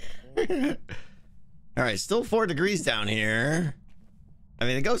here? All right, still 4 degrees down here. I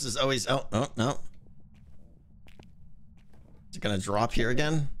mean, the ghost is always. Oh, no. Is it gonna drop here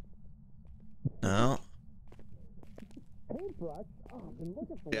again? No.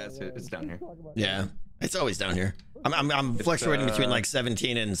 Yeah, it's down here. Yeah, it's always down here. I'm fluctuating between like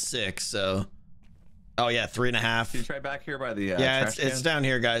 17 and 6. So. Oh yeah, 3.5. Can you try back here by the Yeah, trash it's can? down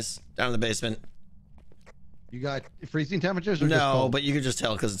here, guys. Down in the basement. You got freezing temperatures or just No, cold? but you can just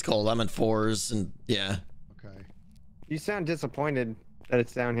tell because it's cold. I'm at 4s, and yeah, Okay. You sound disappointed that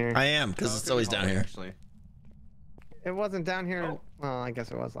it's down here. I am because Oh, it it's could be always down hallway, here. Actually. It wasn't down here. Oh. Well, I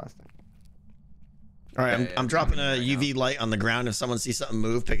guess it was last time. All right, Yeah, I'm yeah, dropping a right UV light on the ground. If someone sees something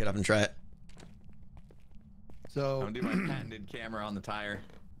move, pick it up and try it. So, I'm doing my patented camera on the tire.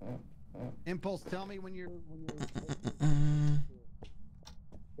 Impulse, tell me when you're...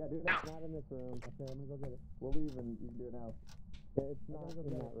 Yeah, dude, that's not in this room. Okay, I'm gonna go get it. We'll leave and you can do it now. Yeah, it's not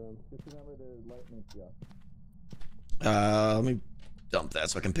in that room. Just remember to light me up. Let me dump that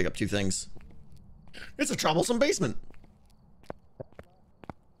so I can pick up 2 things. It's a troublesome basement.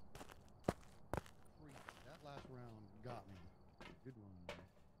 That last round got me. Good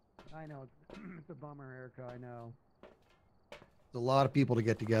one. I know. It's a bummer, Erica. I know. There's a lot of people to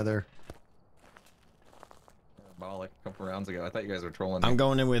get together. Ball like a couple rounds ago. I thought you guys were trolling me. I'm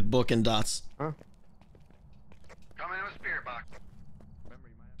going in with book and dots. Come in with spirit box. Remember,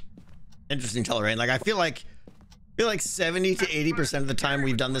 you might have... Interesting Telerain. Like I feel like 70 to 80% of the time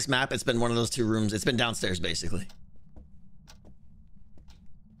we've done this map, it's been one of those 2 rooms. It's been downstairs basically.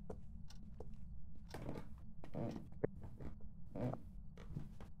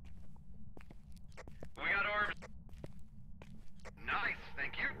 We got orbs. Nice,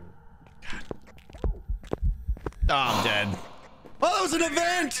 thank you. Oh, I'm dead. Oh, that was an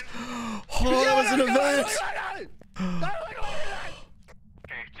event. Oh, that was an event.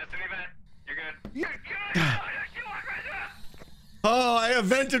 Okay, just an event. You're good. You're good. Oh, I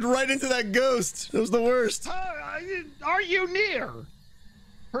evented right into that ghost. It was the worst. Are you near?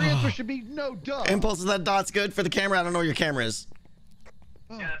 Her answer should be no duh. Impulse, is that dot's good for the camera? I don't know where your camera is.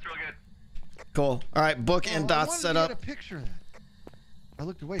 Yeah, that's real good. Cool. All right, book and I dots wanted set to up. get a picture of that. I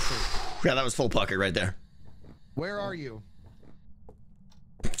looked away for it. Yeah, that was full pucker right there. Where are you?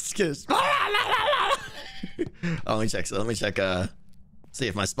 Excuse. Oh, let me check. So let me check. See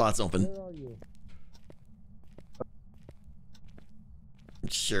if my spot's open. Where are you?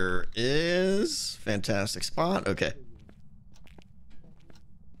 It sure is. Fantastic spot. Okay.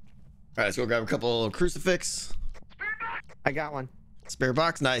 All right, let's go grab a couple crucifix. I got one. Spare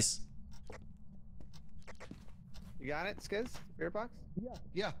box, nice. You got it, Skiz? Spirit box?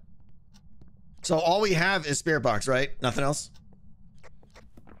 Yeah. So all we have is spirit box, right? Nothing else.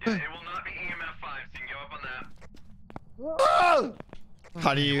 Yeah, it will not be EMF 5, so you can go up on that.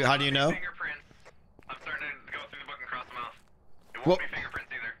 How do you know? Fingerprints. I'm starting to go through the book and cross them off. It won't Well- be fingerprints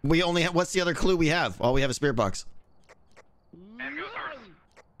either. We only have. What's the other clue we have? All we have is spirit box. And ghost orbs.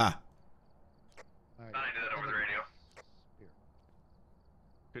 Ah. All right. Thought I did that over the radio.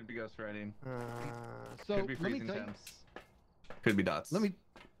 Could be ghost writing. So Could be let me freezing tell you. temps. Could be dots. Let me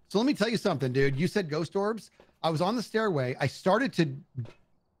tell you something, dude. You said ghost orbs. I was on the stairway. I started to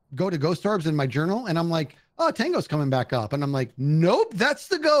go to ghost orbs in my journal, and I'm like, oh, Tango's coming back up. And I'm like, nope, that's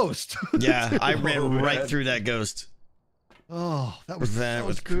the ghost. Yeah, I ran right man. through that ghost. Oh, that was Prevent so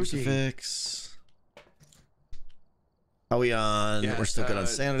with spooky. crucifix. Are we on? Yeah, We're still good on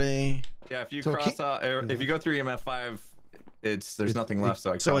sanity. Yeah, if you So cross out, or if you go through EMF 5, there's nothing left.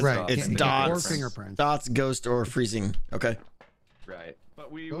 So I So crossed right, off it's and dots. Or fingerprints. Dots, ghost, or freezing. Okay. Right, but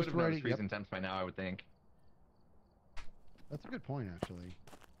we Ghost would have known writing, freezing temps by now, I would think. That's a good point, actually.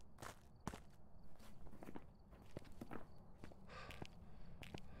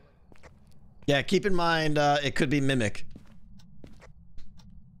 Yeah, keep in mind it could be mimic.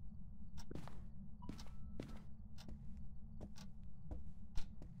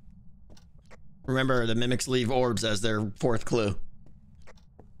 Remember, the mimics leave orbs as their fourth clue.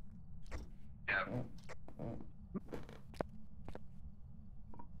 Yeah.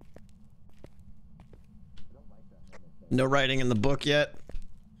 No writing in the book yet.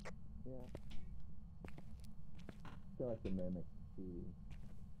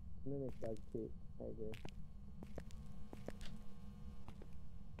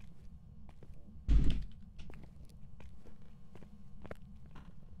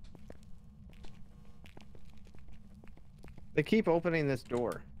 They keep opening this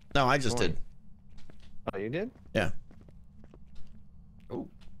door. No, I just did. Oh, you did? Yeah. Oh.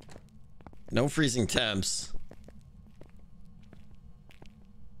 No freezing temps.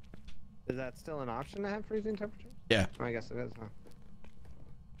 Is that still an option to have freezing temperatures? Yeah. Oh, I guess it is, huh?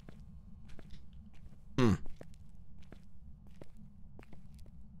 Hmm.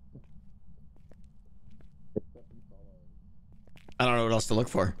 I don't know what else to look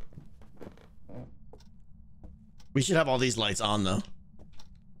for. We should have all these lights on though.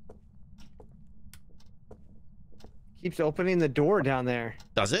 Keeps opening the door down there.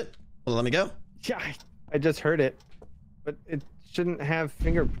 Does it? Well, let me go. Yeah, I just heard it. But it shouldn't have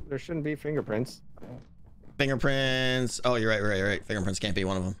there shouldn't be fingerprints. Fingerprints. Oh, you're right, right, right. Fingerprints can't be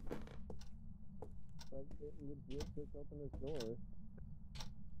one of them. But it legit just opened this door.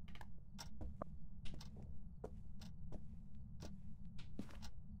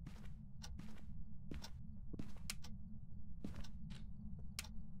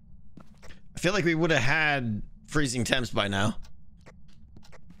 I feel like we would have had freezing temps by now.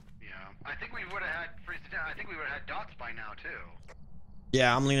 Yeah. I think we would have had I think we would have had dots by now too.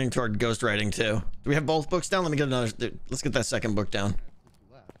 Yeah, I'm leaning toward ghostwriting too. Do we have both books down? Let me get another. Let's get that second book down.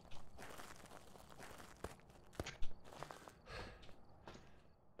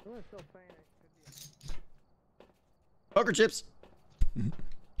 Poker chips.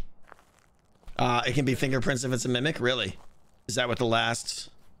 It can be fingerprints if it's a mimic. Really? Is that what the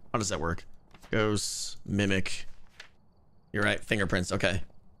last? How does that work? Ghost, mimic. You're right. Fingerprints. Okay.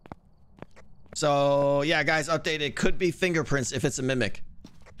 So yeah, guys, update. It could be fingerprints if it's a mimic.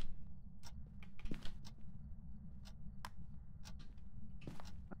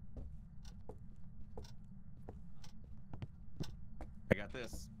 I got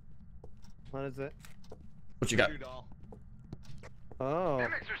this. What is it? What you got? Voodoo doll. Oh.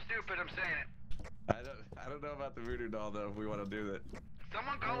 Mimics are stupid, I'm saying it. I don't know about the voodoo doll though. If we want to do that.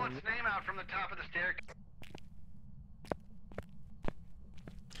 Someone call its name out from the top of the staircase.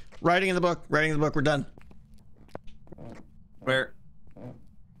 Writing in the book. Writing in the book. We're done. Where?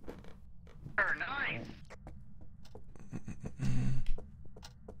 Nice.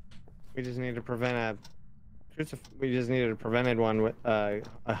 We just need to prevent a we just needed a prevented one with a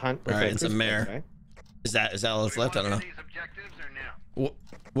hunt with All right, it's a crucifix, mare. right? Is that all that's left? I don't know. These objectives or no?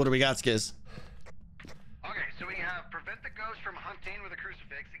 What do we got, Skiz? Okay, so we have prevent the ghost from hunting with a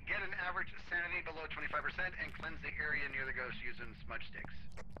crucifix, get an average sanity below 25%, and cleanse the area near the ghost using smudge sticks.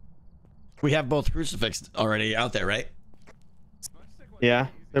 We have both crucifixed already out there, right? Yeah,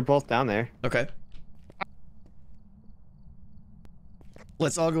 they're both down there. Okay.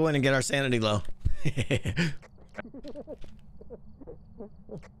 Let's all go in and get our sanity low.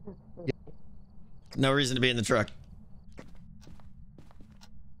 No reason to be in the truck.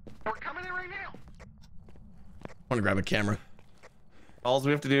 We're coming in right now. I want to grab a camera. All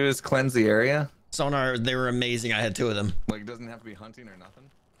we have to do is cleanse the area. Sonar, they were amazing. I had 2 of them. Like, it doesn't have to be hunting or nothing.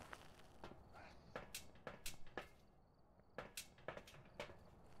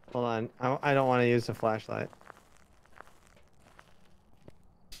 Hold on, I don't want to use the flashlight.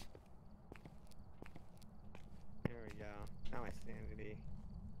 There we go. Now my sanity.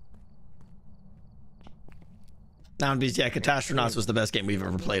 Down beats, yeah, Catastronauts was the best game we've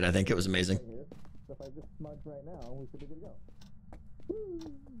ever played. I think it was amazing. So if I just smudge right now, we should be good to go.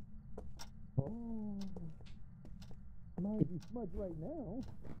 Oh. Smudge right now.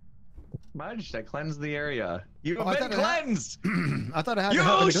 Smudge to cleanse the area. You Oh, I have been thought cleansed. I thought it had to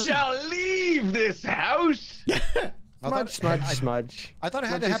happen You during- shall leave this house. Smudge. I thought it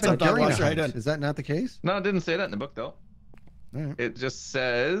had to Smudge happen stuff, during Watch the right hunt. in. Is that not the case? No, it didn't say that in the book though. Alright. It just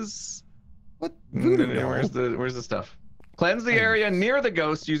says. What? Voodoo doll? Where's the stuff? Cleanse the area near the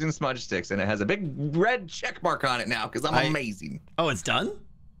ghost using smudge sticks, and it has a big red check mark on it now because I'm amazing. Oh, it's done?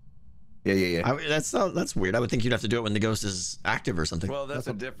 Yeah. That's weird. I would think you'd have to do it when the ghost is active or something. Well, that's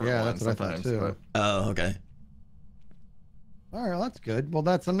a different yeah, one that's what I thought sometimes. too. Oh, okay. All right, well, that's good. Well,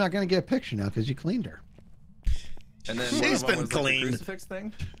 I'm not going to get a picture now because you cleaned her. And then She's one of them been was like the cleaned. crucifix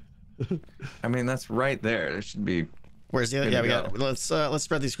thing. I mean, that's right there. There should be. Where's the other? Good Yeah, to we go. got. Let's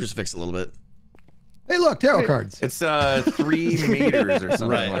spread these crucifixes a little bit. Hey, look, tarot cards. It's 3 meters or something.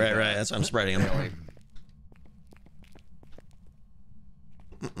 Right, like that. right. That's why I'm spreading them.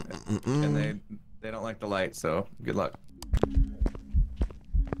 And they don't like the light, so good luck.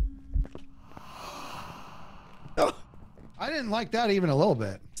 Oh, I didn't like that even a little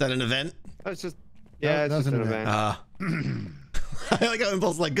bit. is that an event? That's just Yeah, it's just an event. I like how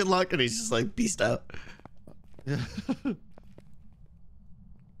Impulse like good luck, and he's just like peaced out.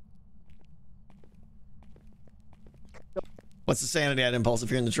 What's the sanity at Impulse if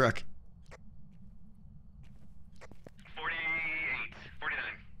you're in the truck? 48, 49.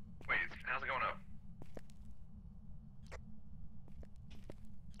 Wait, how's it going up?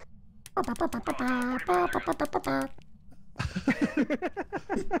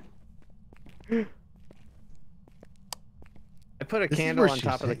 I put a This is candle where on she's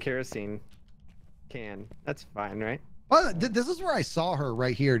top of the safe. kerosene can. That's fine, right? Well, this is where I saw her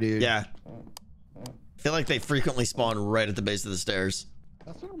right here, dude. Yeah. I feel like they frequently spawn right at the base of the stairs.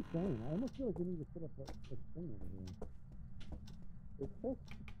 That's what I'm saying. I almost feel like we need to put up a thing over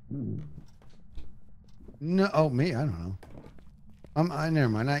here. No, oh me, I don't know. Never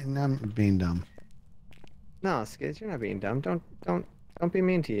mind. I'm being dumb. No, Skids, you're not being dumb. Don't be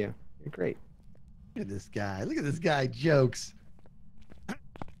mean to you. You're great. Look at this guy. Look at this guy. Jokes.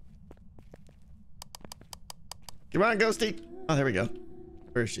 Come on, Ghosty. Oh, there we go.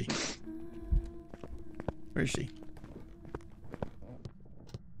 Where is she? Where is she?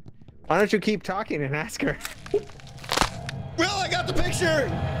 Why don't you keep talking and ask her? Well, I got the picture.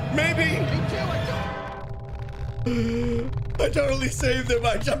 Maybe. I totally saved him.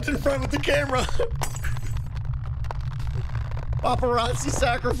 I jumped in front with the camera. Paparazzi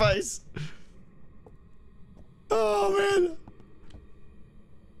sacrifice. Oh man.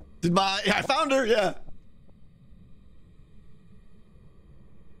 I found her. Yeah.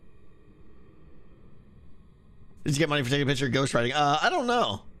 Did you get money for taking a picture of ghostwriting? I don't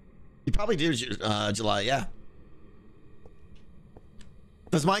know. You probably do, July. Yeah.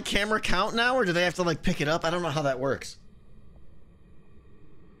 Does my camera count now, or do they have to like pick it up? I don't know how that works.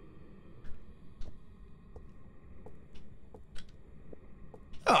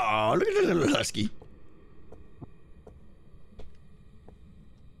 Oh, look at the little husky.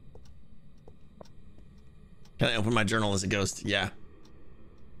 Can I open my journal as a ghost? Yeah.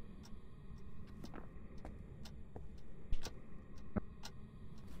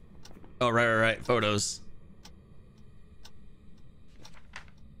 Oh, right. Photos.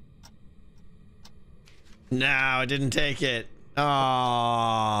 No, I didn't take it.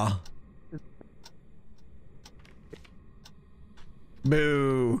 Aww.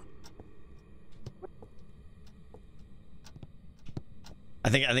 Boo. I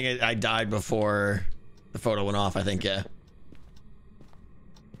think I died before the photo went off. I think, yeah. I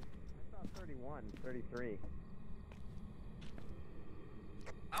saw 31, 33.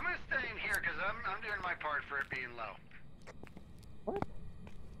 I'm gonna stay in here because I'm doing my part for it being low.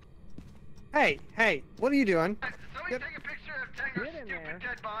 Hey, what are you doing? Somebody take a picture of Tango's Get in stupid there.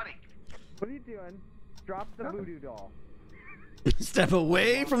 dead body. What are you doing? Drop the voodoo doll. Step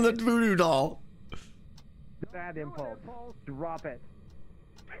away from the voodoo doll. Bad impulse. Drop it.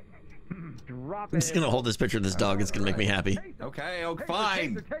 Drop it. I'm just gonna hold this picture of this dog. It's gonna make me happy. Okay,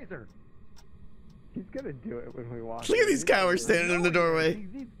 fine. Taser. He's gonna do it when we walk. Look at these cowards standing in the doorway. He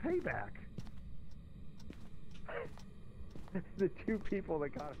needs payback. The two people that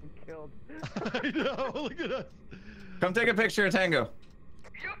got him killed. I know. Look at us. Come take a picture of Tango.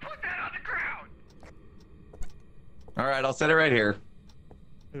 You put that on the ground. All right, I'll set it right here.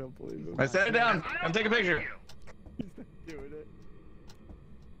 I don't believe him. I set it down. I Come don't take a believe picture. you. He's not doing it.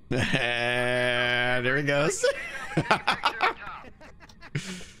 And there he goes. Take a picture of top.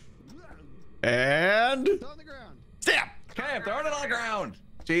 And It's on the ground. I'm throwing it on the ground.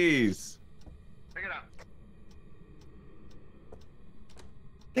 Jeez. Pick it up.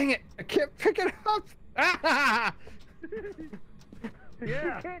 Dang it! I can't pick it up. Ah!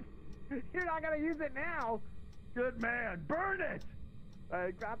 Yeah. You're not gonna use it now. Good man. Burn it.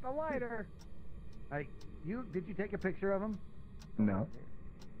 I got the lighter. Hey, did you take a picture of him? No.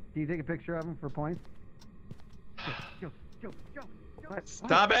 Can you take a picture of him for points? Go.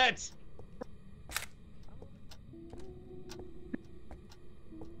 Stop it!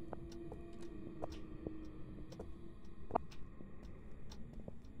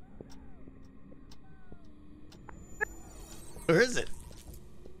 Where is it?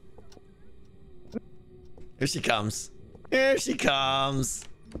 Here she comes. Here she comes.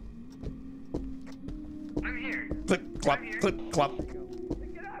 I'm here. Clip, clop, clip, clop.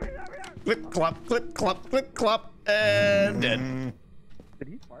 Clip, clop, clip, clop, clip, clop. And dead. Did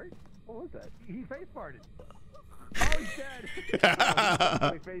he fart? What was that? He face farted. Oh, he's dead.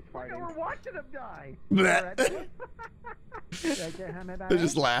 Face We're watching him die. Bleh. They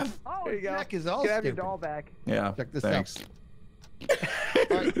just laugh. Oh, There you go. Jack is all You can have your stupid. doll back. Yeah. Check this thanks. out.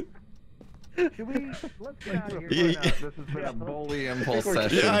 Should we? Let's get out of here. Yeah. This has been a bully impulse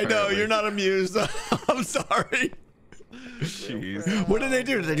session. Yeah, I know. apparently. You're not amused. I'm sorry. Jeez. What did they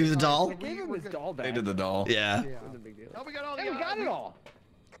do? Did they do the doll? I gave him his doll back. They did the doll. Yeah. It was a big deal. Oh, we got all the. Hey, we got it all.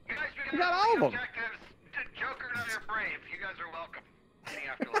 You guys We got all of them. objectives. Joker and other brave. You guys are welcome. In the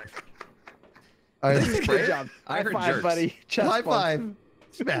afterlife. All right. Good job. I High heard five, jerks. buddy. Chest High bump. five.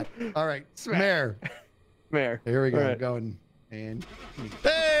 Smack. All right. Smack. Mayor. Mayor. Here we go. All right. Going. And.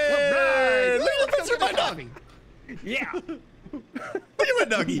 Hey! Look at the picture of my dog. Yeah. Look at my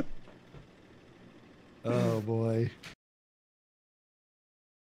doggy. Oh boy.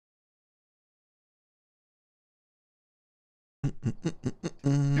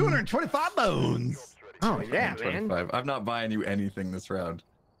 $225 bones. Oh yeah, man. 25. I'm not buying you anything this round.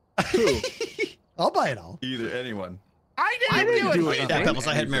 I'll buy it all. Either anyone. I I didn't do it. Yeah, Pebbles,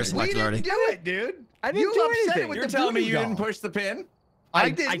 I had Mayor We selected didn't already. do it, dude. I didn't You do upset anything. with You're the telling me voodoo you didn't doll. push the pin? I I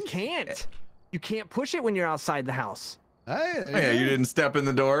didn't. can't. You can't push it when you're outside the house. Hey, Oh, yeah, you didn't step in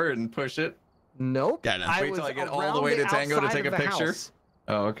the door and push it? Nope. Yeah, no. I Wait till was I get all the around way to Tango to outside take of a the picture? house.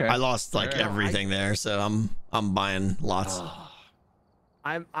 Oh, okay. I lost like Alright. everything there, so I'm buying lots.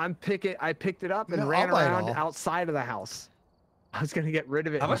 I picked it up and No, ran I'll buy it around all. outside of the house. I was gonna get rid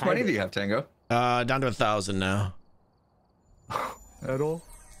of it. How and much money hide do it. you have, Tango? Down to 1,000 now. At all?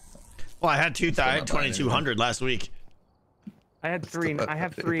 Well, I had Still not buying 2,200 last week. I had three. I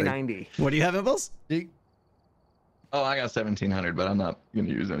have 390. What do you have, Impulse? Oh, I got 1,700, but I'm not going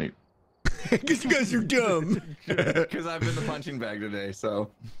to use any. Because you guys are dumb. Because I've been the punching bag today, so.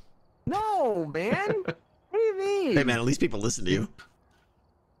 No, man. What do you mean? Hey, man, at least people listen to you.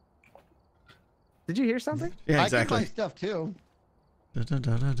 Did you hear something? Yeah, I can buy exactly. stuff too. Da, da,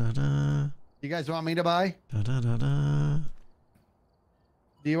 da, da, da, da. You guys want me to buy? Da, da, da, da.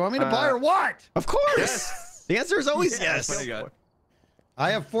 Do you want me to buy or what? Of course. Yes. The answer is always That's what yes. you got.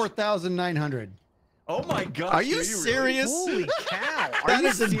 I have 4,900. Oh my gosh. Are you really? serious? Holy cow! Are That you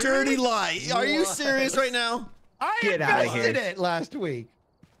is a serious? dirty lie. Are you What? serious right now? I Get outta invested here. it last week.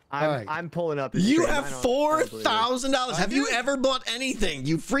 I'm, All right. I'm pulling up. his You stream. have I don't believe it. $4,000. Have you ever bought anything?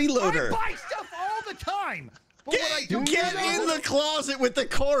 You freeloader. I buy stuff all the time. But what I don't Get in the closet with the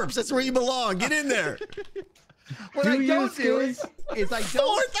corpse. That's where you belong. Get in there. What Do I you don't do seriously? is I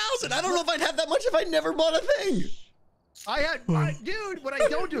don't. 4,000. I don't know if I'd have that much if I never bought a thing. Dude, what I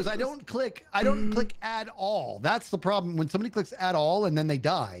don't do is I don't click add all. That's the problem. When somebody clicks add all and then they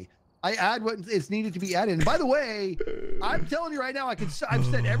die, I add what is needed to be added. And by the way, I'm telling you right now, I've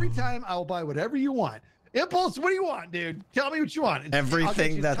said every time I will buy whatever you want. Impulse, what do you want, dude? Tell me what you want. I'll get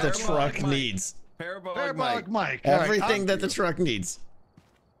Everything you that the Parabolic truck mic. needs. Parabolic mic. mic. All right, Everything I'll- that the truck needs.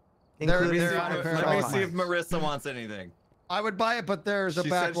 Including They're the on a auto- Let me parabolic see if mic. Marissa wants anything. I would buy it, but there's a She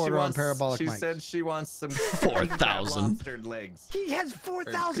back said she order on wants- parabolic She mic. said she wants some 4,000. lobster legs. He has That's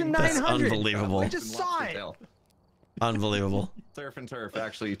 4,900. unbelievable. I just saw it. Unbelievable. Surf and turf,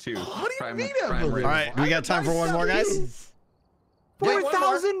 actually, too. What do you Prime- mean prime unbelievable? rib. All right, do we got time for one more, guys?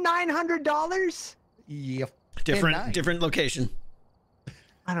 $4,900. Yeah. Different location.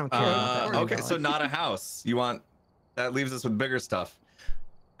 I don't care. about that. Okay, so not a house. You want that leaves us with bigger stuff.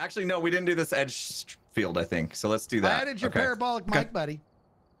 Actually, no, we didn't do this edge field, I think. So let's do I that. added your Okay. parabolic mic, buddy.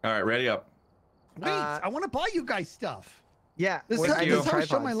 All right, ready up. Wait, I want to buy you guys stuff. Yeah. This what is do how, you this is how I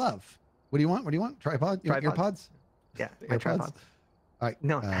show my tripods? love. What do you want? What do you want? Tripod? You want Tripods. earpods? Yeah, my Earpods? tripods. All right.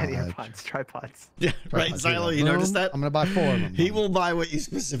 No, not earpods, tripods. Yeah, right, tripods. Here we Silo, go. you noticed Boom. that? I'm gonna buy 4 of them. He will buy what you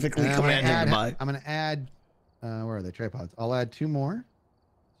specifically And I'm gonna command him add- to buy. I'm gonna add. Where are they? Tripods. I'll add 2 more.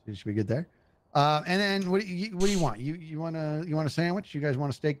 Should be good there. And then what do you want? You want a sandwich? You guys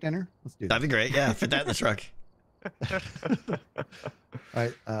want a steak dinner? Let's do that. That'd be great. Yeah, fit that in the truck. All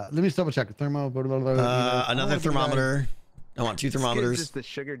right. Let me just double check. Another thermometer. I want 2 Skid's thermometers, just the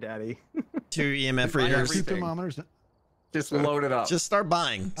sugar daddy. 2 EMF readers. 2 thermometers. Just load it up. Just start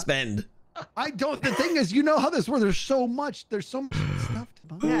buying. Spend. I don't. The thing is, you know how this works. There's so much stuff to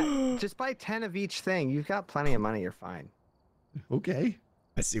buy. Yeah, just buy 10 of each thing. You've got plenty of money. You're fine. Okay.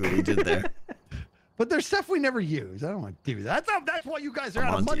 I see what he did there. But there's stuff we never use. I don't want to do that. That's why you guys are I'm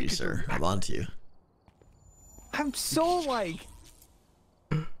out of on to money. you, sir. I'm on to you. I'm so like,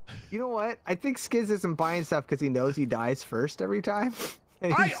 you know what? I think Skiz isn't buying stuff because he knows he dies first every time.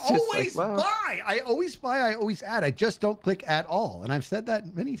 And I he's just always like, well, buy. I always buy. I always add. I just don't click at all. And I've said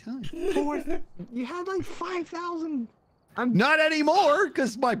that many times. you had like 5,000. Not anymore,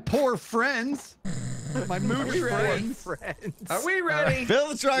 because my poor friends, my moody friends. Are we ready? Fill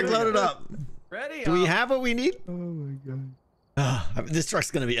the truck, load it up. Ready? Do we have what we need? Oh my god. This truck's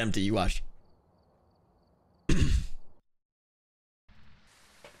gonna be empty. You watch.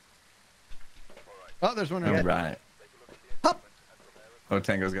 Oh, there's one All right there. right. Hup. Oh,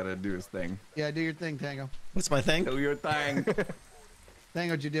 Tango's got to do his thing. Yeah, do your thing, Tango. What's my thing? Do your thing.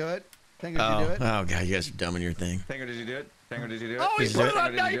 Tango, did you do it? Tango, did you do it? Oh god, you guys are dumb in your thing. Tango, did you do it? Tango, did you do it? Oh, he Did you put do it it?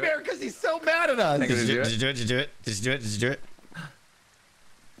 on Nightmare because he's so mad at us. Tango, Did you do it? did Did you do it? Did you do it? Did you do it?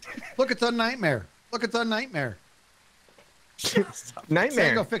 Look, it's on Nightmare. Look, it's on Nightmare. Nightmare.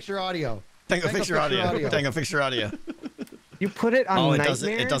 Tango, fix your audio. Tango, fix your audio. Tango, fix your audio. You put it on Oh, it Nightmare? doesn't.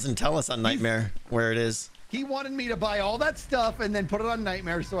 It doesn't tell us on Nightmare where it is. He wanted me to buy all that stuff and then put it on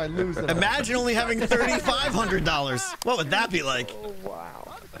Nightmare so I lose it. Imagine only having $3,500. What would that be like? Oh, wow.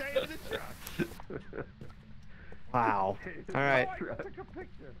 I'm staying in the truck. Wow. All right.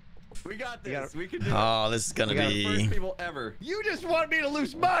 We got this. We can do it. Oh, this is gonna We got the be. first people ever. You just want me to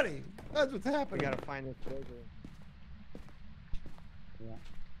lose money. That's what's We happening. gotta find this breaker. Yeah.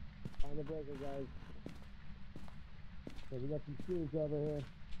 Find the breaker, guys. Okay, we got some shoes over here.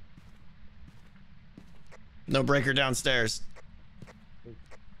 No breaker downstairs.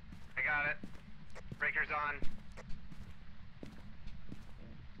 I got it. Breaker's on.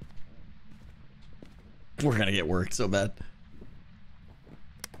 We're gonna get worked so bad.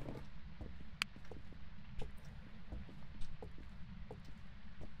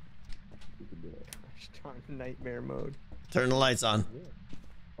 Strong Nightmare mode. Turn the lights on.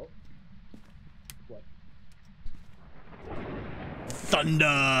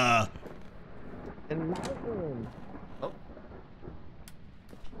 Thunder. And lightning. Oh.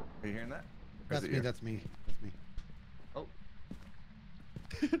 Are you hearing that? Or is That's it me. you? That's me. That's me. Oh.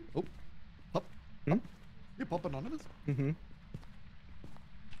 Oh. Pop. Hmm? You Pop Anonymous? Mm-hmm.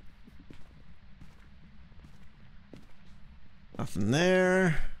 Nothing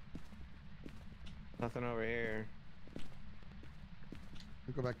there. Nothing over here.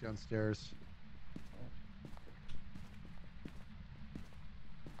 We'll go back downstairs.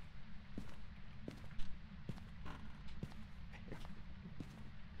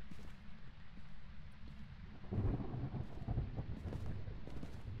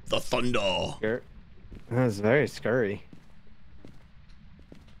 The thunder. That's very scary.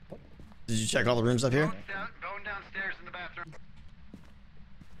 Did you check all the rooms up here? Bone downstairs in the bathroom.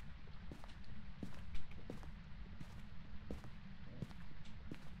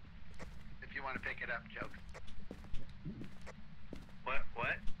 If you want to pick it up, jokes.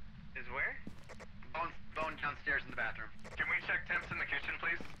 What? Is where? Bone downstairs in the bathroom. Can we check temps in the kitchen,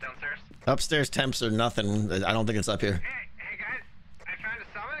 please? Downstairs? Upstairs temps are nothing. I don't think it's up here. Hey guys, I found a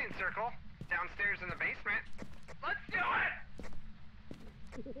summoning circle downstairs in the basement. Let's do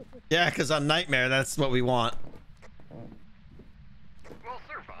it! Yeah, because on Nightmare, that's what we want. We'll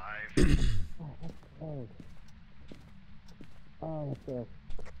survive.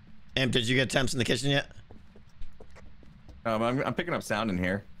 Amp, did you get temps in the kitchen yet? I'm picking up sound in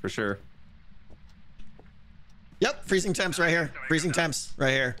here for sure. Yep, freezing temps right here. Freezing temps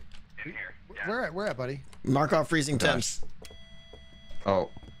right here. In here. Yeah. Where at, buddy? Mark off freezing temps. Oh.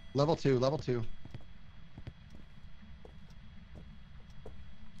 Level 2. Level 2.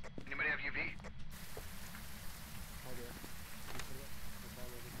 Anybody have UV?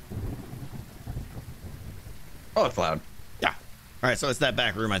 Oh, it's loud. Yeah. All right, so it's that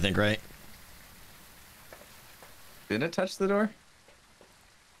back room, I think, right? Didn't it touch the door?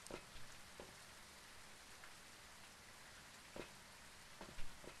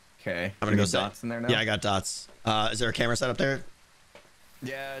 Okay. I'm gonna go Any set. dots in there now. Yeah, I got dots. Is there a camera set up there?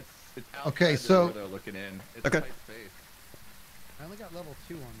 Yeah, it's outside Okay, the so- door, though, looking in. It's Okay. a tight space. I only got level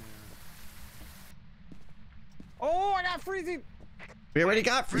 2 on there. Oh, I got freezing. We already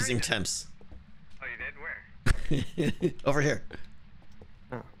got freezing temps. Over here.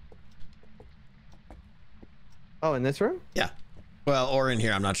 Oh, in this room? Yeah. Well, or in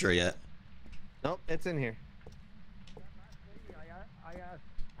here. I'm not sure yet. Nope, it's in here.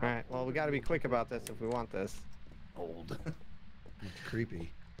 All right. Well, we got to be quick about this if we want this. Old. It's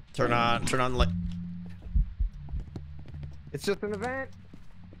creepy. Turn on the light. It's just an event.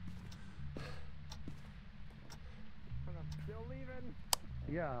 I'm still leaving.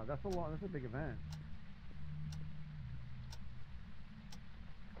 Yeah, that's a big event.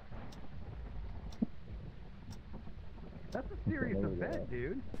 That's a serious event,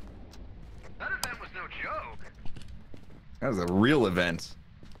 dude. That event was no joke. That was a real event.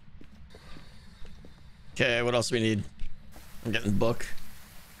 Okay, what else do we need? I'm getting the book.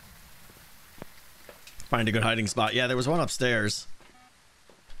 Find a good hiding spot. Yeah, there was one upstairs.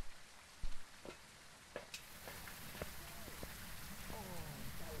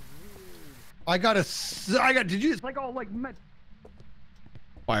 Did you, it's like all like,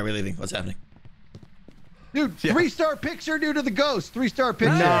 Why are we leaving? What's happening? dude, Yeah. 3-star picture due to the ghost. 3-star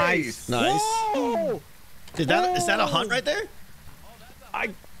picture. Nice. Nice. Whoa! Is that a hunt right there? I.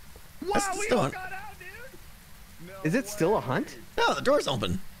 Wow, That's we still all on. got out, dude. Is it still a hunt? No, the door's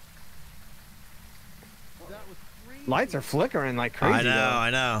open. That was crazy. Lights are flickering like crazy. I know, though. I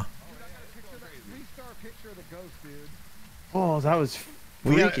know. 3-star picture of the ghost, dude. Oh, that was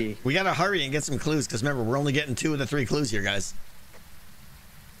We freaky. gotta hurry and get some clues because remember we're only getting 2 of the 3 clues here, guys.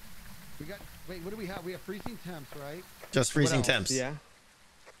 Wait, what do we have? We have freezing temps, right? Just freezing else? temps. Yeah.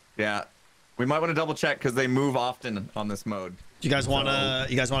 Yeah. We might want to double check because they move often on this mode. You guys wanna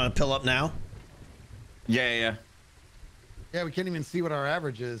pill up now? Yeah. Yeah, we can't even see what our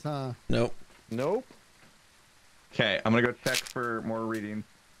average is, huh? Nope. Nope. Okay, I'm gonna go check for more reading.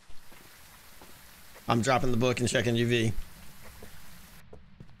 I'm dropping the book and checking UV.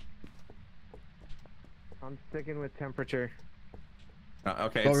 I'm sticking with temperature.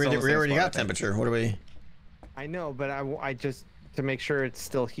 Okay. Well, it's we still the same already spot, I got think. temperature. What do we? I know, but I just to make sure it's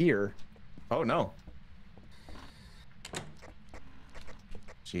still here. Oh no.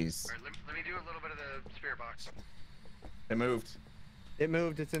 Jeez. All right, let me do a little bit of the spirit box. It moved. It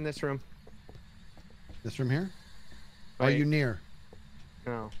moved. It's in this room. This room here? Are Wait. you near?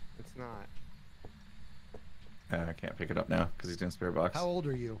 No, it's not. I can't pick it up now because he's doing spirit box. How old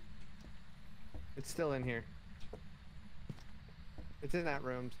are you? It's still in here. It's in that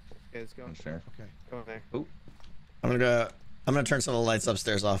room. Guys, go. I'm sure. Okay. Go in there. I'm gonna turn some of the lights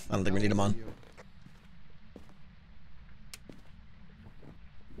upstairs off. I don't think we need them on.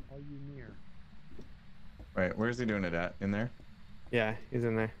 Are you near? Right, where's he doing it at? In there? Yeah, he's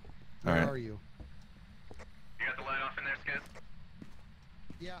in there. All Where right. are you? You got the light off in there, Skiz?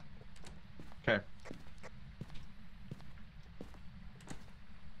 Yeah. Okay.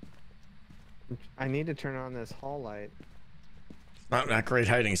 I need to turn on this hall light. Not great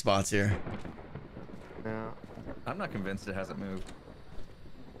hiding spots here. No. I'm not convinced it hasn't moved.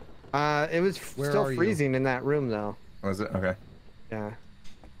 It was Where still are you? freezing in that room though. Was it? Okay. Yeah.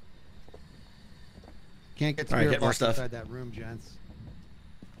 Can't get All right, spirit get more box stuff. inside that room, gents.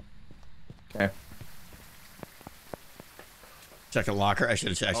 Okay. Check a locker. I should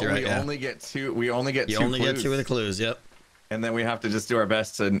have checked Oh, you right. we Yeah. only get 2. We only get You 2 only get clues. 2 of the clues. Yep. And then we have to just do our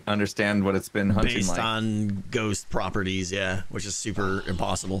best to understand what it's been hunting Based like. on ghost properties, yeah, which is super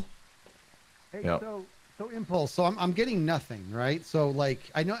impossible. Hey, Yep. so impulse. So I'm getting nothing, right? So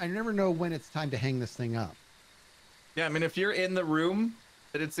like I never know when it's time to hang this thing up. Yeah, I mean, if you're in the room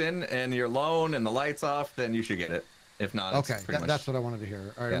that it's in and you're alone and the light's off, then you should get it. If not, it's Okay, pretty much... that's what I wanted to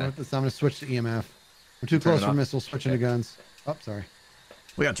hear. All right, Yeah. I'm gonna switch to EMF. I'm too Turn close it for off. missiles. Switching to guns. Oh, sorry.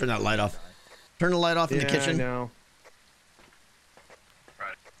 We gotta turn that light off. Turn the light off in the kitchen. No.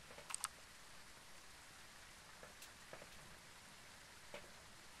 Right.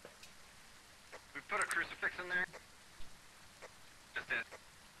 We put a crucifix in there. Just did.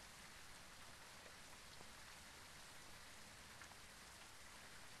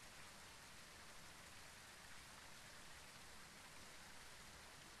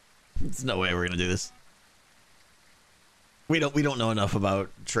 There's no way we're gonna do this. We don't know enough about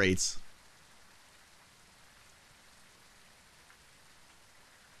traits.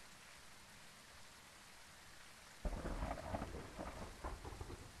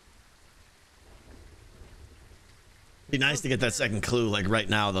 Be nice to get that second clue like right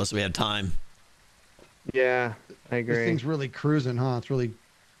now though, so we had time. Yeah, I This agree. thing's really cruising, huh? It's really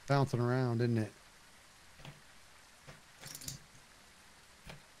bouncing around, isn't it?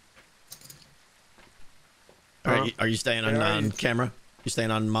 All right, are you staying on, Where are you? camera? You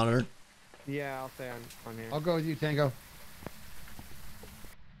staying on monitor? Yeah, I'll stay on here. I'll go with you, Tango.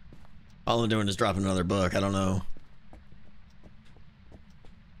 All I'm doing is dropping another book. I don't know.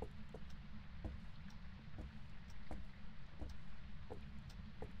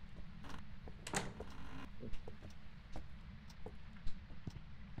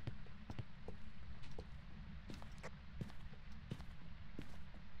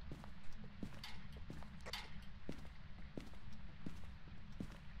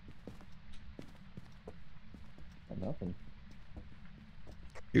 Nothing.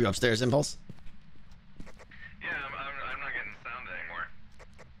 You upstairs, Impulse? Yeah, I'm not getting sound anymore.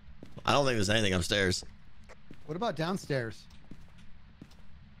 I don't think there's anything upstairs. What about downstairs?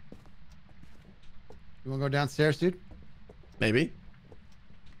 You want to go downstairs, dude? Maybe.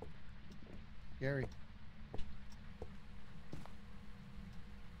 Gary.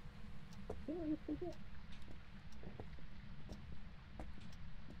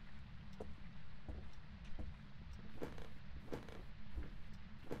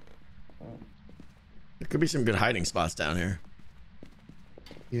 There could be some good hiding spots down here.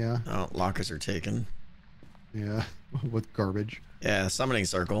 Yeah. Oh, lockers are taken. Yeah. With garbage. Yeah, summoning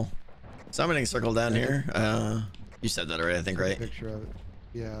circle. Summoning circle down here. You said that already, I think, right? Picture of it.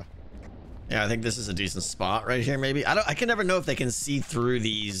 Yeah. Yeah, I think this is a decent spot right here, maybe. I can never know if they can see through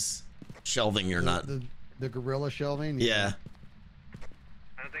these shelving or not. The gorilla shelving? Yeah.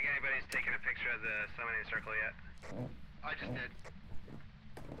 I don't think anybody's taken a picture of the summoning circle yet. I just did.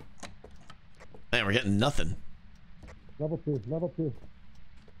 Man, we're getting nothing. Level 2. Level 2.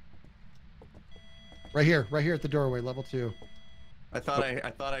 Right here at the doorway, level 2. I thought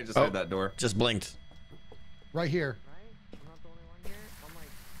I just heard that door. Just blinked. Right here. Right? I'm not the only one here. I'm like,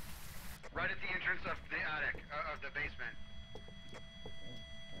 Right at the entrance of the attic, of the basement.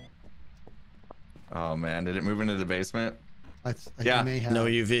 Oh man, did it move into the basement? Yeah, may have. no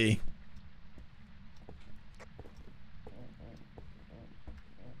UV.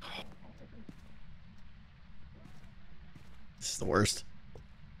 This is the worst.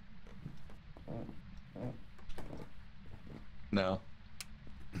 No.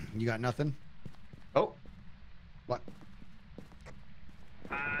 You got nothing? Oh. What?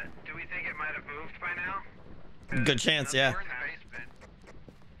 Do we think it might have moved by now? Good chance, yeah. We're in the basement.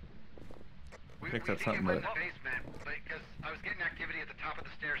 We Picked think up something, it was but- the basement, because I was getting activity at the top of the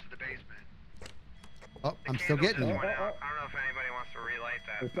stairs to the basement. Oh, I'm still getting it. it. I don't know if anybody wants to relight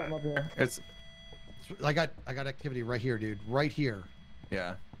that. but- It's I got activity right here, dude. Right here.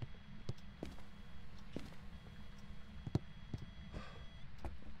 yeah.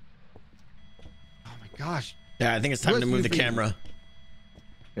 Oh my gosh. Yeah, I think it's time to move the camera.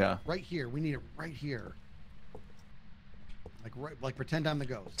 Yeah. Right here. We need it right here. Like pretend I'm the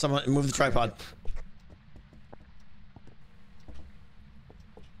ghost. Someone move the tripod.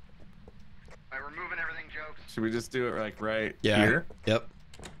 Alright, we're moving everything, jokes. Should we just do it like right Yeah. here? Yep.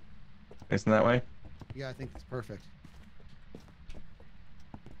 Facing that way? Yeah, I think that's perfect.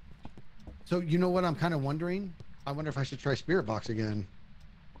 So you know what I'm kind of wondering? I wonder if I should try Spirit Box again.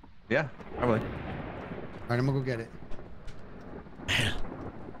 Yeah, probably. All right, I'm gonna go get it.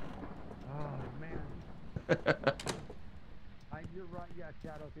 Oh man. You're right. Yeah,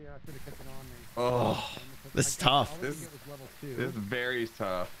 Shadow. Yeah, I should have kept it on me. Oh, This is tough. This is very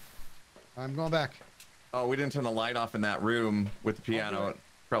tough. I'm going back. Oh, we didn't turn the light off in that room with the piano. It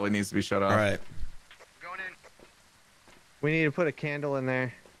probably needs to be shut off. All right. Going in. We need to put a candle in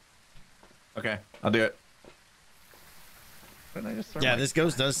there. Okay, I'll do it. Didn't I just throw Yeah, my- this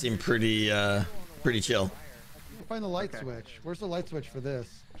ghost does seem pretty chill. Find the light switch. Where's the light switch for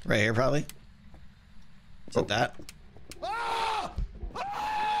this? Right here, probably. Is it that? Ah!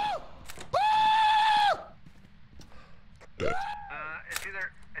 Ah! It's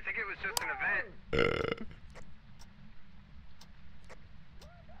either, I think it was just an event.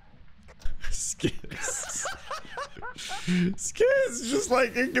 Skiz. Skiz just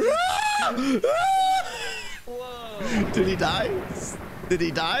like. Whoa. Did he die? Did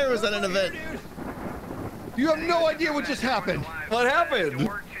he die, or was that an event? You have no idea what just happened. What happened? The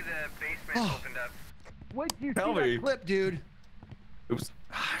door to the basement opened up. Wait, you Tell see me. that clip, dude? Oops.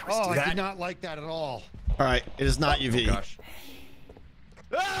 Oh, I that- did not like that at all. All right, it is not UV. Gosh.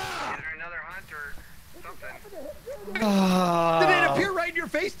 Either another hunt or something. Did it appear right in your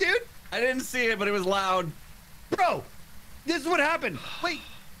face, dude? I didn't see it, but it was loud. Bro, this is what happened. Wait,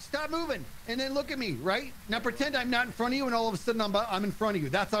 stop moving, and then look at me, right? Now pretend I'm not in front of you, and all of a sudden I'm in front of you.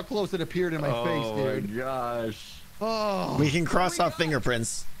 That's how close it appeared in my face, Oh dude. my gosh. Oh, We can cross off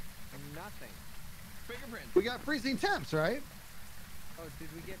fingerprints. nothing. we got freezing temps, right? Oh, did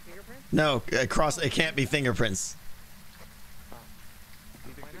we get fingerprints? No, cross. It can't be fingerprints.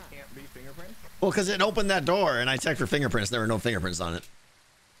 You think it can't be fingerprints? Well, because it opened that door, and I checked for fingerprints. There were no fingerprints on it.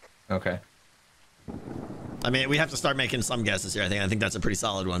 Okay. I mean, we have to start making some guesses here. I think that's a pretty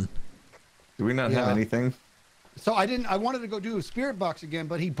solid one. Do we not have anything? So I wanted to go do a spirit box again,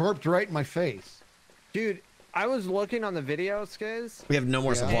 but he burped right in my face. Dude, I was looking on the video, Skiz. We have no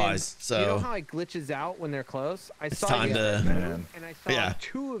more supplies, so you know how it glitches out when they're close? I saw time you to- and I saw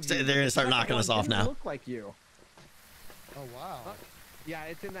 2 of you. They're gonna start knocking us off now. Look like you. Oh wow. Yeah,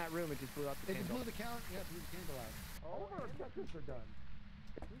 it's in that room. It just blew up the They just candle. blew the count. Yeah, blew the candle out. All of our objectives are done.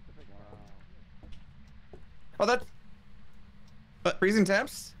 Oh, that's freezing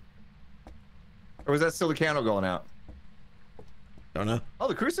temps? Or was that still the candle going out? Don't know. Oh,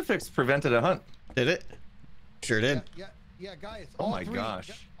 the crucifix prevented a hunt. Did it? Sure did. Yeah, guys. Oh all my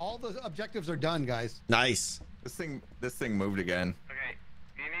gosh. All the objectives are done, guys. Nice. This thing moved again. Okay,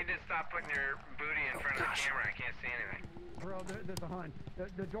 you need to stop putting your booty in front of the camera. I can't see anything. Bro, there's a hunt.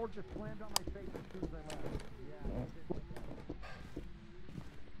 The door just slammed on my face as soon as I left. Yeah.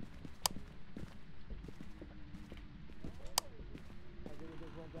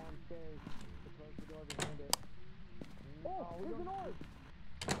 Oh, there's an orb.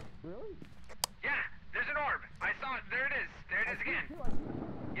 Really? Yeah, there's an orb. I saw it. There it is. There it is again.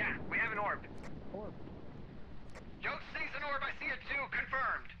 Yeah, we have an orb. Joke sees an orb. I see it too.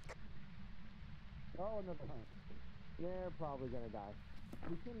 Confirmed. Oh, another hunt. They're probably gonna die.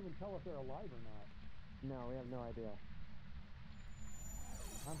 We can't even tell if they're alive or not. No, we have no idea.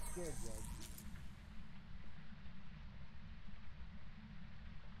 I'm scared, Jake.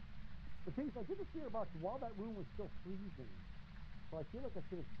 The thing is, I did the spirit box while that room was still freezing. So I feel like I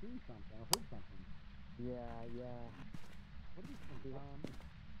should have seen something or heard something. Yeah. What do you think?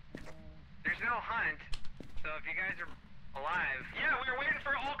 There's no hunt. So if you guys are alive. Yeah, we were waiting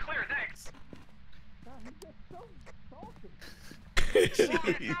for all clear. Thanks. God, he gets so salty. Well, it's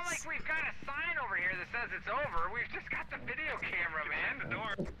not like we've got a sign over here that says it's over. We've just got the video camera, man. The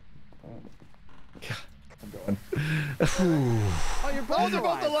door. I'm going. Oh, you're both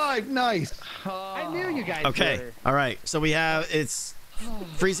alive. Nice. I knew you guys Okay. were. All right. So we have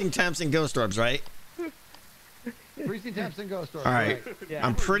freezing temps and ghost orbs, right? Freezing temps and ghost orbs. All right. Yeah.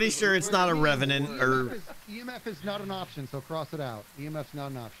 I'm pretty sure it's not a revenant or. EMF is not an option, so cross it out. EMF's not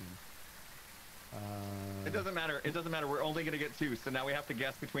an option. It doesn't matter. It doesn't matter. We're only gonna get 2, so now we have to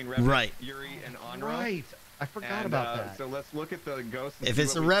guess between Revenant, Right. Yuri, and Onra. Right. I forgot And, about that. So let's look at the ghost. and If see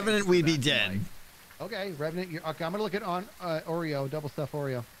it's what a we revenant, think we'd be that's dead. like. Okay, Revenant. Okay, I'm gonna look at Oreo, double stuff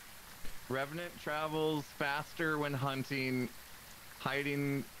Oreo. Revenant travels faster when hunting.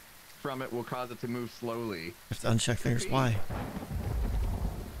 Hiding from it will cause it to move slowly. Have to uncheck fingers. Why?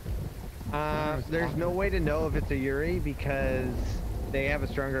 There's no way to know if it's a Yuri because they have a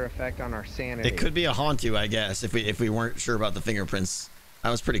stronger effect on our sanity. It could be a Hauntu, I guess, if we weren't sure about the fingerprints. I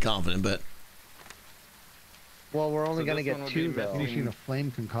was pretty confident, but Well, we're only So gonna this get one would 2 be though. missing. Machine of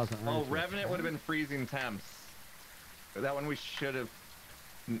flame can cause an Oh, iron to Revenant would have expand. been freezing temps. That one we should have.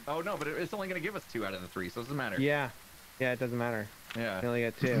 Oh no, but it's only gonna give us 2 out of the 3, so it doesn't matter. Yeah, it doesn't matter. Yeah. We only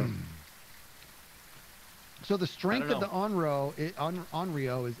get 2. So the strength I of don't the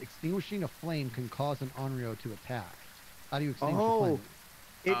Onryo is extinguishing a flame can cause an Onryo to attack. How do you extinguish a flame?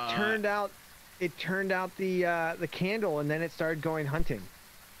 It turned out the candle, and then it started going hunting.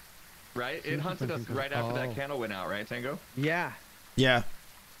 Right? It hunted us right after that candle went out, right, Tango? Yeah. yeah.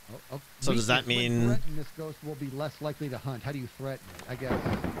 So does that When mean- threatened, this ghost will be less likely to hunt? How do you threaten it? I guess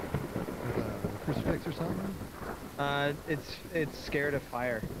with a crucifix or something. It's scared of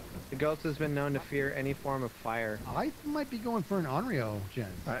fire. The ghost has been known to fear any form of fire. I might be going for an Onryo, Jen.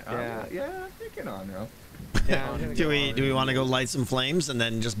 Yeah, I'm thinking Onro. Yeah. I'm gonna Do go we want to go light some flames and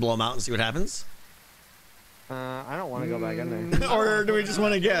then just blow them out and see what happens? I don't want to go back in there. Or do we just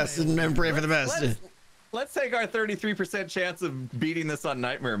want to guess and pray for the best? Let's take our 33% chance of beating this on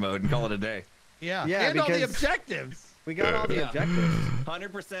nightmare mode and call it a day. Yeah, Yeah, and all the because- objectives. We got all the objectives.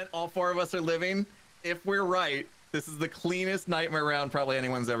 100%, all 4 of us are living. If we're right, this is the cleanest nightmare round probably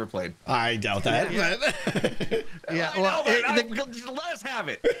anyone's ever played. I doubt that. but- Yeah, I well, know, but just let us have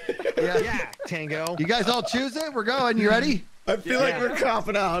it. Yeah, Tango. You guys all choose it? We're going. You ready? I feel like we're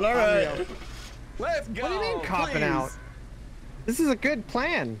copping out. All right. Let's go. What do you mean copping please. out? This is a good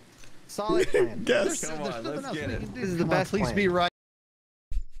plan. Solid plan. Guess. Come on, nothing let's else get we it. can do. This is the Come on, best please plan. be right.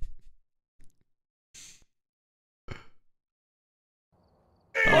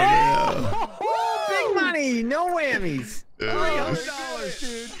 Oh, big money. No whammies. $300,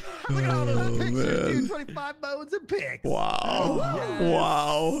 dude. Look at all those pictures, man. dude. 25 modes and pics. Wow.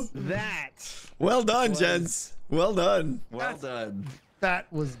 Wow. That. Well done, gents. Well done. Well done.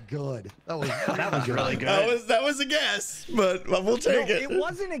 That was good. That was really good. That was a guess, but we'll take No, it. it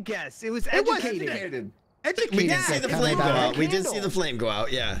wasn't a guess. was educated. Educated. We did see the flame go out. We did candle. see the flame go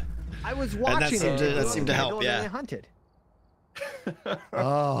out. Yeah. I was watching that seemed to help, and yeah. I hunted.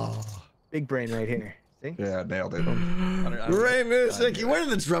 Oh. Big brain right here. See? Yeah, nailed it. Ray Music, where did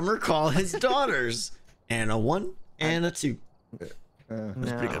the drummer call his daughters? And a 1 and a 2. No,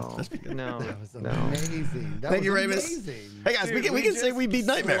 pretty good. That's pretty good. no, That was no. amazing. That Thank was you, Ramus. amazing. Hey guys, Dude, we can say we beat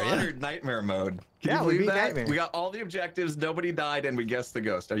Nightmare, yeah. slaughtered Nightmare mode. Can Yeah, you we believe beat that? Nightmare. We got all the objectives, nobody died, and we guessed the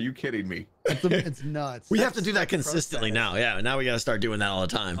ghost. Are you kidding me? It's nuts. We have to do that consistently now. Yeah, now we got to start doing that all the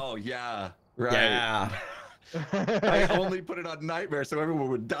time. Oh yeah, right. Yeah. I only put it on Nightmare so everyone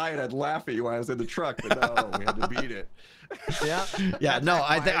would die and I'd laugh at you while I was in the truck, but no, we had to beat it. Yeah. Yeah, no,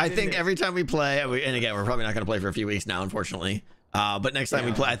 I think didn't every time we play, and again, we're probably not going to play for a few weeks now, unfortunately. But next time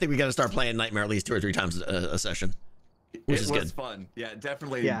we play, I think we got to start playing Nightmare at least 2 or 3 times a session, which It is was good. fun. Yeah, it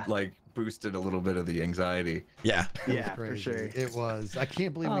definitely Yeah. like boosted a little bit of the anxiety. Yeah. Yeah, for Crazy. sure. It was. I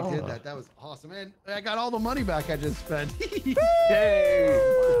can't believe we did that. That was awesome. And I got all the money back I just spent.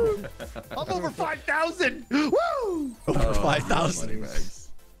 Yay! I'm over 5,000. Woo! Over Oh, 5,000. money bags.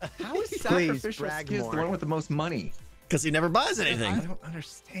 How is Please Sacrificial brag Skiz more. the one with the most money? Because he never buys I anything. don't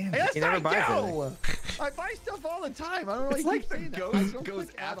understand. Hey, it. that's He never not buys go. I buy stuff all the time. I don't know. It's why you like keep the saying that. I ghost don't goes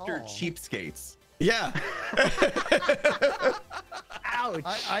click at after all. cheapskates. Yeah. Ouch.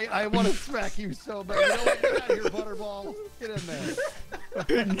 I want to smack you so bad. You know what? Get out of here, Butterball. Get in there.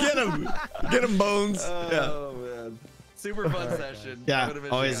 Get him, Bones. Yeah. Oh man, super fun session. Yeah, I'm gonna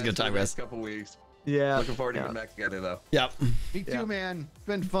miss always you a good guys for time, the guys. next couple weeks. Yeah. Looking forward to yeah. getting back together though. Yep. Me too, Yeah. man. It's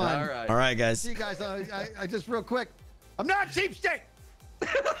been fun. All right. All right, guys. See you guys. I just real quick. I'm not cheapskate.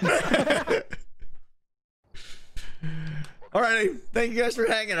 All righty. Thank you guys for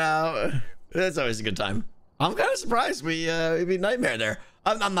hanging out. That's always a good time. I'm kind of surprised we beat Nightmare there.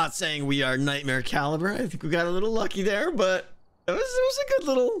 I'm not saying we are Nightmare caliber. I think we got a little lucky there, but it was a good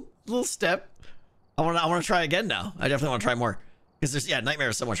little step. I want to try again now. I definitely want to try more because Nightmare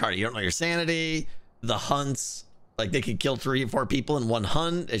is so much harder. You don't know your sanity, the hunts. Like they could kill 3 or 4 people in one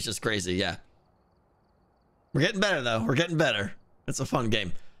hunt. It's just crazy. Yeah. We're getting better though. We're getting better. It's a fun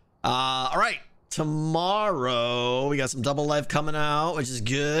game. All right. Tomorrow we got some Double Life coming out, which is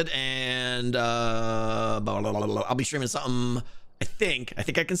good, and I'll be streaming something. I think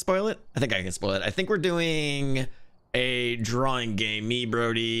I can spoil it. I think we're doing a drawing game, me,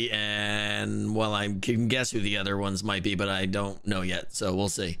 Brody, and well, I can guess who the other ones might be, but I don't know yet, so we'll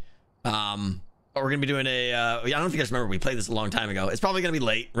see. But we're gonna be doing a I don't know if you guys remember, we played this a long time ago. It's probably gonna be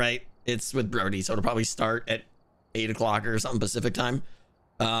late, right? It's with Brody, so it'll probably start at 8 o'clock or something Pacific time.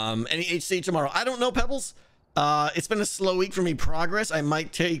 Any HC tomorrow? I don't know, Pebbles. It's been a slow week for me. Progress. I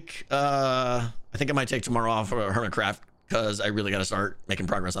might take I think I might take tomorrow off for Hermitcraft because I really got to start making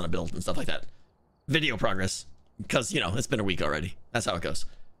progress on a build and stuff like that. Video progress because it's been a week already. That's how it goes.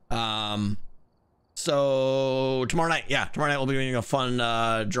 So tomorrow night we'll be doing a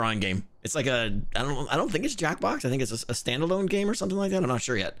fun drawing game. It's like I don't think it's Jackbox. I think it's a standalone game or something like that. I'm not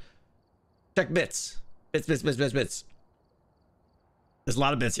sure yet. Check bits. Bits. There's a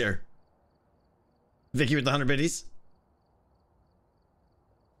lot of bits here. Vicky with the 100 biddies.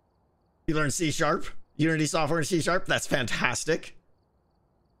 You learned C#, Unity software in C#. That's fantastic.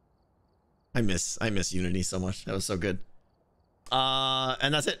 I miss Unity so much. That was so good.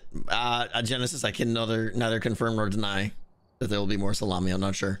 And that's it. Genesis, I can neither confirm nor deny that there will be more salami. I'm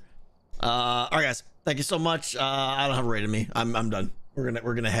not sure. All right, guys. Thank you so much. I don't have a raid in me. I'm done. We're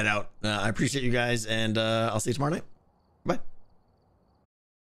gonna head out. I appreciate you guys, and I'll see you tomorrow night. Bye.